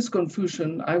with this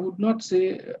confusion, I would not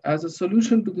say as a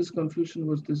solution to this confusion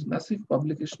was this massive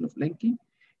publication of Lenke,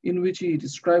 in which he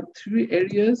described 3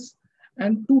 areas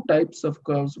and 2 types of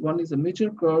curves. One is a major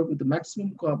curve with the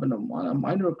maximum curve and a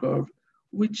minor curve,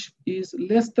 which is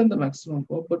less than the maximum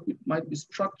curve, but it might be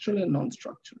structural and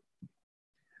non-structural.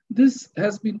 This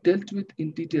has been dealt with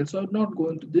in detail, so I will not go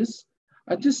into this.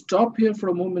 I'll just stop here for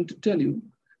a moment to tell you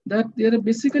that there are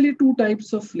basically 2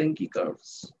 types of Lenke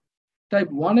curves. Type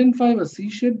 1 and 5 are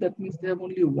C-shaped, that means they have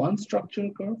only one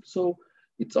structural curve. So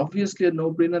it's obviously a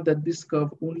no-brainer that this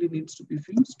curve only needs to be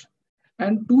fused.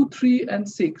 And 2, 3, and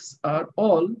 6 are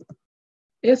all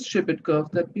S-shaped curves.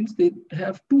 That means they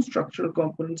have 2 structural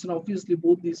components, and obviously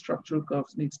both these structural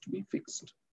curves needs to be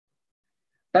fixed.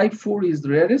 Type 4 is the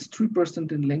rarest,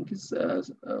 3% in Lenke's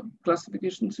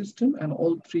classification system, and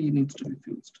all 3 needs to be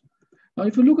fused. Now,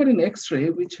 if you look at an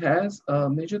X-ray, which has a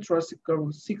major thoracic curve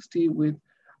of 60 with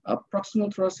a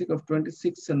proximal thoracic of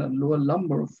 26 and a lower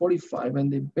lumbar of 45,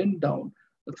 and they bend down,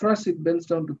 the thoracic bends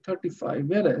down to 35,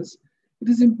 whereas it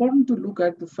is important to look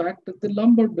at the fact that the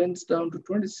lumbar bends down to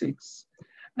 26,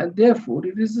 and therefore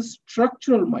it is a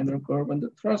structural minor curve, and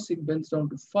the thoracic bends down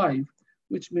to 5,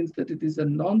 which means that it is a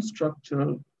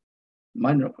non-structural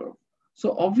minor curve.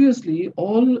 So obviously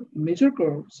all major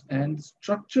curves and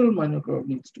structural minor curve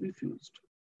needs to be fused.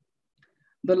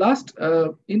 The last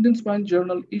Indian Spine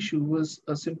Journal issue was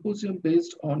a symposium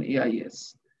based on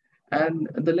AIS. And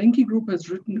the Lenke group has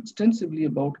written extensively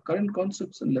about current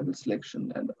concepts and level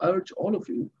selection, and urge all of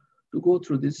you to go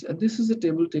through this. And this is a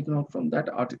table taken out from that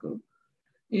article,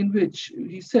 in which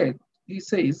he said he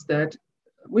says that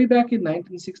way back in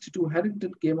 1962,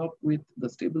 Harrington came up with the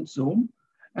stable zone,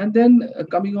 and then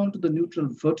coming on to the neutral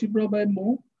vertebra by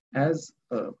Moore, as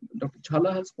Dr.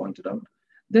 Chhala has pointed out.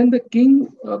 Then the King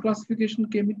classification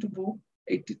came into vogue,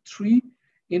 83,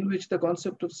 in which the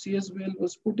concept of CSVL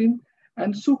was put in.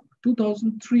 And so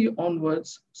 2003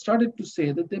 onwards started to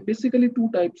say that there are basically two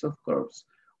types of curves.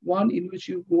 One in which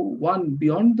you go one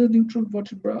beyond the neutral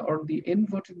vertebra or the end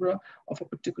vertebra of a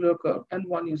particular curve, and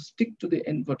one you stick to the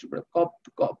end vertebra, cob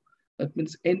to cob. That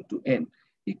means end to end.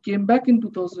 He came back in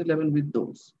 2011 with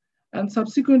those. And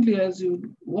subsequently, as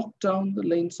you walk down the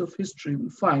lanes of history, you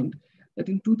find that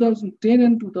in 2010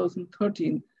 and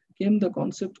 2013 came the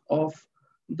concept of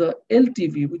the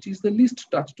LTV, which is the least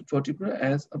touched vertebra,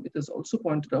 as Abhay has also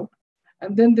pointed out.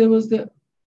 And then there was the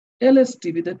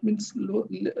LSTV, that means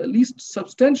least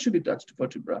substantially touched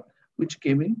vertebra, which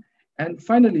came in. And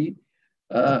finally,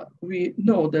 we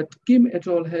know that Kim et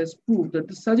al. Has proved that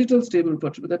the sagittal stable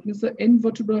vertebra, that means the end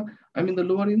vertebra, I mean the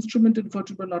lower instrumented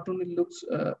vertebra, not only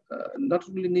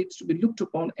needs to be looked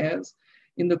upon as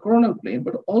in the coronal plane,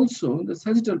 but also in the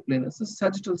sagittal plane as the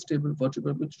sagittal stable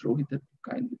vertebra, which Rohit had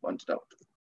kindly pointed out.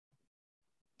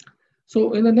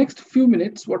 So in the next few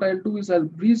minutes, what I'll do is I'll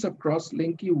breeze across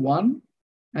Lenki 1,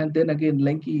 and then again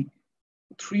Lenki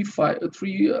 3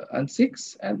 and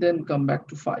 6, and then come back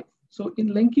to 5. So in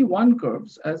Lenki 1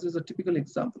 curves, as is a typical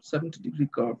example, 70-degree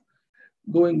curve,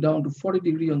 going down to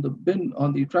 40-degree on the bin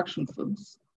on the traction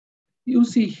films, you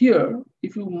see here,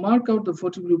 if you mark out the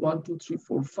vertebrae 1, 2, 3,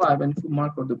 4, 5, and if you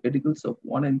mark out the pedicles of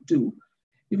 1 and 2,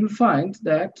 you will find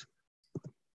that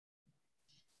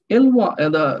L1,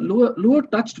 the lower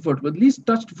touched vertebra, least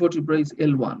touched vertebra is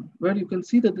L1, where you can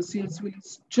see that the CSV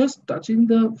is just touching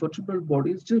the vertebral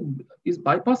body, is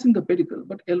bypassing the pedicle,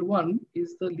 but L1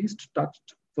 is the least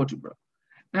touched vertebra.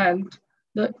 And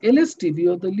the LSTV,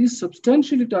 or the least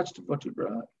substantially touched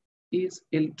vertebra, is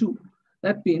L2.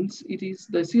 That means it is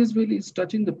the CSV is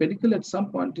touching the pedicle at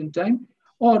some point in time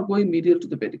or going medial to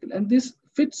the pedicle. And this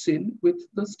fits in with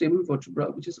the stable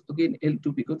vertebra, which is again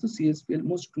L2, because the CSVL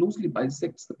most closely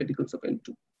bisects the pedicles of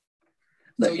L2.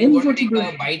 So you want to take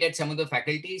a bite at some of the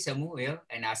faculty, Samu, here,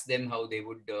 and ask them how they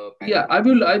would. Yeah, I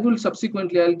will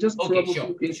subsequently. I'll just throw up a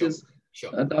few cases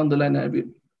down the line. I will.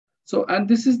 So, and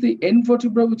this is the end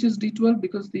vertebra, which is D12,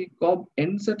 because the cob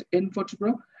ends at end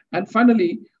vertebra. And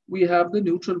finally, we have the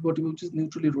neutral vertebra, which is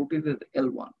neutrally rotated at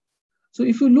L1. So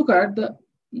if you look at the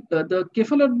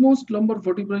cephalodmost lumbar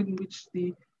vertebra in which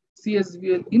the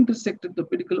CSVL intersected the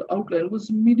pedicle outline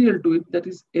was medial to it, that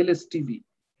is LSTV.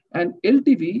 And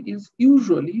LTV is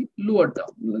usually lower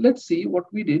down. Let's see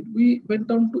what we did. We went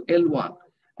down to L1,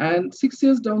 and 6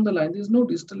 years down the line, there's no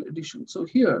distal addition. So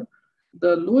here,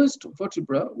 the lowest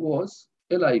vertebra was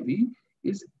LIV,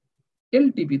 is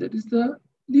LTV, that is the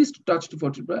least touched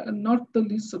vertebra and not the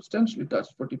least substantially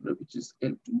touched vertebra, which is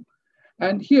L2.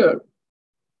 And here,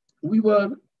 we were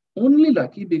only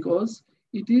lucky because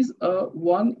it is a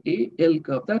 1A L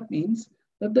curve. That means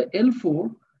that the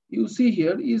L4 you see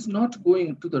here is not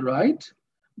going to the right,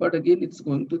 but again, it's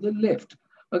going to the left.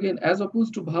 Again, as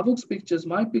opposed to Bhavuk's pictures,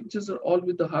 my pictures are all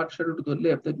with the hard shadow to the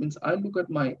left. That means I look at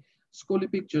my Scoli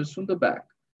pictures from the back.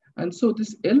 And so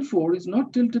this L4 is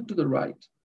not tilted to the right.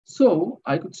 So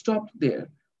I could stop there.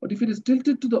 But if it is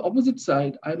tilted to the opposite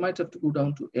side, I might have to go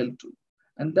down to L2.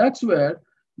 And that's where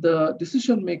the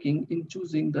decision-making in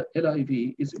choosing the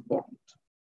LIV is important.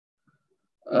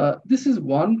 This is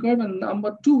one curve, and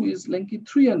number 2 is Lenki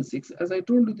 3 and 6. As I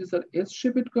told you, these are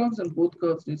S-shaped curves, and both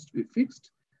curves needs to be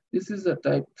fixed. This is a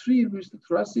type 3 in which the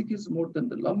thoracic is more than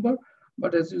the lumbar,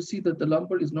 but as you see that the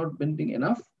lumbar is not bending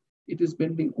enough, it is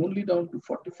bending only down to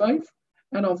 45.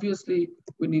 And obviously,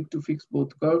 we need to fix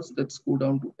both curves. Let's go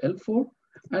down to L4.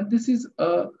 And this is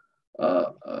a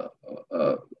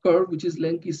curve which is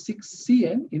Lenki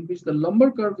 6CN, in which the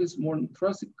lumbar curve is more and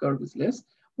thoracic curve is less.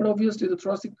 But obviously, the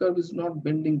thoracic curve is not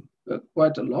bending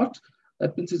quite a lot.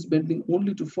 That means it's bending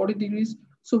only to 40 degrees.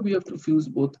 So we have to fuse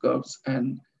both curves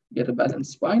and get a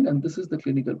balanced spine. And this is the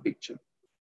clinical picture.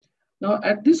 Now,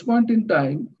 at this point in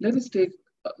time, let us take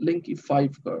Lenki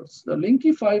 5 curves. The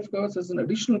Lenki 5 curves has an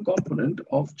additional component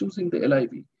of choosing the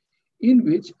LIV, in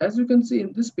which, as you can see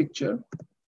in this picture,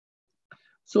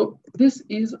 so this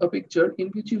is a picture in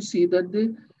which you see that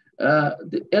the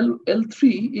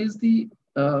L3 is the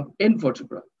end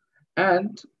vertebra.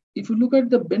 And if you look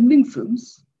at the bending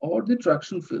films or the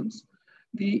traction films,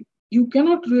 you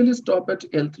cannot really stop at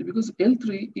L3 because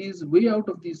L3 is way out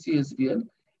of the CSVL,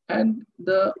 and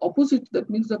the opposite, that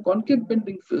means the concave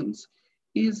bending films,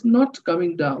 is not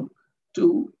coming down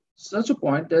to such a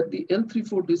point that the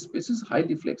L3-4 disc space is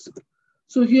highly flexible.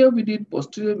 So here we did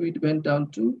posterior, we went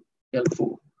down to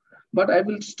L4. But I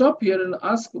will stop here and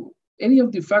ask any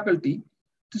of the faculty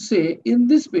to say, in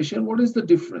this patient, what is the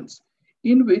difference?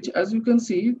 In which, as you can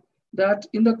see, that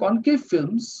in the concave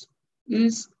films,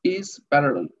 this is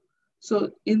parallel.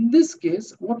 So in this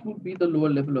case, what would be the lower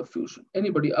level of fusion?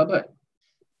 Anybody? Abhay?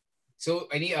 So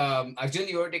Arjun,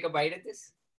 you want to take a bite at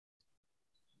this?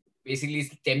 Basically,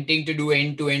 it's tempting to do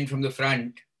end-to-end from the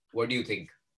front. What do you think?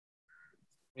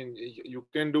 And you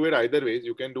can do it either ways.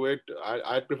 You can do it.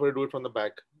 I prefer to do it from the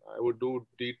back. I would do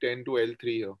D10 to L3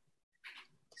 here.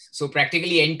 So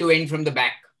practically end-to-end from the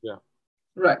back. Yeah.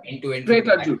 Right. End-to-end. Great,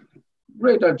 Arjun.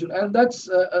 Great, Arjun. And that's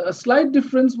a slight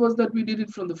difference was that we did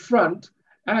it from the front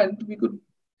and we could,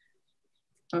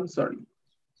 I'm sorry.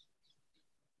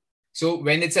 So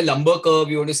when it's a lumbar curve,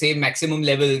 you want to save maximum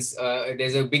levels.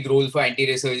 There's a big role for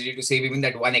anterior surgery to save even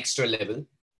that one extra level.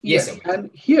 Yes. And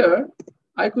here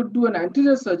I could do an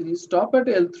anterior surgery, stop at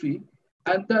L3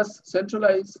 and thus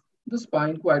centralize the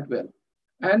spine quite well.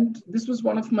 And this was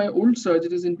one of my old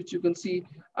surgeries in which you can see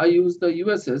I use the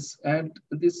USS, and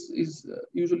this is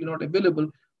usually not available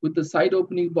with the side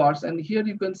opening bars. And here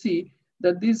you can see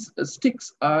that these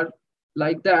sticks are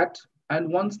like that.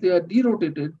 And once they are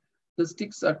derotated, the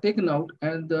sticks are taken out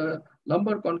and the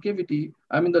lumbar concavity,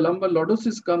 the lumbar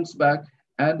lordosis comes back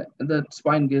and the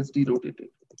spine gets derotated.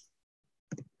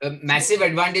 A massive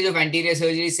advantage of anterior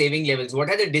surgery is saving levels. What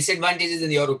are the disadvantages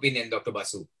in your opinion, Dr.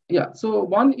 Basu? Yeah, so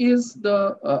one is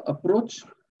the approach.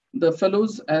 The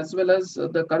fellows as well as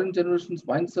the current generation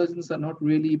spine surgeons are not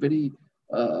really very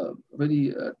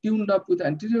tuned up with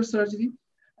anterior surgery.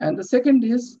 And the second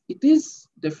is, it is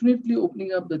definitely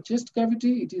opening up the chest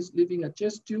cavity. It is leaving a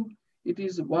chest tube. It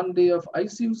is 1 day of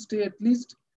ICU stay at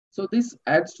least. So this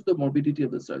adds to the morbidity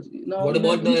of the surgery. Now, what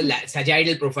about the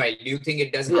sagittal profile? Do you think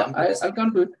it does harm? Yeah, I'll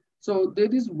come to it. So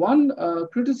there is one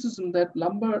criticism that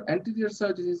lumbar anterior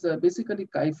surgeries are basically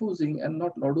kyphosing and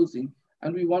not lordosing,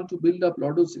 and we want to build up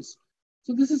lordosis.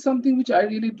 So this is something which I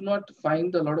really do not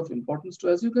find a lot of importance to.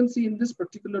 As you can see in this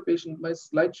particular patient, my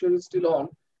slideshow is still on.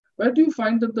 Where do you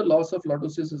find that the loss of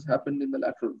lordosis has happened in the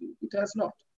lateral view? It has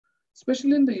not.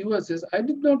 Especially in the USS, I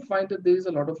did not find that there is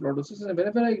a lot of lordosis. And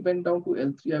whenever I went down to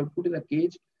L3, I would put in a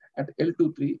cage at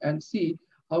L2-3 and see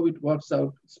how it works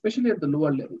out, especially at the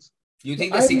lower levels. You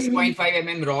think the 6.5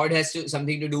 mm rod has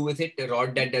something to do with it? The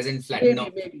rod that doesn't flatten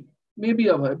out? Maybe,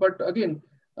 Abhay. But again,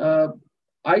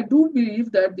 I do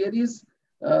believe that there is,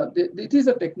 it is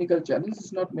a technical challenge.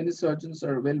 It's not many surgeons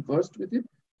are well versed with it.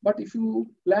 But if you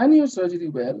plan your surgery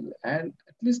well, and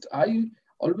at least I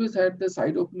always had the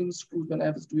side opening screws when I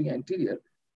was doing anterior,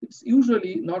 it's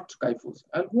usually not kyphos.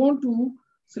 I'll go on to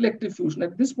selective fusion.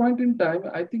 At this point in time,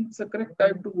 I think it's a correct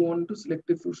time to go on to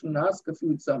selective fusion and ask a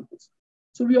few examples.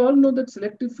 So we all know that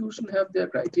selective fusion have their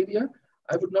criteria.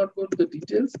 I would not go into the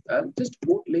details. I'll just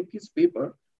quote Lenke's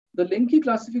paper. The Lenke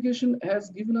classification has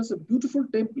given us a beautiful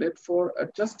template for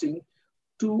adjusting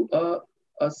to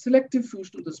a selective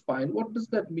fusion of the spine. What does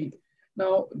that mean?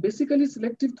 Now, basically,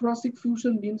 selective thoracic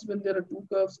fusion means when there are two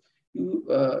curves,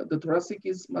 the thoracic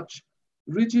is much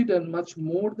rigid and much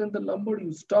more than the lumbar.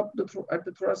 You stop at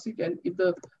the thoracic, and if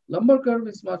the lumbar curve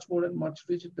is much more and much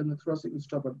rigid, then the thoracic will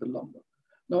stop at the lumbar.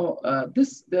 Now,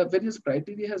 the various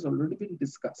criteria has already been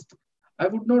discussed. I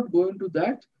would not go into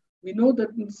that. We know that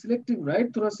in selective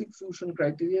right thoracic fusion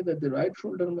criteria that the right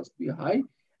shoulder must be high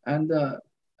and the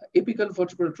apical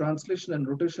vertebral translation and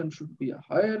rotation should be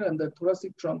higher and the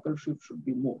thoracic truncal shift should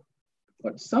be more.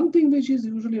 But something which is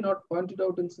usually not pointed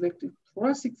out in selective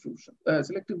thoracic fusion,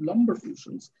 selective lumbar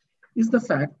fusions, is the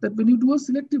fact that when you do a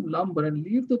selective lumbar and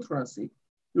leave the thoracic,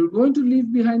 you're going to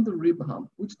leave behind the rib hump,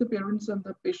 which the parents and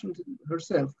the patient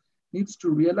herself needs to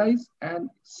realize and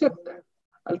accept that.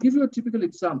 I'll give you a typical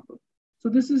example. So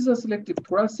this is a selective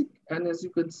thoracic, and as you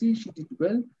can see, she did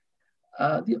well.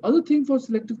 The other thing for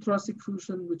selective thoracic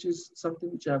fusion, which is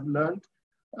something which I've learned,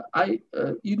 I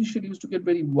initially used to get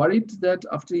very worried that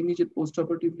after immediate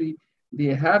postoperatively,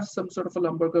 they have some sort of a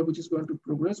lumbar curve which is going to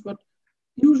progress, but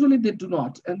usually they do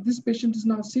not. And this patient is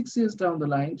now 6 years down the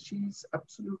line. She's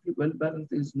absolutely well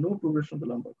balanced. There is no progression of the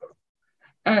lumbar curve.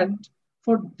 And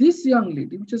for this young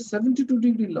lady, which is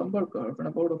 72-degree lumbar curve and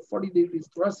about a 40-degree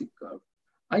thoracic curve,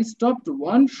 I stopped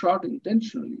one shot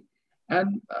intentionally.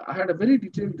 And I had a very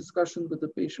detailed discussion with the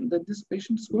patient that this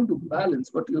patient is going to balance,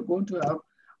 but you're going to have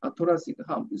a thoracic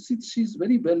hump. You see, she's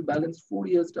very well balanced 4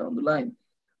 years down the line,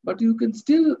 but you can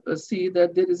still see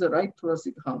that there is a right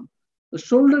thoracic hump. The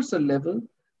shoulders are level,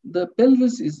 the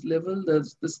pelvis is level,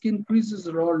 the skin creases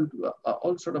are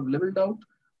all sort of leveled out.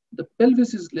 The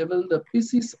pelvis is level, the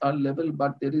PCs are level,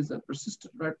 but there is a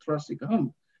persistent right thoracic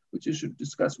hump, which you should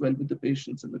discuss well with the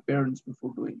patients and the parents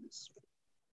before doing this.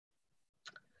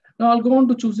 Now I'll go on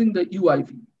to choosing the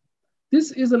UIV.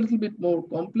 This is a little bit more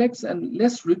complex and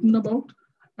less written about.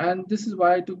 And this is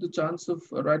why I took the chance of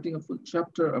writing a full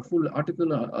chapter, a full article,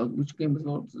 which came as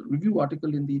a review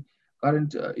article in the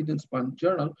current Indian Spine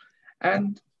Journal.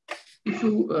 And if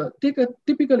you take a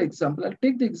typical example, I'll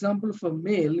take the example of a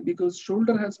male because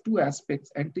shoulder has two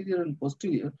aspects, anterior and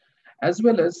posterior, as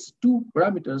well as two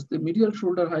parameters, the medial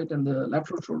shoulder height and the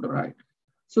lateral shoulder height.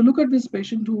 So look at this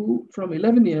patient who from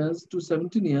 11 years to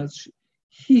 17 years,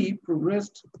 he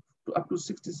progressed to up to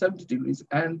 60, 70 degrees.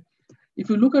 And if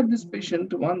you look at this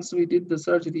patient, once we did the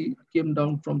surgery, came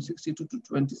down from 62 to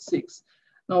 26.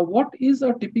 Now, what is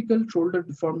a typical shoulder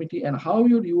deformity and how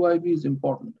your UIV is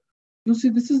important? You see,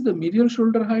 this is the medial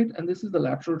shoulder height and this is the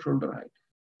lateral shoulder height.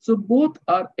 So both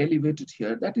are elevated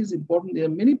here. That is important. There are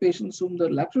many patients whom the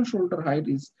lateral shoulder height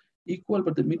is equal,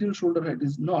 but the medial shoulder height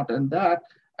is not. And that,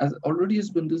 as already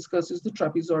has been discussed, is the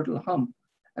trapezoidal hump.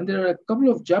 And there are a couple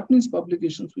of Japanese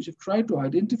publications which have tried to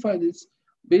identify this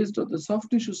based on the soft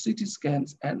tissue CT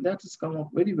scans, and that has come out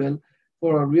very well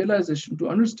for a realization to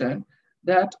understand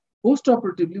that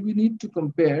post-operatively we need to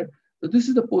compare. So this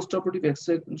is the post-operative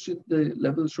X-ray, the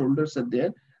level shoulders are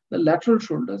there, the lateral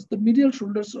shoulders, the medial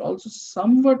shoulders are also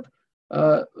somewhat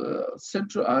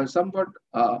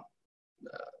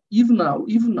even out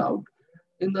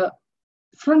in the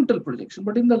frontal projection,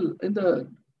 but in the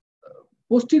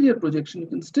posterior projection, you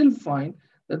can still find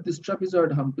that this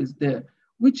trapezoid hump is there,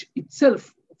 which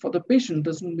itself for the patient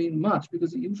doesn't mean much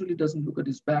because he usually doesn't look at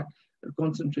his back, it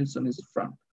concentrates on his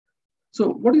front. So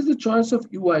what is the choice of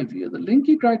UIV? The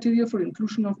Linke criteria for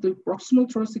inclusion of the proximal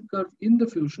thoracic curve in the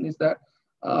fusion is that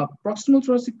proximal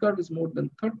thoracic curve is more than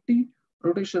 30,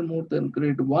 rotation more than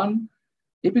grade 1,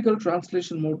 apical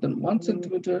translation more than 1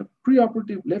 centimeter,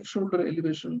 preoperative left shoulder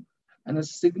elevation, and a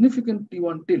significant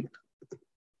T1 tilt.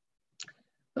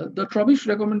 The Trubbish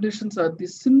recommendations are the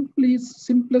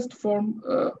simplest form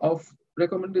of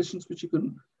recommendations which you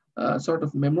can sort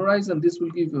of memorize, and this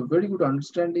will give you a very good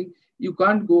understanding. You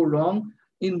can't go wrong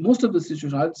in most of the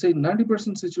situations. I'd say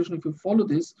 90% situation, if you follow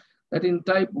this, that in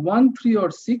type 1, 3,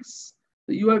 or 6,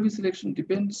 the UIV selection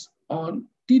depends on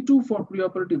T2 for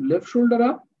preoperative left shoulder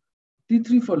up,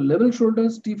 T3 for level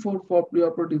shoulders, T4 for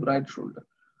preoperative right shoulder.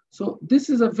 So this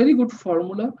is a very good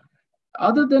formula.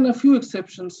 Other than a few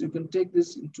exceptions, you can take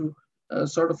this into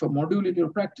sort of a module in your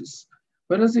practice.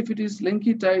 Whereas if it is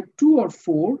Linke type 2 or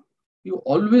 4, you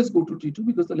always go to T2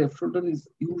 because the left shoulder is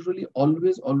usually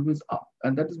always up.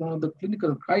 And that is one of the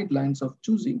clinical guidelines of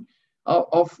choosing,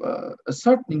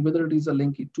 ascertaining whether it is a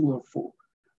Linke 2 or 4.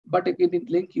 But again, in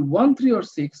Linke 1, 3, or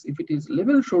 6, if it is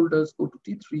level shoulders, go to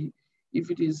T3. If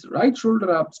it is right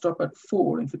shoulder up, stop at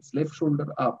 4. If it's left shoulder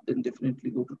up, then definitely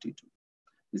go to T2.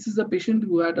 This is a patient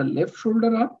who had a left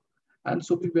shoulder up, and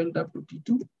so we went up to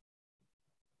T2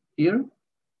 here,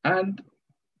 and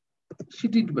she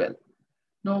did well.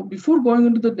 Now, before going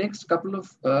into the next couple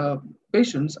of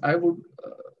patients, I would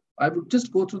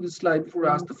just go through this slide before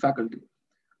I ask the faculty.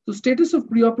 So status of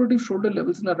preoperative shoulder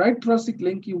levels in a right thoracic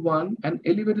Linke 1 and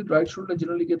elevated right shoulder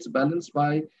generally gets balanced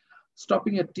by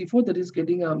stopping at T4, that is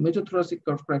getting a major thoracic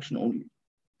curve correction only.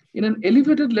 In an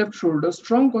elevated left shoulder,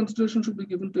 strong concentration should be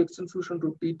given to extend fusion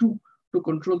to T2 to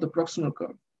control the proximal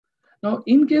curve. Now,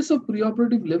 in case of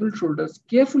preoperative level shoulders,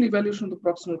 careful evaluation of the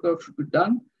proximal curve should be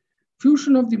done.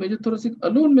 Fusion of the major thoracic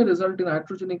alone may result in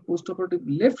iatrogenic postoperative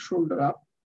left shoulder up,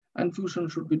 and fusion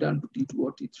should be done to T2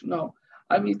 or T3. Now,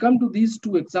 I will come to these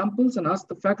two examples and ask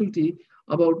the faculty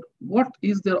about what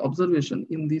is their observation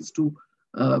in these two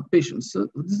patients. So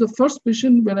this is the first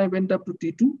patient when I went up to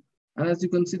T2. And as you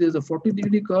can see, there's a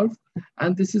 40-degree curve.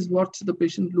 And this is what the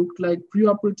patient looked like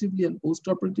preoperatively and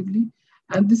postoperatively.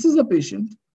 And this is a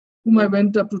patient whom I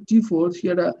went up to T4. She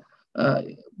had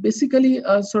basically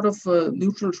a sort of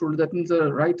neutral shoulder. That means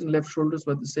the right and left shoulders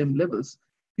were the same levels.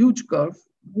 Huge curve,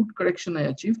 good correction I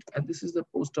achieved. And this is the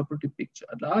postoperative picture.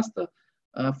 I'll ask the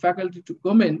faculty to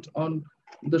comment on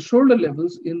the shoulder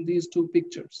levels in these two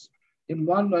pictures. In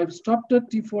one, I've stopped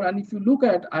at T4. And if you look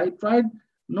at, I tried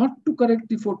not to correct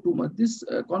T4 too much. This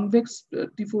convex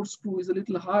T4 screw is a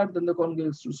little higher than the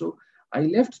convex screw. So I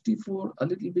left T4 a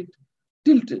little bit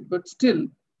tilted, but still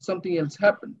something else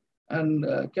happened. And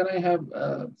can I have,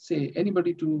 say,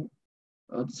 anybody to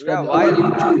describe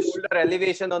shoulder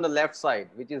elevation on the left side,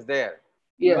 which is there.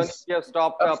 Yes. Even if you have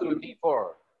stopped Absolutely.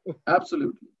 up to T4.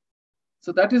 Absolutely.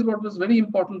 So that is what was very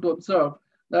important to observe,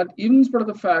 that even in spite of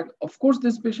the fact, of course,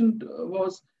 this patient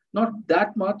was not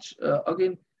that much,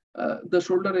 the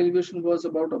shoulder elevation was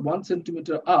about 1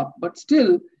 centimeter up, but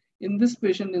still in this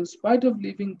patient, in spite of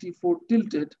leaving T4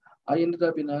 tilted, I ended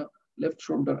up in a left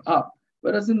shoulder up.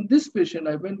 Whereas in this patient,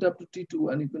 I went up to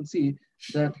T2 and you can see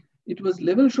that it was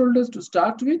level shoulders to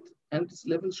start with, and its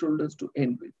level shoulders to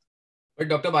end with. But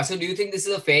Dr. Basu, do you think this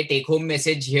is a fair take-home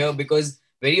message here? Because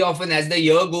very often as the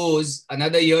year goes,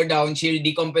 another year down, she'll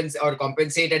decompensate or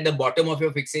compensate at the bottom of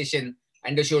your fixation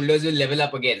and the shoulders will level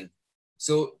up again.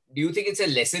 So do you think it's a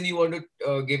lesson you want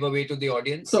to give away to the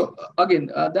audience? So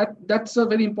again, that's a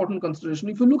very important consideration.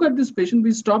 If you look at this patient,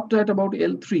 we stopped at about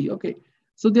L3. Okay.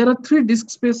 So there are 3 disc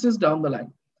spaces down the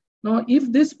line. Now,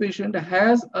 if this patient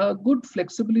has a good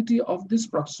flexibility of this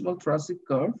proximal thoracic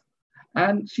curve,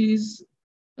 and she's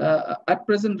at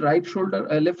present right shoulder,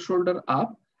 left shoulder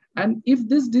up, and if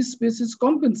this disc spaces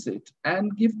compensate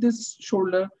and give this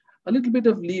shoulder a little bit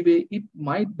of leeway, it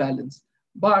might balance.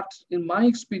 But in my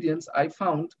experience, I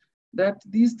found that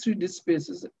these 3 disc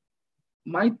spaces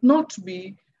might not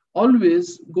be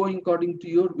always going according to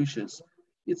your wishes.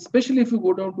 Especially if you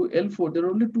go down to L4, there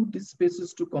are only 2 disc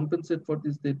spaces to compensate for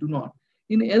this, they do not.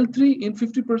 In L3, in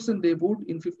 50% they would,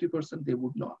 in 50% they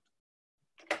would not.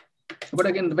 But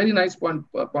again, very nice point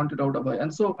pointed out, Abhay.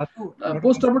 And so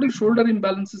post-operative shoulder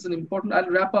imbalance is an important, I'll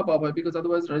wrap up, Abhay, because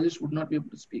otherwise Rajesh would not be able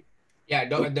to speak. Yeah,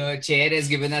 the chair has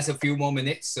given us a few more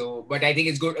minutes, so but I think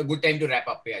it's a good time to wrap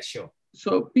up. Yeah, sure.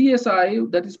 So PSI,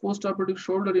 that is post-operative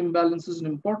shoulder imbalance, is an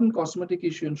important cosmetic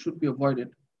issue and should be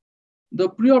avoided. The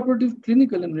preoperative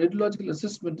clinical and radiological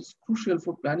assessment is crucial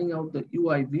for planning out the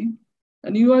UIV.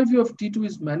 And UIV of T2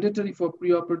 is mandatory for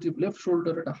preoperative left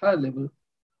shoulder at a higher level.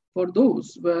 For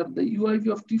those where the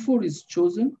UIV of T4 is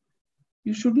chosen,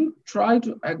 you shouldn't try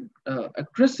to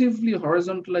aggressively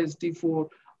horizontalize T4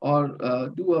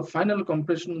 or do a final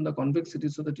compression in the convexity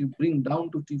so that you bring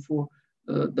down to T4,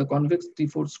 the convex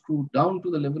T4 screw down to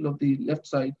the level of the left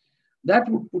side. That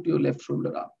would put your left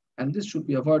shoulder up. And this should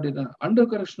be avoided. An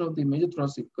undercorrection of the major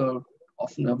thoracic curve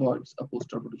often avoids a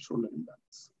postoperative shoulder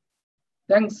imbalance.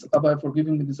 Thanks, Abhay, for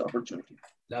giving me this opportunity.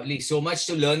 Lovely. So much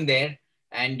to learn there.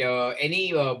 And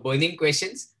any burning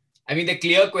questions? I mean, the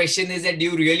clear question is that do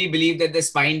you really believe that the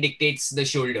spine dictates the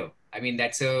shoulder? I mean,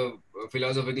 that's a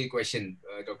philosophical question,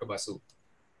 Dr. Basu.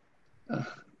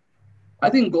 I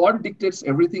think God dictates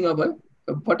everything, Abhay.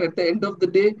 But at the end of the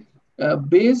day,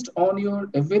 based on your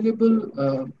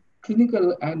available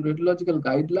clinical and radiological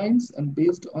guidelines and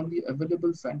based on the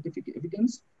available scientific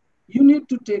evidence, you need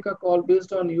to take a call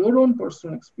based on your own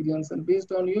personal experience and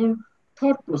based on your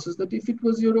thought process that if it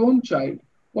was your own child,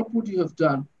 what would you have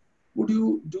done? Would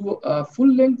you do a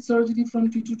full-length surgery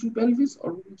from T2 to pelvis,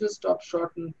 or would you just stop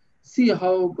short and see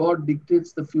how God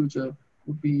dictates the future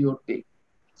would be your take?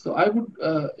 So I would,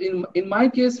 in my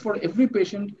case, for every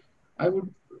patient, I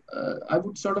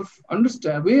would sort of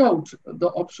weigh out the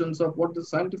options of what the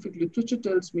scientific literature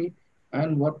tells me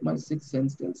and what my sixth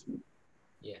sense tells me.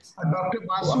 Yes. Dr.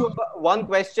 Basu, one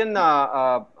question,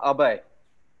 Abhay.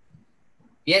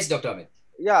 Yes, Dr. Amit.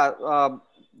 Yeah,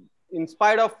 in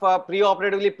spite of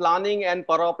preoperatively planning and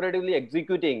perioperatively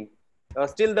executing,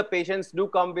 still the patients do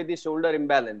come with the shoulder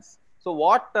imbalance. So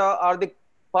what are the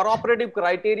perioperative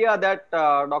criteria that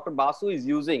Dr. Basu is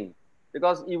using?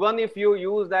 Because even if you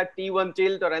use that T1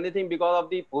 tilt or anything because of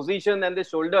the position and the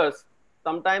shoulders,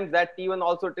 sometimes that T1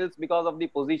 also tilts because of the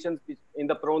positions in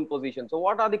the prone position. So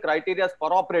what are the criteria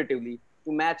perioperatively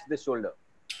to match the shoulder?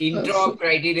 Intra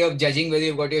criteria of judging whether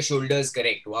you've got your shoulders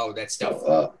correct. Wow, that's tough.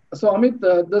 So Amit,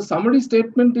 the summary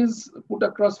statement is put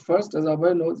across first, as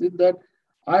Abhay knows it, that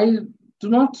I do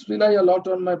not rely a lot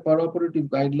on my perioperative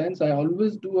guidelines. I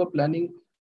always do a planning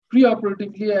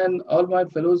preoperatively, and all my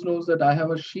fellows knows that I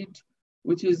have a sheet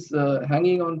which is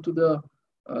hanging onto the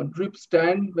drip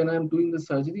stand when I'm doing the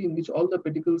surgery, in which all the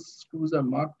pedicle screws are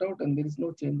marked out and there is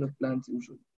no change of plans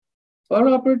usually.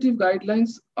 Perioperative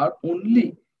guidelines are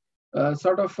only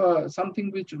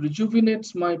something which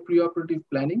rejuvenates my preoperative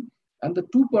planning. And the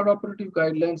 2 perioperative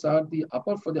guidelines are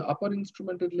for the upper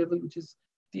instrumented level, which is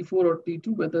T4 or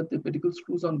T2, whether the pedicle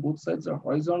screws on both sides are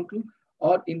horizontal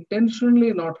or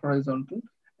intentionally not horizontal.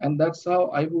 And that's how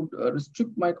I would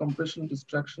restrict my compression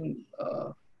distraction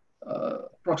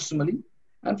proximally.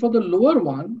 And for the lower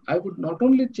one, I would not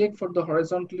only check for the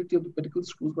horizontality of the pedicle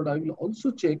screws, but I will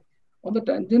also check on the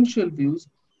tangential views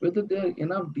whether they are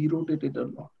enough derotated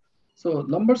or not. So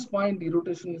lumbar spine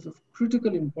derotation is of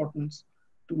critical importance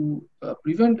to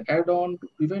prevent add-on, to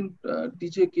prevent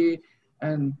DJK,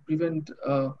 and prevent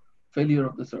failure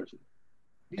of the surgery.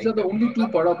 These are the only 2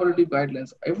 perioperative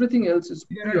guidelines. Everything else is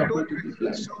preoperatively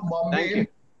planned. Thank you.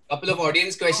 Couple of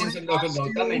audience questions from Dr.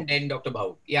 Gautam and then Dr.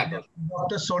 Bhau. Yeah,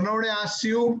 Dr. Sonode asks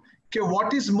you,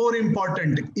 what is more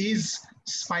important? Is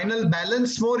spinal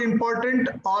balance more important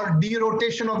or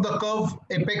derotation of the curve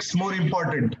apex more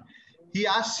important? He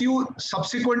asks you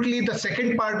subsequently, the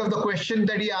second part of the question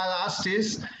that he asked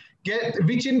is,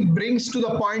 brings to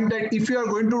the point that if you are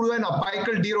going to do an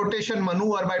apical derotation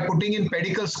maneuver by putting in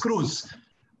pedicle screws,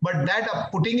 but that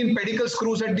putting in pedicle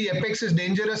screws at the apex is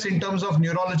dangerous in terms of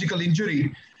neurological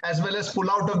injury as well as pull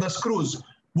out of the screws,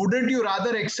 wouldn't you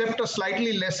rather accept a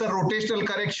slightly lesser rotational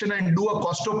correction and do a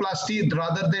costoplasty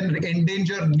rather than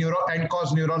endanger and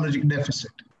cause neurologic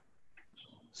deficit?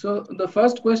 So the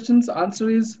first question's answer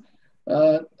is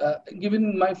given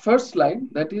in my first slide,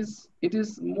 that is, it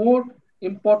is more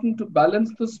important to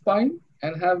balance the spine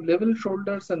and have level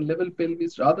shoulders and level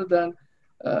pelvis rather than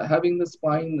having the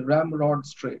spine ramrod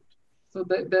straight. So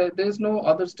there's no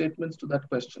other statements to that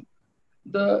question.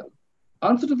 The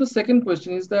answer to the second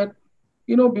question is that,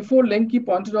 before Lenke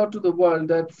pointed out to the world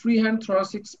that freehand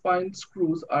thoracic spine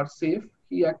screws are safe,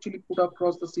 he actually put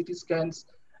across the CT scans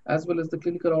as well as the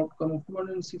clinical outcome of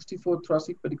 264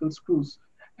 thoracic pedicle screws.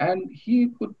 And he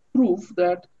could prove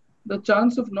that the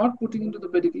chance of not putting into the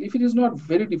pedicle, if it is not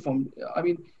very deformed, I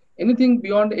mean, anything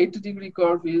beyond 80-degree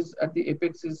curve is at the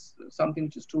apex is something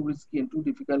which is too risky and too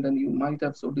difficult, and you might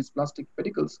have so dysplastic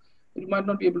pedicles, you might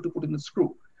not be able to put in a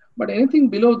screw. But anything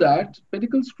below that,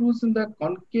 pedicle screws in the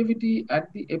concavity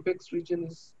at the apex region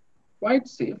is quite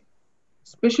safe,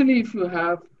 especially if you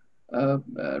have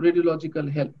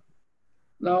radiological help.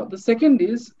 Now, the second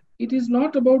is, it is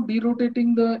not about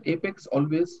derotating the apex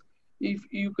always. If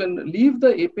you can leave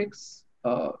the apex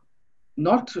you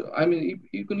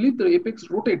can leave the apex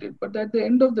rotated, but at the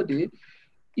end of the day,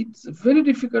 it's very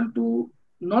difficult to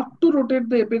not to rotate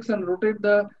the apex and rotate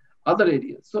the other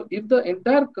areas. So if the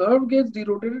entire curve gets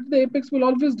derotated, the apex will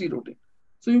always derotate.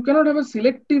 So you cannot have a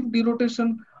selective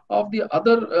derotation of the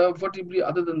other vertebrae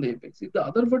other than the apex. If the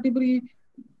other vertebrae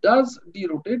does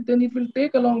derotate, then it will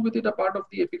take along with it a part of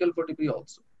the apical vertebrae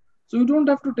also. So you don't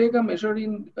have to take a measure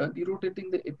in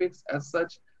derotating the apex as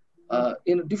such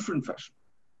in a different fashion.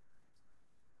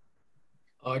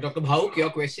 Dr. Bhauk, your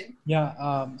question?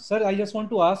 Yeah, sir, I just want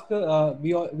to ask,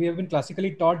 we have been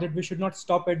classically taught that we should not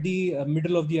stop at the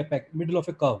middle of the apex, middle of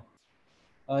a curve.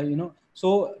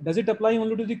 So does it apply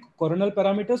only to the coronal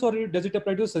parameters, or does it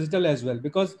apply to sagittal as well?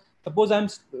 Because suppose I'm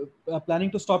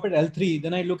planning to stop at L3,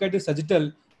 then I look at the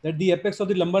sagittal, that the apex of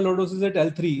the lumbar lordosis is at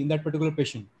L3 in that particular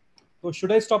patient. So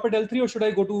should I stop at L3 or should I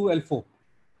go to L4?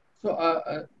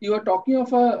 So you are talking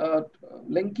of a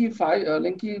Lenke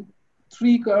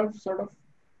 3 curve sort of.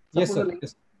 Yes, sir.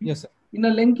 Yes, sir. In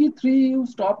a Lenke 3, you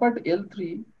stop at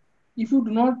L3. If you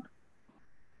do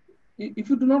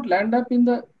not land up in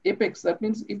the apex, that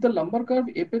means if the lumbar curve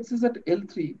apex is at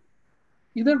L3,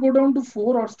 either go down to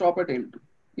 4 or stop at L2.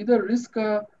 Either risk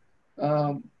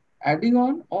adding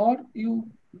on, or you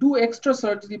do extra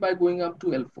surgery by going up to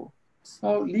L4.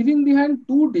 Now, leaving behind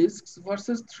 2 discs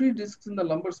versus 3 discs in the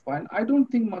lumbar spine, I don't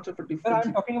think much of a difference.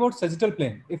 I'm talking about sagittal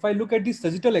plane. If I look at the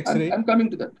sagittal X-ray, I'm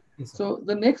coming to that. Yes, so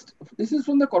the next, this is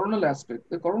from the coronal aspect.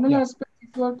 The coronal aspect,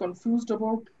 if you are confused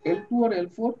about L2 or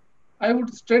L4, I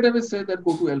would straight away say that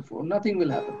go to L4. Nothing will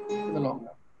happen in the long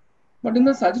run. But in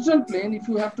the sagittal plane, if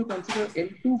you have to consider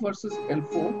L2 versus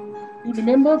L4, you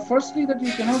remember firstly that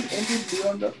you cannot end it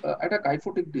beyond at a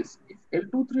kyphotic disc. If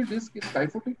L2-3 disc is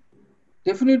kyphotic,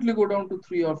 definitely go down to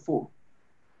 3 or 4.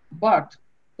 But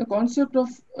the concept of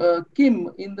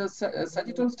Kim in the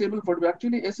sagittal stable vertebra,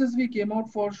 actually SSV came out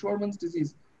for Schwarman's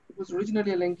disease. It was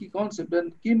originally a Lenke concept,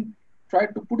 and Kim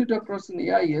tried to put it across in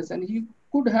AIS, and he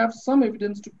could have some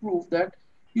evidence to prove that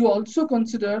you also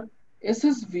consider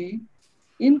SSV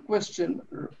in question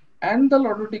and the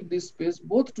lordotic disc space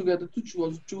both together to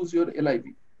choose your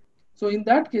LIV. So in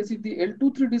that case, if the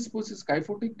L2-3 disc space is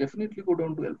kyphotic, definitely go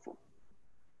down to L4.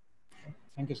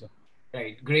 Thank you, sir.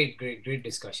 Right. Great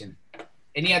discussion.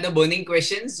 Any other burning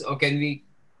questions, or can we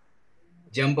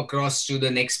jump across to the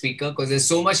next speaker? Because there's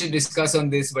so much to discuss on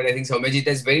this, but I think Soumyajit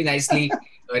has very nicely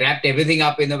wrapped everything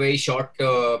up in a very short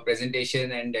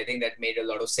presentation, and I think that made a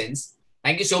lot of sense.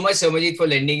 Thank you so much, Soumyajit, for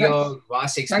lending your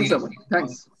vast experience on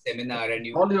the seminar.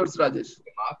 And all yours, Rajesh.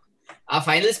 Our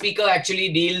final speaker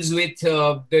actually deals with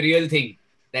the real thing.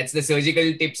 That's the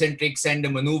surgical tips and tricks and the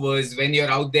maneuvers when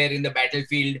you're out there in the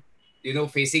battlefield,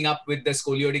 facing up with the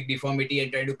scoliotic deformity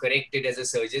and trying to correct it as a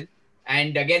surgeon.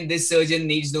 And again, this surgeon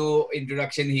needs no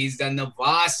introduction. He's done a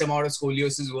vast amount of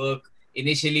scoliosis work,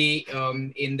 initially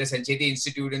in the Sancheti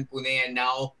Institute in Pune, and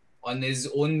now on his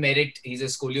own merit, he's a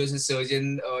scoliosis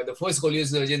surgeon, the first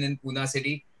scoliosis surgeon in Pune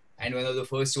city, and one of the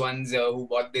first ones who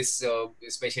brought this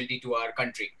specialty to our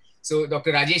country. So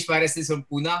Dr. Rajesh Paras is from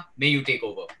Pune. May you take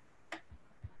over.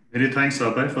 Many thanks,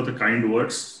 Abhay, for the kind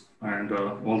words, and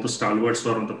all the stalwarts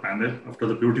who are on the panel. After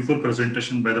the beautiful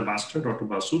presentation by the master, Dr.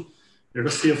 Basu, let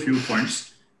us see a few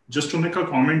points. Just to make a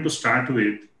comment to start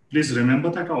with, Please remember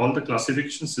that all the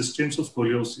classification systems of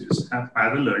scoliosis have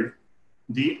paralleled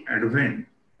the advent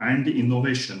and the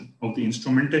innovation of the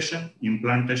instrumentation,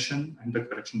 implantation, and the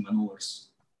correction maneuvers.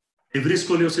 Every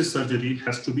scoliosis surgery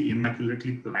has to be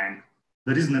immaculately planned.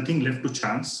 There is nothing left to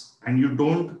chance, and you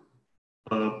don't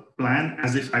plan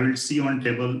as if I will see on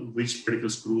table which pedicle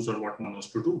screws or what one has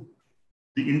to do.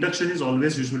 The induction is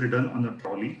always usually done on a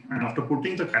trolley, and after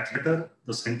putting the catheter,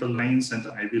 the central lines and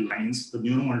the IV lines, the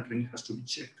neuromonitoring has to be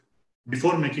checked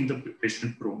before making the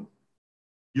patient prone.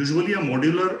 Usually a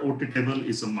modular OT table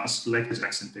is a must, like a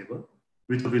Jackson table,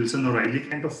 with a Wilson or Riley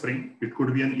kind of frame. It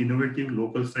could be an innovative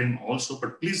local frame also,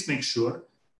 but please make sure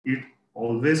it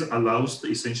always allows the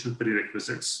essential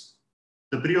prerequisites.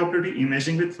 The preoperative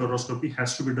imaging with fluoroscopy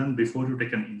has to be done before you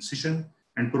take an incision,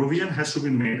 and provision has to be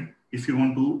made if you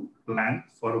want to plan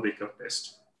for a wake-up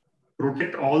test.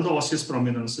 Protect all the osseous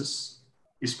prominences,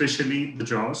 especially the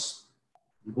jaws,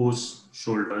 both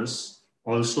shoulders,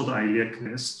 also the iliac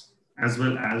crest, as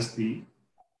well as the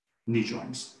knee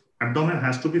joints. Abdomen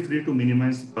has to be free to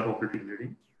minimize the perioperative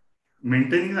bleeding.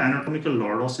 Maintaining the anatomical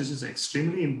lordosis is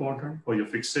extremely important for your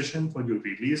fixation, for your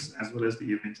release, as well as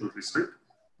the eventual result.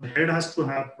 The head has to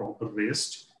have proper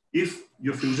rest. If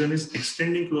your fusion is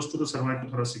extending close to the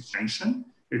cervicothoracic junction,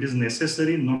 it is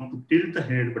necessary not to tilt the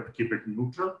head, but to keep it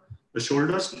neutral. The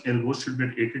shoulders and elbows should be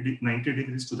at 90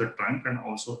 degrees to the trunk and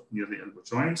also near the elbow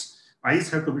joints. Eyes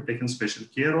have to be taken special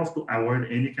care of to avoid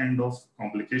any kind of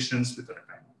complications with the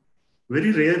retina.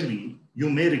 Very rarely, you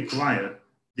may require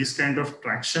this kind of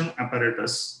traction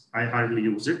apparatus. I hardly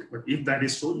use it, but if that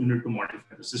is so, you need to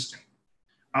modify the system.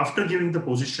 After giving the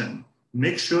position,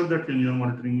 make sure that your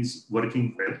neuromonitoring is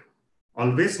working well.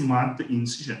 Always mark the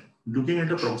incision, looking at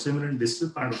the proximal and distal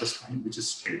part of the spine, which is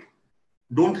straight.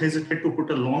 Don't hesitate to put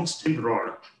a long steel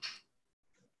rod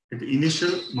at the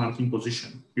initial marking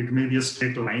position. It may be a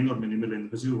straight line or minimal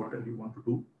invasive, whatever you want to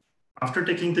do. After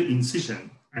taking the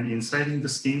incision and incising the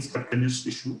skin's cutaneous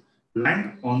tissue,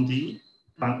 land on the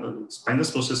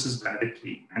spinous processes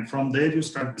directly, and from there you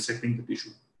start dissecting the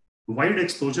tissue. Wide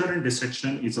exposure and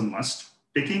dissection is a must,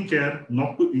 taking care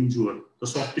not to injure the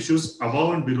soft tissues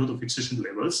above and below the fixation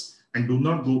levels, and do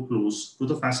not go close to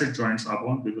the facet joints above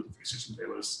and below the fixation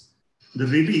levels. The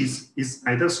release is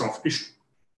either soft tissue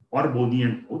or bony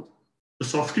and both. The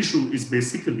soft tissue is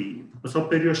basically the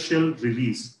subperiosteal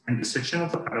release and dissection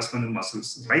of the paraspinal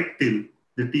muscles right till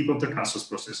the tip of the transverse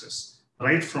processes,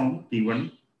 right from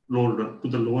T1 lower to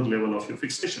the lower level of your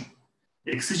fixation.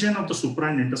 Excision of the supra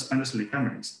and interspinous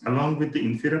ligaments along with the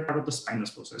inferior part of the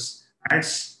spinous process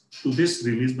adds to this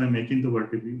release by making the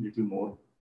vertebrae a little more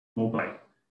mobile.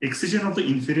 Excision of the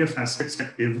inferior facets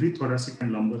at every thoracic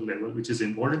and lumbar level, which is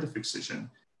involved in the fixation,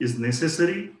 is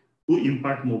necessary to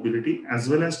impart mobility as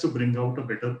well as to bring out a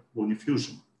better bony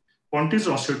fusion. Ponti's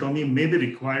osteotomy may be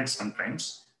required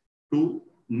sometimes to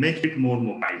make it more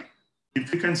mobile.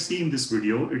 If you can see in this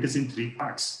video, it is in 3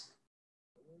 parts.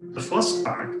 The first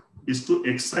part is to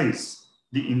excise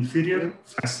the inferior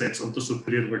facets of the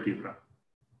superior vertebra.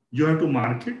 You have to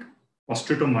mark it,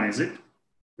 osteotomize it,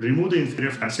 remove the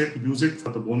inferior facet, use it for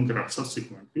the bone graft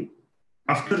subsequently.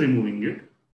 After removing it,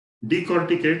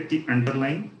 decorticate the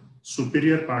underlying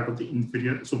superior part of the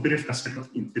superior facet of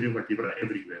inferior vertebra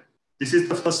everywhere. This is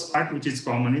the first part which is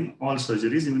common in all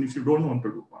surgeries, even if you don't want to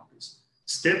do Ponti's.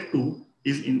 Step 2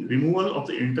 is in removal of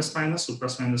the interspinous,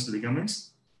 supraspinous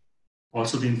ligaments,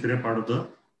 also the inferior part of the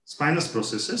spinous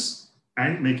processes,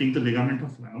 and making the ligament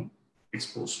of Lahm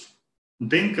exposed.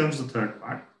 Then comes the third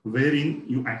part, wherein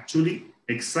you actually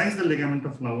excise the ligament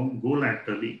of Lahm, go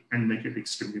laterally, and make it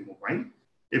extremely mobile.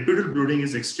 Epidural bleeding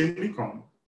is extremely common.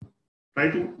 Try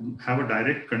to have a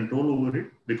direct control over it,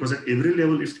 because at every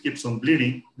level, if it keeps on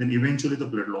bleeding, then eventually the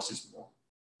blood loss is more.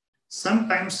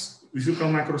 Sometimes, if you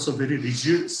come across a very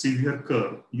rigid, severe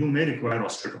curve, you may require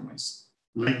osteotomies,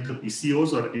 like the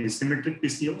PCOs or asymmetric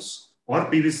PCOs,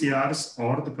 or PVCRs,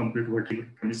 or the complete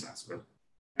vertebrectomies as well.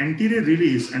 Anterior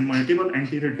release and multiple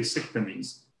anterior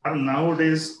dissectomies are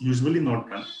nowadays usually not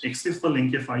done, except for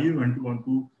Lenke-5 when you want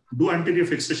to do anterior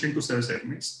fixation to cell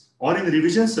segments, or in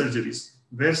revision surgeries,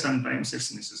 where sometimes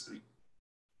it's necessary.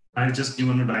 I've just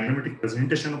given a diagrammatic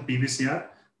presentation of PVCR,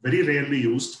 very rarely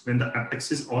used when the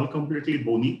apex is all completely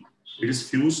bony, it is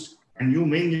fused, and you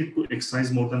may need to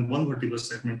excise more than one vertebral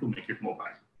segment to make it mobile.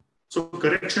 So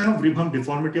correction of rib hump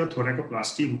deformity or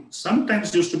thoracoplasty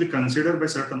sometimes used to be considered by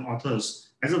certain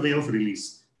authors as a way of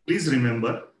release. Please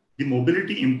remember, the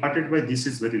mobility imparted by this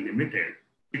is very limited.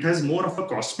 It has more of a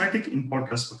cosmetic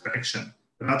importance for correction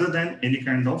rather than any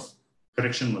kind of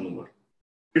correction maneuver.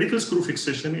 Pedicle screw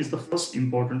fixation is the first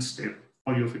important step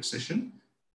for your fixation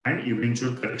and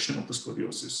eventual correction of the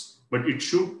scoliosis, but it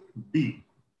should be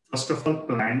first of all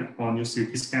planned on your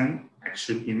CT scan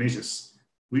action images.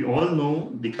 We all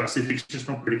know the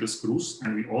classification of pedicle screws,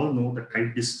 and we all know that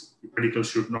tight disc pedicle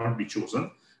should not be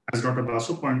chosen. As Dr.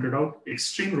 Basu pointed out,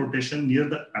 extreme rotation near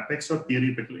the apex or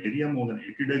peripedicle area more than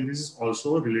 80 degrees is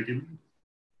also relatively.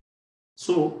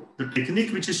 So the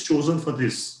technique which is chosen for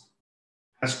this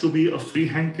has to be a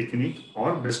freehand technique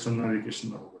or breast on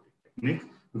navigation robotic technique,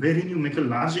 wherein you make a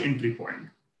large entry point,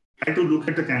 try to look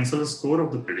at the cancellous core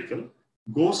of the pedicle,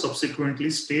 go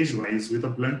subsequently stage-wise with a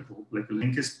blunt probe like a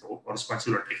linkage probe or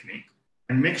spatula technique,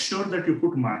 and make sure that you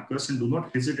put markers and do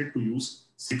not hesitate to use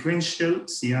sequential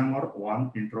CM or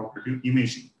OAM intraoperative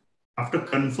imaging. After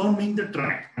confirming the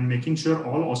track and making sure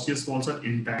all osseous walls are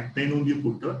intact, then only you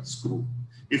put the screw.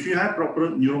 If you have proper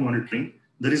neuromonitoring,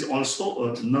 there is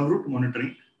also a nerve root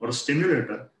monitoring or a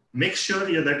stimulator. Make sure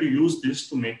that you use this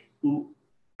to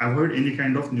avoid any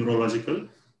kind of neurological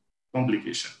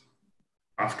complication.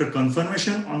 After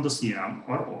confirmation on the CM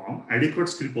or OAM, adequate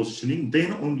screw positioning,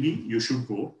 then only you should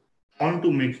go on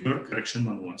to make your correction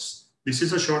maneuvers. This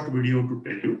is a short video to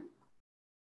tell you.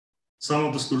 Some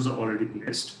of the screws are already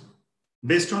placed.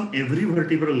 Based on every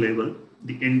vertebral level,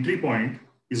 the entry point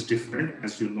is different,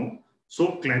 as you know.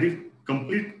 So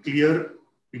complete clear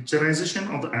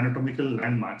picturization of the anatomical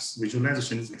landmarks,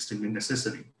 visualization is extremely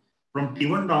necessary. From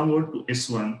T1 downward to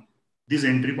S1, these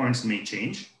entry points may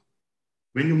change.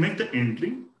 When you make the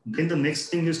entry, then the next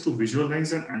thing is to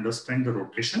visualize and understand the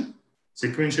rotation,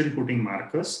 sequentially putting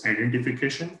markers,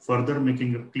 identification, further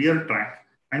making a clear track,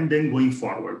 and then going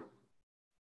forward.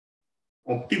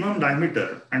 Optimum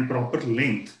diameter and proper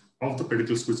length of the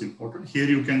pedicle screw is important. Here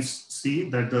you can see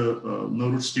that the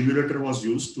nerve root stimulator was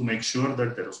used to make sure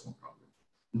that there was no problem.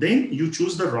 Then you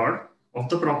choose the rod of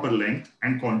the proper length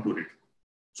and contour it.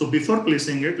 So before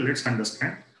placing it, let's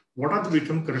understand what are the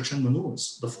Wickham correction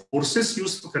maneuvers. The forces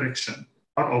used for correction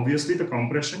are obviously the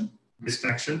compression,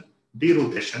 distraction,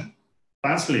 derotation,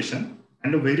 translation,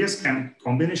 and a various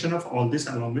combination of all this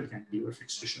along with cantilever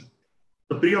fixation.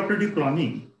 The preoperative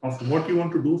planning of what you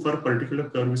want to do for a particular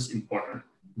curve is important,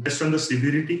 based on the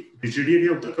severity, rigidity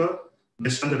of the curve,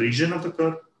 based on the region of the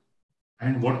curve,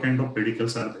 and what kind of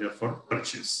pedicles are there for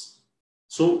purchase.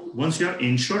 So once you have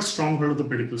ensured stronghold of the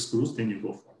pedicle screws, then you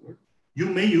go forward. You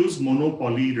may use mono,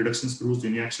 poly, reduction screws,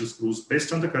 uniaxial screws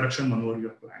based on the correction maneuver you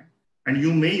have planned. And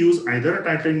you may use either a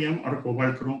titanium or a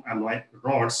cobalt chrome alloy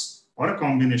rods or a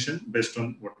combination based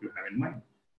on what you have in mind.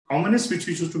 Commonest which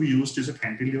used to be used is a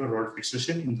cantilever rod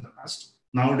fixation in the past.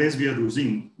 Nowadays we are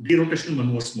using derotation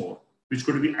maneuvers more, which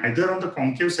could be either on the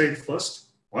concave side first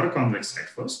or a convex side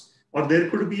first, or there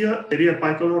could be a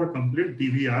periapical or a complete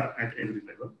DVR at every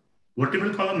level.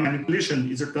 Vertebral column manipulation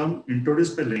is a term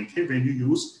introduced by Lenke when you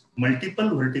use multiple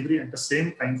vertebrae at the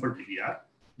same time for DVR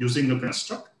using a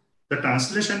construct. The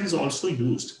translation is also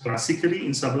used classically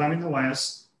in sublamina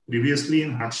wires, previously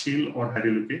in heart shield or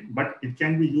hariluke, but it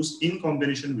can be used in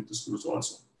combination with the screws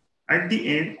also. At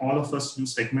the end, all of us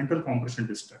use segmental compression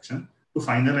distraction to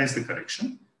finalize the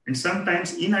correction. And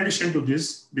sometimes in addition to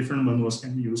this, different maneuvers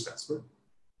can be used as well.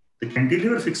 The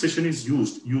cantilever fixation is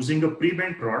used using a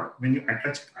pre-bent rod when you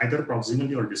attach either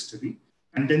proximally or distally,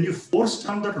 and then you force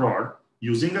down the rod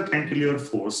using a cantilever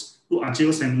force to achieve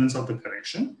a semblance of the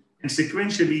correction. And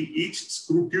sequentially, each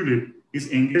screw tulip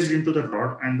is engaged into the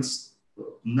rod and the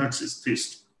nuts is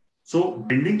fixed. So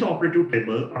bending the operative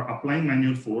table or applying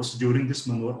manual force during this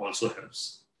maneuver also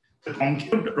helps. The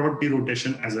concave rod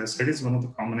derotation, as I said, is one of the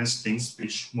commonest things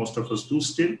which most of us do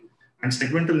still. And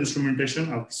segmental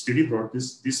instrumentation of steady rod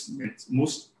is this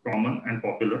most common and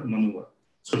popular maneuver.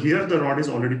 So here the rod is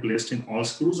already placed in all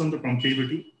screws on the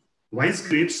concavity. Vice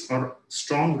grips or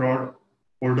strong rod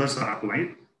holders are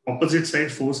applied. Opposite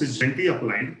side force is gently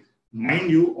applied. Mind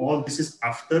you, all this is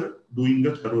after doing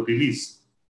the thorough release.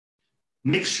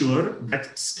 Make sure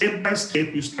that step by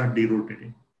step you start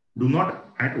derotating. Do not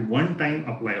at one time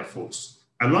apply a force.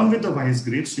 Along with the vice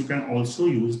grips, you can also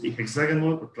use the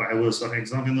hexagonal drivers or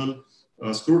hexagonal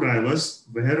screwdrivers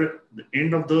where the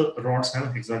end of the rods have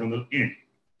a hexagonal end.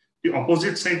 The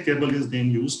opposite side cable is then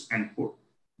used and put.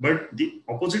 But the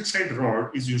opposite side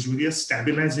rod is usually a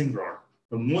stabilizing rod.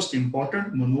 The most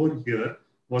important maneuver here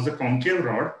was the concave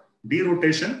rod,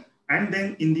 derotation, and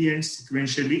then in the end,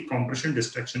 sequentially compression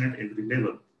distraction at every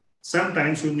level.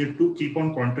 Sometimes you need to keep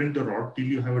on contouring the rod till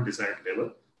you have a desired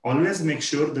level. Always make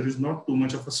sure there is not too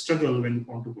much of a struggle when you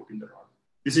want to put in the rod.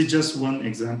 This is just one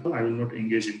example. I will not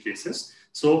engage in cases.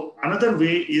 So another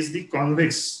way is the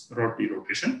convex rod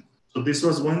derotation. So this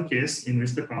was one case in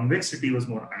which the convexity was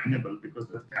more amenable because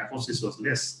the kyphosis was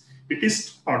less. It is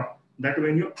thought that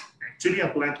when you actually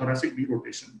apply thoracic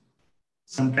derotation,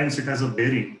 sometimes it has a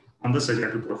bearing on the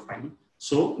sagittal profile.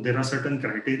 So there are certain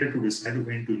criteria to decide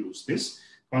when to use this.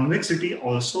 Convexity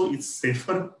also is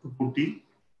safer to put in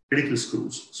pedicle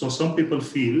screws. So some people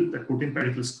feel that putting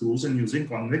pedicle screws and using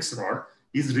convex rod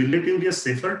is relatively a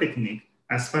safer technique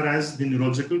as far as the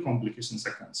neurological complications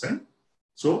are concerned.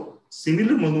 So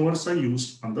similar maneuvers are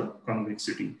used on the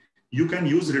convexity. You can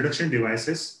use reduction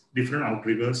devices, different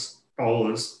outriggers,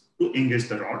 towers to engage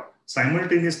the rod.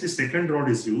 Simultaneously, second rod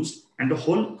is used and the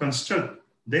whole construct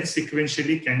then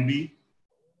sequentially can be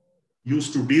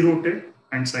used to derotate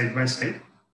and side by side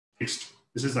fixed.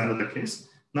 This is another case.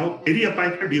 Now,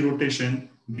 periapical derotation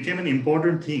became an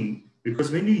important thing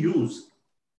because when you use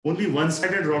only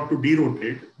one-sided rod to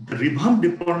derotate, the ribhum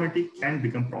deformity can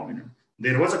become prominent.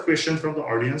 There was a question from the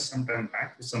audience some time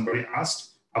back. Somebody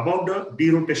asked about the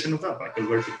derotation of the apical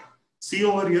vertebra. See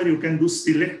over here, you can do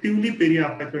selectively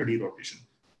periapical derotation.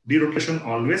 Derotation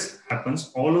always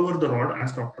happens all over the rod,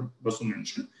 as Dr. Basu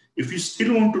mentioned. If you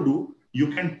still want to do, you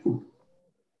can put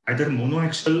either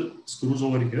monoaxial screws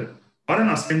over here or an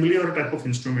assembly or a type of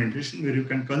instrumentation where you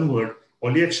can convert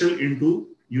polyaxial into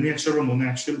uniaxial or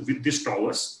monoaxial with these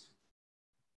towers.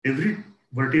 Every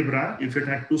vertebra, if it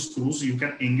had two screws, you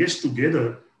can engage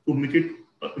together to make it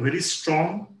a very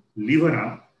strong lever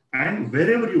arm, and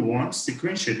wherever you want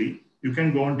sequentially, you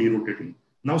can go on derotating.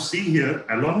 Now see here,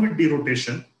 along with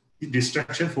derotation, the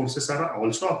distraction forces are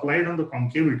also applied on the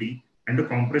concavity and the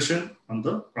compression on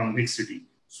the convexity.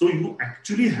 So you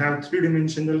actually have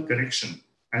three-dimensional correction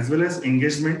as well as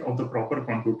engagement of the proper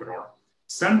contour rod.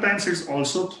 Sometimes it's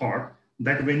also thought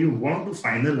that when you want to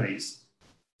finalize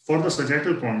for the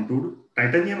sagittal contour,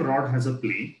 titanium rod has a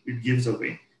play, it gives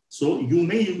away. So you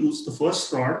may use the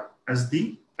first rod as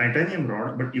the titanium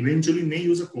rod, but eventually may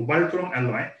use a cobalt chrome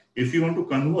alloy if you want to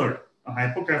convert a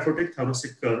hypokyphotic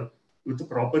thoracic curve with a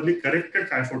properly corrected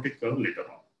kyphotic curve later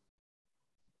on.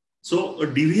 So a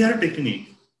DVR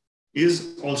technique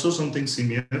is also something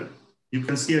similar. You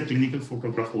can see a clinical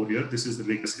photograph over here. This is the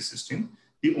legacy system.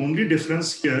 The only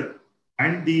difference here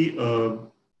and the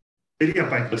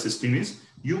periapical system is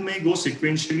you may go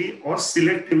sequentially or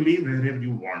selectively wherever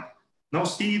you want. Now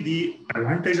see, the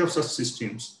advantage of such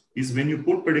systems is when you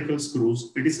put pedicle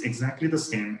screws, it is exactly the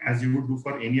same as you would do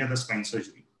for any other spine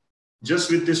surgery.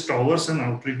 Just with these towers and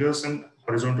outriggers and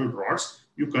horizontal rods,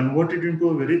 you convert it into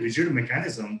a very rigid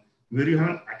mechanism where you have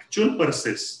an actual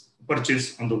purchase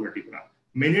on the vertebra.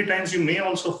 Many times you may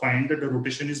also find that the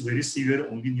rotation is very severe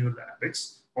only near the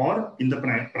apex or in the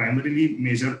primarily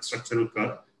major structural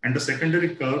curve, and the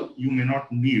secondary curve you may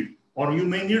not need, or you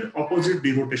may need opposite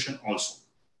derotation also.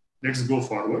 Let's go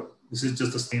forward. This is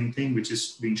just the same thing which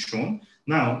is being shown.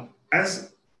 Now,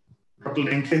 as Dr.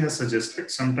 Lenke has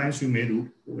suggested, sometimes you may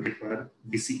require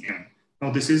DCM.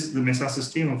 Now, this is the MESA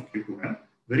system of K2M,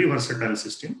 very versatile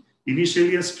system.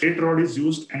 Initially, a straight rod is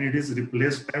used and it is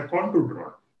replaced by a contoured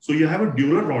rod. So you have a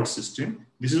dual rod system.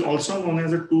 This is also known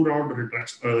as a two-rod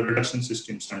reduction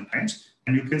system sometimes.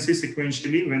 And you can see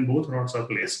sequentially when both rods are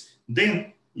placed,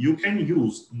 then you can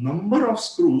use number of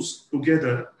screws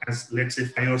together as, let's say,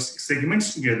 5 or 6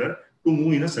 segments together to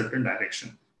move in a certain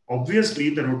direction. Obviously,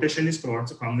 the rotation is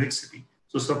towards the convexity.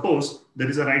 So suppose there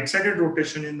is a right-sided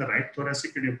rotation in the right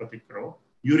thoracic idiopathic curve,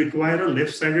 you require a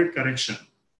left-sided correction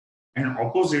and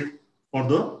opposite for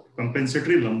the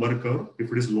compensatory lumbar curve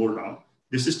if it is low down.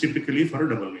 This is typically for a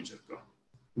double major curve.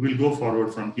 We'll go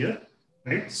forward from here,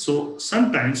 right? So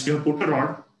sometimes you have put a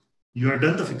rod, you have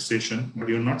done the fixation, but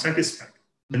you're not satisfied.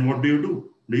 Then what do?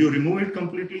 Do you remove it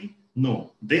completely?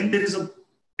 No. Then there is an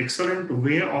excellent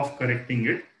way of correcting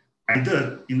it,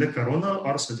 either in the coronal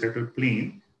or sagittal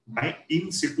plane by in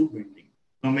situ bending.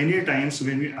 Now, many times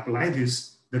when we apply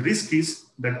this, the risk is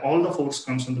that all the force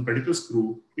comes on the pedicle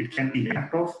screw, it can be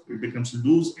yanked off, it becomes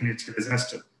loose, and it's a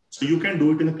disaster. So you can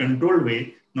do it in a controlled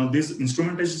way. Now, this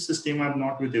instrumentation system are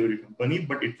not with every company,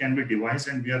 but it can be devised,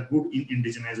 and we are good in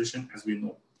indigenization, as we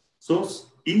know. So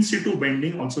in situ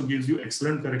bending also gives you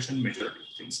excellent correction majority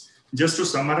of things. Just to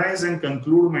summarize and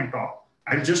conclude my talk,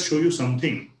 I'll just show you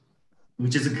something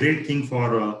which is a great thing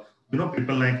for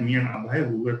people like me and Abhay,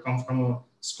 who have come from a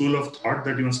school of thought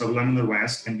that even sublaminar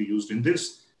wires can be used in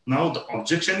this. Now the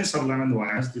objection is sublaminar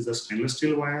wires. These are stainless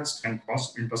steel wires, can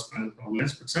cause interspinal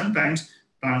problems, but sometimes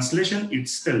translation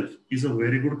itself is a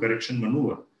very good correction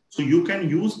maneuver. So you can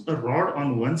use a rod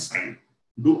on one side,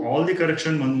 do all the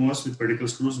correction maneuvers with pedicle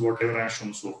screws, whatever I have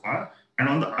shown so far. And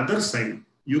on the other side,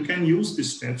 you can use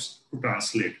these steps to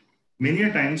translate. Many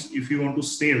a times, if you want to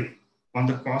save on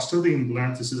the cost of the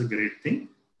implant, this is a great thing.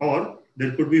 Or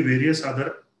there could be various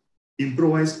other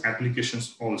improvised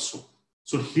applications also.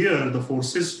 So here, the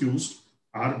forces used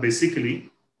are basically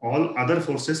all other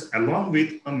forces along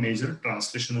with a major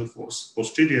translational force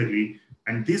posteriorly,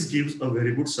 and this gives a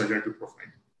very good sagittal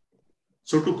profile.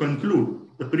 So to conclude,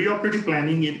 the preoperative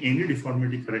planning in any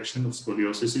deformity correction of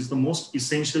scoliosis is the most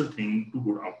essential thing to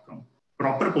good outcome.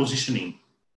 Proper positioning,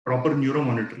 proper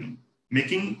neuromonitoring,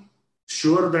 making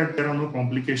sure that there are no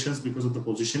complications because of the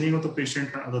positioning of the patient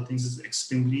and other things is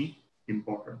extremely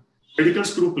important. Pedicle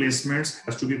screw placements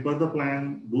has to be per the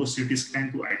plan, do a CT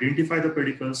scan to identify the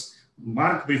pedicles,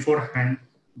 mark beforehand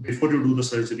before you do the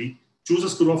surgery, choose a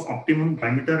screw of optimum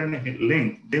diameter and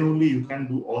length, then only you can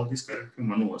do all these corrective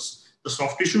maneuvers. The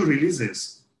soft tissue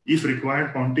releases, if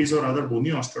required, Pontis or other bony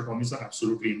osteotomies are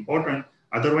absolutely important.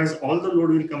 Otherwise, all the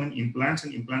load will come in implants,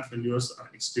 and implant failures are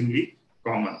extremely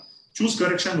common. Choose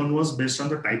correction maneuvers based on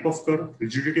the type of curve,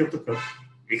 rigidity of the curve,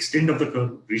 extent of the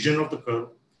curve, region of the curve,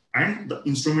 and the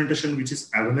instrumentation which is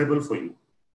available for you.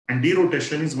 And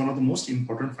derotation is one of the most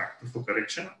important factors for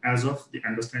correction as of the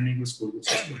understanding of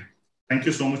scoliosis. Thank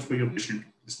you so much for your patient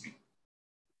listening.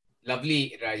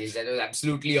 Lovely, Rajesh. That was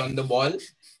absolutely on the ball.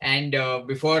 And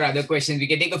before other questions, we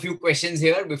can take a few questions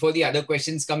here. Before the other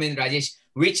questions come in, Rajesh,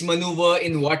 which maneuver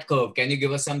in what curve? Can you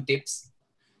give us some tips?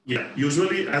 Yeah,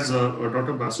 usually as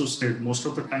Dr. Basu said, most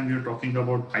of the time we are talking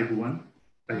about type 1,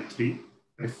 type 3,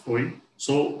 type 4.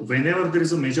 So whenever there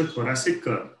is a major thoracic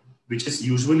curve, which is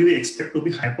usually we expect to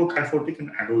be hypokyphotic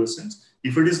in adolescents,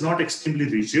 if it is not extremely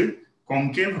rigid,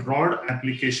 concave rod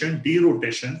application,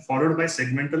 derotation, followed by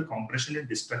segmental compression and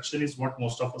destruction is what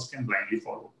most of us can blindly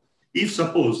follow. If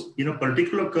suppose in a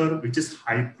particular curve, which is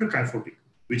hyperkyphotic,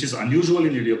 which is unusual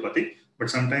in idiopathic, but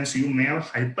sometimes you may have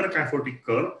hyperkyphotic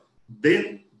curve,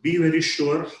 then be very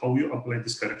sure how you apply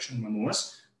this correction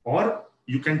maneuvers, or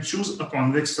you can choose a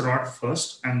convex rod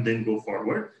first and then go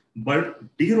forward.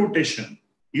 But derotation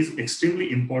is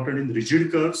extremely important in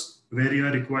rigid curves where you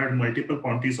are required multiple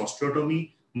Pontis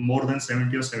osteotomy, more than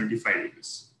 70 or 75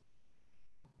 degrees.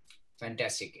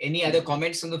 Fantastic. Any other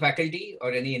comments from the faculty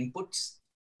or any inputs?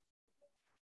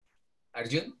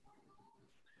 Arjun?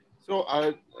 So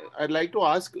I'd like to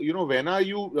ask, when are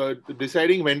you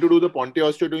deciding when to do the Ponte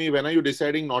osteotomy? When are you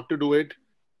deciding not to do it?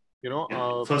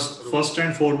 First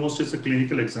and foremost is the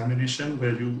clinical examination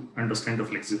where you understand the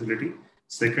flexibility.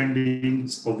 Second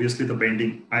is obviously the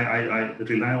bending. I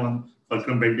rely on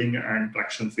fulcrum bending and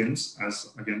traction films,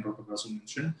 as again Dr. Basu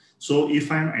mentioned. So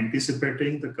if I'm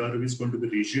anticipating the curve is going to be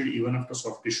rigid even after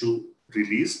soft tissue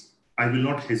release, I will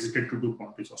not hesitate to do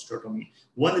Pontis osteotomy.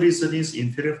 One reason is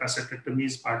inferior facetectomy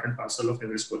is part and parcel of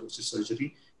every scoliosis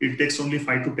surgery. It takes only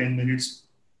 5 to 10 minutes,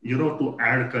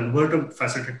 to convert a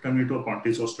facetectomy to a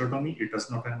Pontis osteotomy. It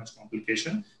does not have much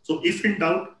complication. So if in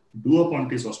doubt, do a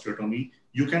Pontis osteotomy.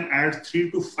 You can add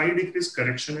 3 to 5 degrees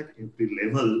correction at every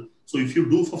level. So if you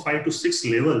do for 5 to 6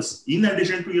 levels, in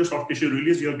addition to your soft tissue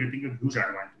release, you are getting a huge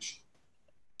advantage.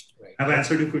 Right. Have I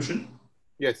answered your question?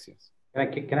 Yes.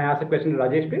 Can I ask a question to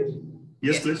Rajesh, please?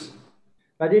 Yes, please.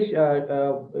 Rajesh,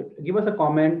 give us a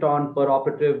comment on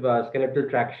peroperative skeletal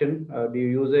traction. Do you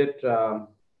use it?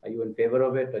 Are you in favor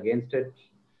of it, against it?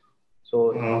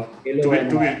 So,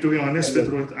 to be honest with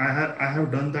Rohit, I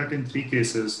have done that in 3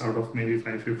 cases out of maybe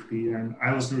 550, and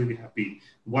I was really happy.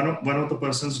 One of the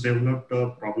persons developed a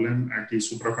problem at the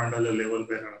supracondylar level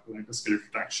where I applied a skeletal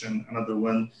traction. Another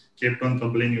one kept on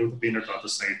complaining of the pain at the other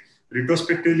side.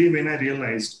 Retrospectively, when I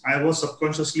realized I was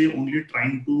subconsciously only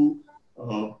trying to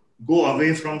go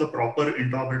away from the proper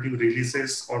intraoperative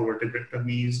releases or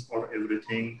vertebrectomies or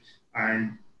everything.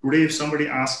 And today, if somebody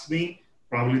asks me,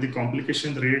 probably the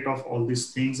complication rate of all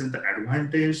these things and the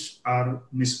advantage are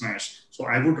mismatched. So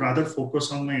I would rather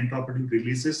focus on my intraoperative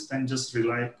releases than just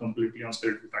rely completely on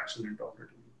skeletal traction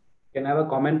intraoperatively. Can I have a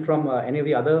comment from any of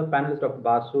the other panelists, Dr.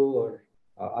 Basu or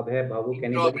Abhay, Babu?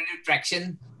 Intraoperative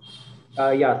traction?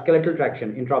 Yeah, skeletal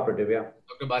traction, intraoperative, yeah.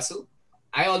 Dr. Basu?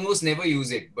 I almost never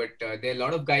use it, but there are a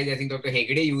lot of guys. I think Dr.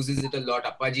 Hegde uses it a lot.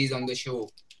 Appaji is on the show.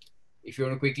 If you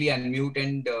want to quickly unmute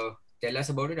and tell us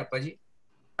about it, Appaji.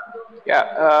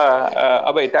 Yeah,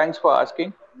 Abhay, thanks for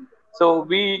asking. So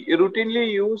we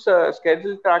routinely use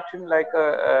skeletal traction like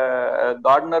a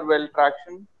Gardner well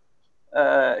traction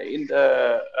in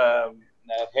the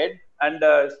head and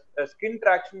skin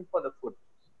traction for the foot.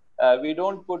 We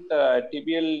don't put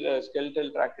tibial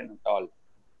skeletal traction at all.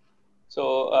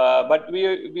 So, but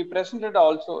we presented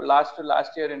also last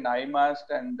year in IMAST,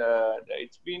 and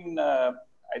it's been,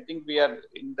 I think we are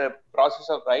in the process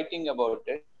of writing about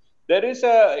it. There is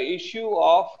a issue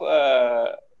of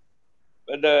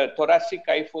the thoracic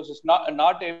kyphosis,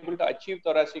 not able to achieve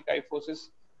thoracic kyphosis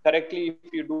correctly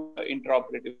if you do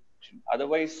intraoperative action.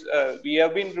 Otherwise, we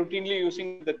have been routinely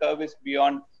using the curve is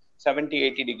beyond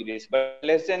 70-80 degrees, but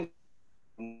less than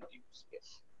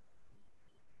yes.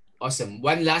 Awesome.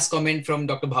 One last comment from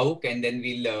Dr. Bhavuk, and then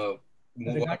we'll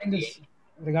move regarding on.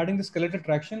 Regarding the skeletal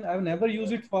traction, I've never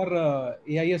used it for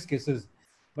AIS cases.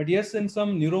 But yes, in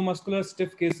some neuromuscular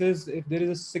stiff cases, if there is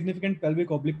a significant pelvic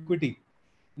obliquity,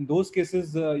 in those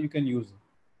cases, you can use.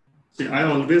 See, I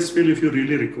always feel if you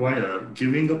really require,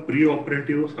 giving a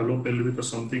pre-operative halopelvic or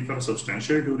something for a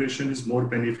substantial duration is more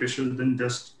beneficial than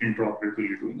just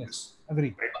intraoperatively doing this.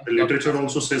 Agree. Right? The literature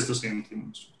also says the same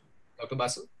thing. Dr.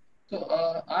 Basu?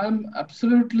 So I'm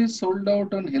absolutely sold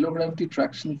out on halogravity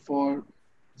traction for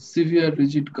severe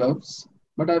rigid curves,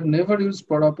 but I've never used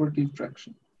postoperative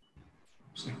traction.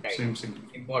 Same.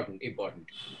 Important.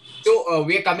 So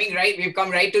we've come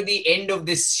right to the end of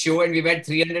this show, and we've had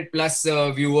 300 plus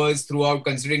viewers throughout.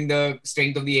 Considering the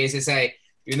strength of the ASSI,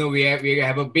 we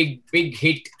have a big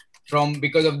hit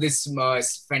because of this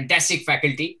fantastic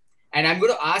faculty. And I'm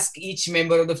going to ask each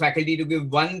member of the faculty to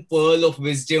give one pearl of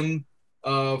wisdom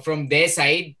from their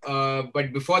side.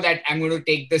 But before that, I'm going to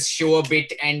take this show a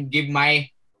bit and give my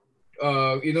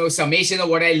summation of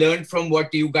what I learned from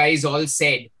what you guys all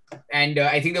said. And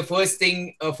I think the first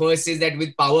thing is that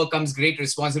with power comes great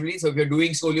responsibility. So if you're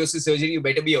doing scoliosis surgery, you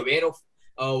better be aware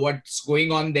of what's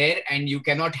going on there, and you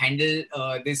cannot handle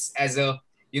this as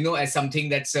as something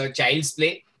that's a child's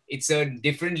play. It's a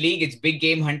different league. It's big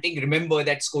game hunting. Remember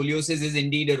that scoliosis is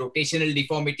indeed a rotational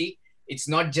deformity. It's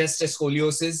not just a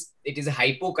scoliosis. It is a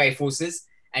hypokyphosis.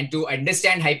 And to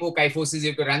understand hypokyphosis, you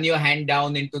have to run your hand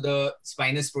down into the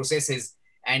spinous processes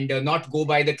and not go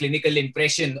by the clinical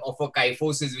impression of a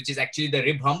kyphosis, which is actually the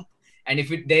rib hump. And if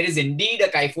there is indeed a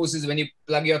kyphosis, when you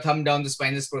plug your thumb down the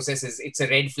spinous processes, it's a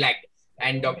red flag.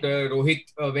 And Dr. Rohit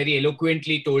very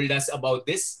eloquently told us about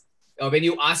this. When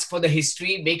you ask for the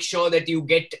history, make sure that you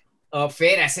get a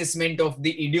fair assessment of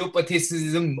the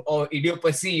idiopathicism or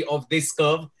idiopathy of this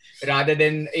curve, rather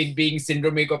than it being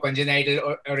syndromic or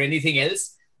congenital or anything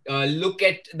else. Look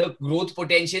at the growth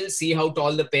potential, see how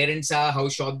tall the parents are, how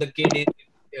short the kid is.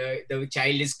 The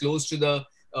child is close to the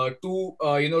two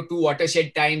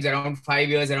watershed times, around 5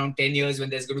 years, around 10 years, when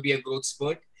there's going to be a growth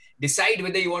spurt. Decide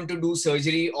whether you want to do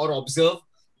surgery or observe.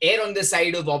 Err on the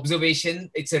side of observation.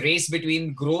 It's a race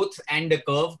between growth and the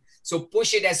curve. So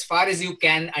push it as far as you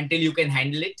can until you can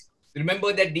handle it.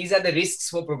 Remember that these are the risks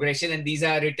for progression, and these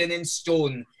are written in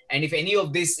stone. And if any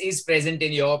of this is present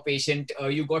in your patient,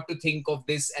 you got to think of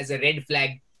this as a red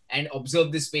flag and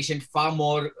observe this patient far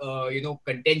more,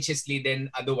 contentiously than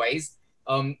otherwise.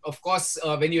 Of course,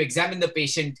 when you examine the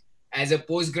patient as a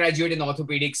postgraduate in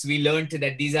orthopedics, we learned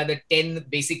that these are the 10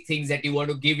 basic things that you want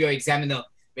to give your examiner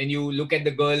when you look at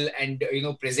the girl and,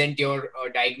 present your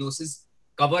diagnosis.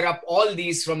 Cover up all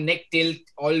these from neck tilt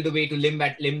all the way to limb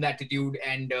attitude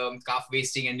and calf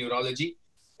wasting and neurology.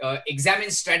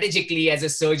 Examine strategically as a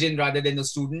surgeon rather than a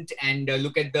student, and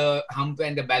look at the hump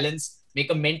and the balance. Make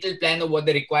a mental plan of what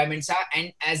the requirements are.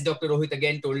 And as Dr. Rohit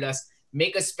again told us,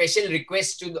 make a special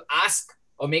request to ask,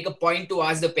 or make a point to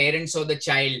ask the parents or the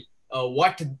child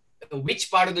which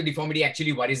part of the deformity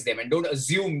actually worries them. And don't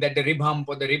assume that the rib hump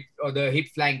or the rib or the hip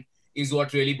flank is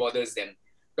what really bothers them.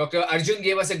 Dr. Arjun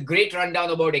gave us a great rundown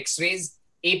about x-rays.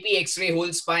 AP x-ray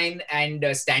whole spine and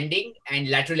standing, and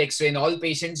lateral x-ray in all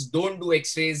patients. Don't do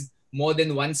x-rays more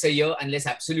than once a year unless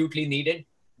absolutely needed.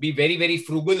 Be very, very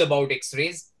frugal about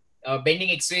x-rays. Bending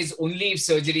x-rays only if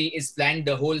surgery is planned.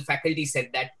 The whole faculty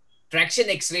said that. Traction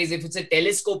x-rays, if it's a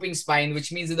telescoping spine,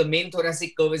 which means that the main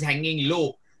thoracic curve is hanging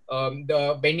low,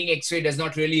 the bending x-ray does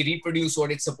not really reproduce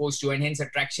what it's supposed to, and hence a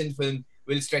traction film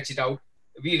will stretch it out.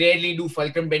 We rarely do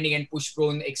fulcrum bending and push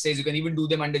prone x-rays. You can even do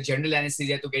them under general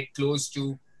anesthesia to get close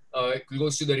to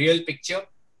the real picture.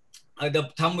 The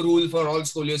thumb rule for all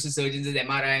scoliosis surgeons is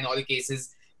MRI in all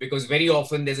cases, because very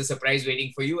often there's a surprise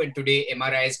waiting for you, and today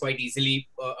MRI is quite easily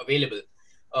available.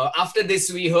 After this,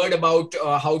 we heard about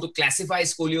how to classify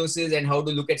scoliosis and how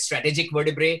to look at strategic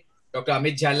vertebrae. Dr.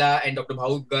 Amit Jhala and Dr.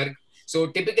 Bhavuk Garg. So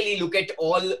typically look at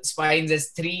all spines as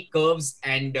 3 curves,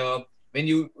 and when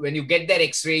you get that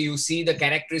x-ray, you see the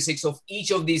characteristics of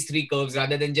each of these 3 curves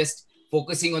rather than just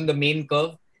focusing on the main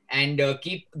curve, and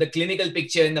keep the clinical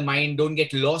picture in the mind. Don't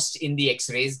get lost in the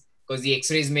x-rays, because the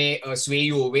x-rays may sway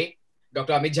you away.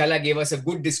 Dr. Amit Jhala gave us a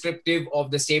good descriptive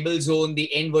of the stable zone,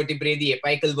 the end vertebrae, the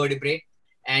apical vertebrae,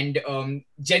 and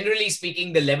generally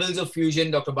speaking, the levels of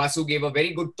fusion. Dr. Basu gave a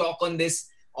very good talk on this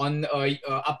on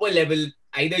upper level,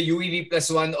 either UEV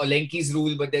 +1 or Lenke's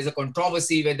rule, but there's a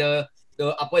controversy whether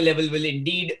the upper level will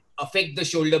indeed affect the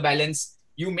shoulder balance.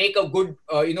 You make a good,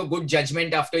 good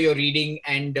judgment after your reading,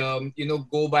 and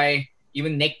go by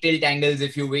even neck tilt angles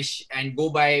if you wish, and go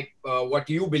by what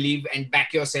you believe and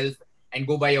back yourself and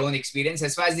go by your own experience.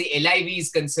 As far as the LIV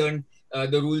is concerned,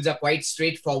 the rules are quite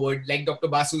straightforward. Like Dr.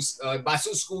 Basu's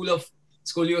school of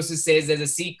scoliosis says there's a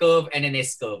C curve and an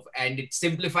S curve, and it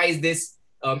simplifies this.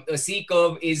 A C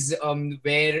curve is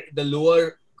where the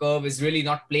lower curve is really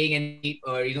not playing any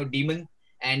demon,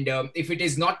 and if it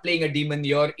is not playing a demon,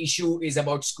 your issue is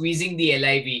about squeezing the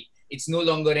LIV. It's no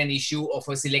longer an issue of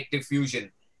a selective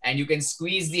fusion, and you can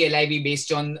squeeze the LIV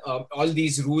based on all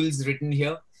these rules written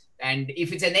here. And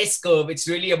if it's an S curve, it's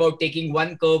really about taking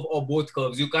one curve or both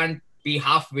curves. You can't be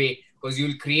halfway because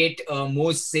you'll create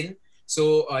more sin.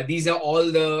 So these are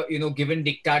all the given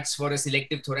diktats for a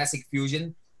selective thoracic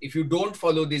fusion. If you don't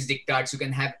follow these diktats, you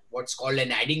can have what's called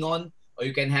an adding on, or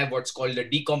you can have what's called a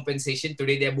decompensation.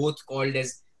 Today they're both called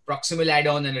as proximal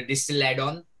add-on and a distal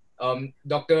add-on.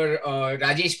 Dr.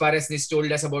 Rajesh Parasnis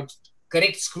told us about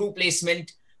correct screw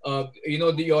placement. Your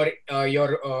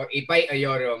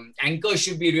anchor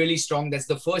should be really strong. That's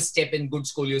the first step in good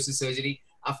scoliosis surgery.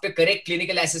 After correct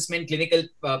clinical assessment, clinical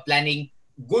planning,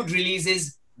 good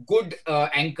releases, good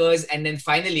anchors, and then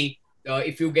finally,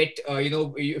 if you get,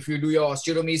 if you do your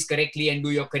osteotomies correctly and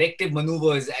do your corrective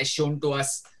maneuvers as shown to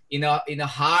us in a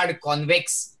hard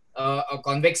convex, a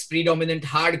convex predominant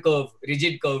hard curve,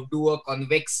 rigid curve, do a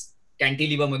convex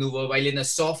cantilever maneuver, while in a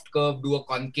soft curve, do a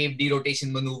concave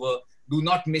derotation maneuver. Do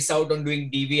not miss out on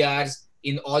doing DVRs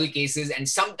in all cases. And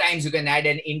sometimes you can add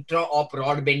an intra-op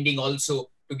rod bending also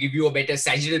to give you a better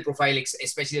sagittal profile,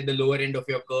 especially at the lower end of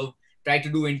your curve. Try to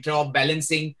do intra-op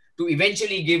balancing to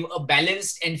eventually give a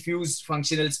balanced and fused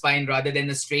functional spine rather than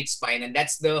a straight spine. And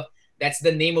that's the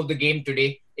name of the game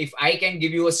today. If I can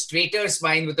give you a straighter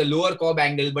spine with a lower Cobb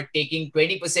angle, but taking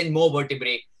 20% more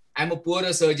vertebrae, I'm a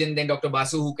poorer surgeon than Dr.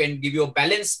 Basu, who can give you a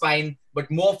balanced spine,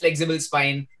 but more flexible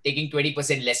spine, taking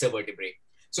 20% lesser vertebrae.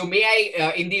 So may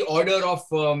I, in the order of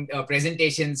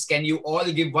presentations, can you all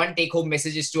give one take-home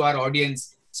messages to our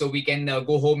audience so we can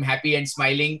go home happy and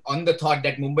smiling on the thought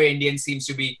that Mumbai Indians seems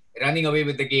to be running away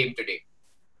with the game today?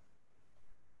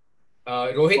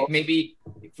 Rohit, maybe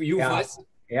for you first.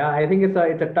 Yeah, I think it's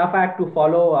a tough act to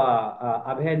follow.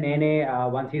 Abhay, Nene,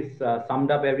 once he's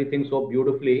summed up everything so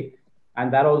beautifully. And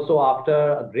that also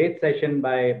after a great session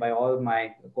by all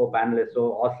my co-panelists.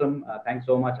 So awesome. Thanks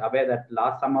so much, Abhay. That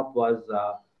last sum up was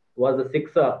a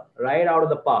sixer right out of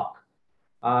the park.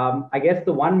 I guess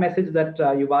the one message that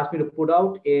you've asked me to put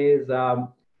out is,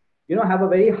 have a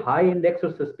very high index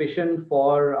of suspicion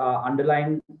for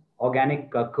underlying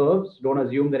organic curves. Don't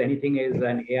assume that anything is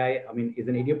is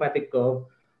an idiopathic curve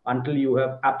until you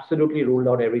have absolutely ruled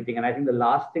out everything. And I think the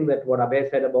last thing that what Abhay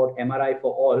said about MRI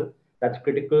for all, that's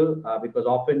critical because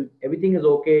often everything is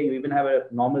okay. You even have a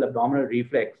normal abdominal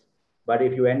reflex, but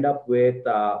if you end up with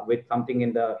something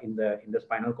in the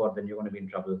spinal cord, then you're going to be in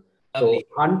trouble. Lovely.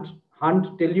 So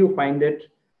hunt till you find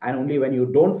it, and only when you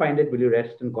don't find it will you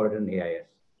rest and call it an AIS.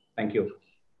 Thank you.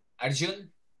 Arjun?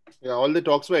 Yeah, all the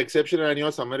talks were exceptional, and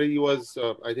your summary was,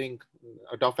 I think,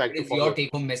 a tough act to follow. What is your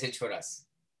take-home message for us?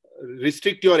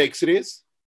 Restrict your X-rays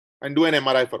and do an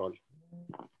MRI for all.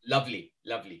 Lovely,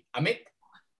 lovely. Amit?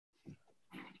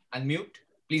 Unmute.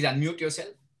 Please unmute yourself.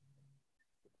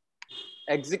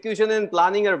 Execution and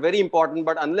planning are very important,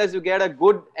 but unless you get a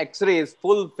good X-rays,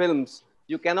 full films,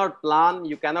 you cannot plan,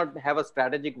 you cannot have a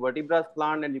strategic vertebra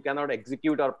plan, and you cannot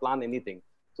execute or plan anything.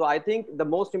 So I think the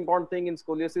most important thing in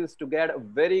scoliosis is to get a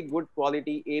very good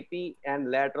quality AP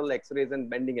and lateral X-rays and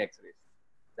bending X-rays.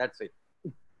 That's it.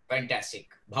 Fantastic.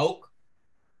 Bhauk?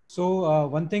 So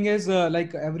one thing is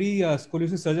like every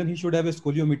scoliosis surgeon, he should have a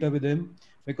scoliometer with him,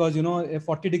 because a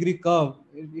 40-degree curve,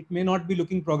 it may not be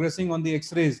looking progressing on the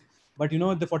X-rays, but the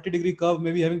 40-degree curve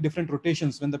may be having different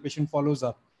rotations when the patient follows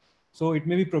up. So it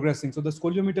may be progressing. So the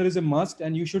scoliometer is a must,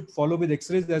 and you should follow with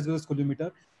X-rays as well as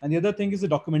scoliometer. And the other thing is the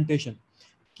documentation.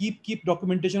 Keep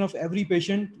documentation of every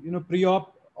patient,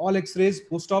 pre-op, all X-rays,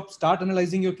 post-op, start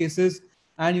analyzing your cases,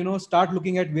 and start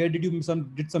looking at where did you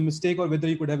did some mistake or whether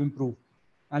you could have improved,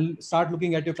 and start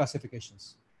looking at your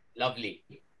classifications. Lovely.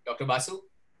 Dr. Basu?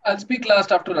 I'll speak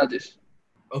last after Rajesh.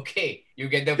 Okay, you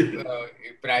get the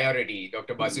priority.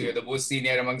 Dr. Basu, you're the most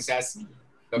senior amongst us.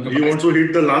 You want to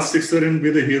hit the last sixer and be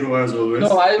the hero as always.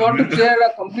 No, I want to share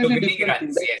a completely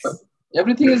different thing. Yes.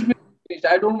 Everything has been finished.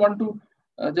 I don't want to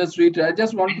just read it. I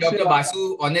just want to Dr. say...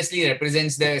 Basu honestly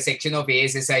represents the section of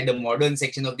ASSI, the modern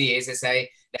section of the ASSI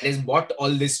that has brought all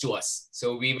this to us.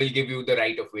 So we will give you the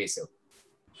right of way, sir.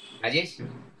 Rajesh?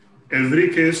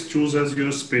 Every case choose as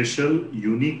your special,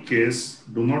 unique case.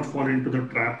 Do not fall into the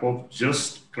trap of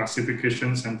just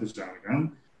classifications and the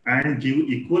jargon, and give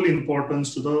equal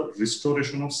importance to the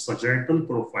restoration of sagittal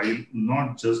profile,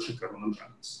 not just the coronal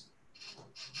balance.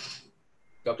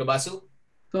 Dr. Basu?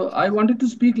 So I wanted to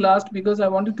speak last because I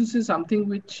wanted to say something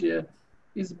which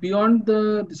is beyond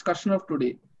the discussion of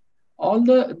today.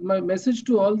 My message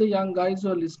to all the young guys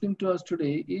who are listening to us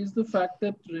today is the fact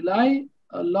that rely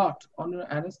a lot on your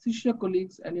anesthesia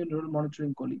colleagues and your neural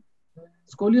monitoring colleague.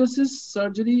 Scoliosis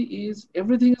surgery is,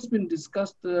 everything has been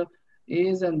discussed, the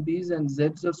A's and B's and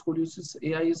Z's of scoliosis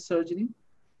AIS surgery,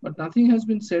 but nothing has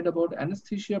been said about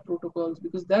anesthesia protocols,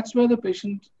 because that's where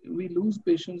we lose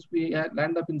patients, we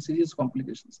land up in serious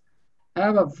complications.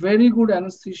 Have a very good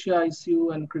anesthesia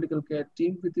ICU and critical care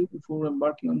team with you before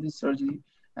embarking on this surgery,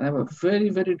 and have a very,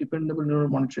 very dependable neural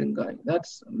monitoring guy.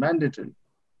 That's mandatory.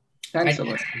 Thanks,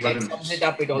 Abhay. That sums it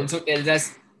up. It also tells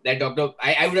us that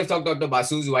I would have thought Dr.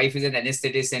 Basu's wife is an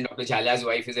anesthetist and Dr. Chala's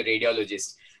wife is a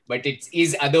radiologist. But it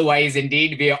is otherwise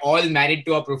indeed. We are all married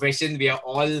to our profession. We are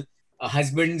all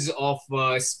husbands of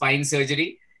spine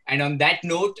surgery. And on that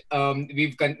note,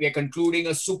 we are concluding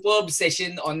a superb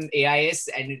session on AIS,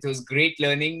 and it was great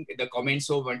learning. The comments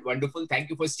were wonderful. Thank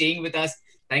you for staying with us.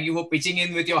 Thank you for pitching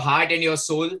in with your heart and your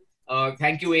soul.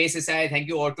 Thank you, ASSI. Thank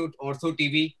you,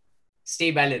 OrthoTV.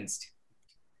 Stay balanced.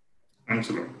 Thanks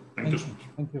a lot. Thank you so much.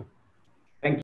 Thank you.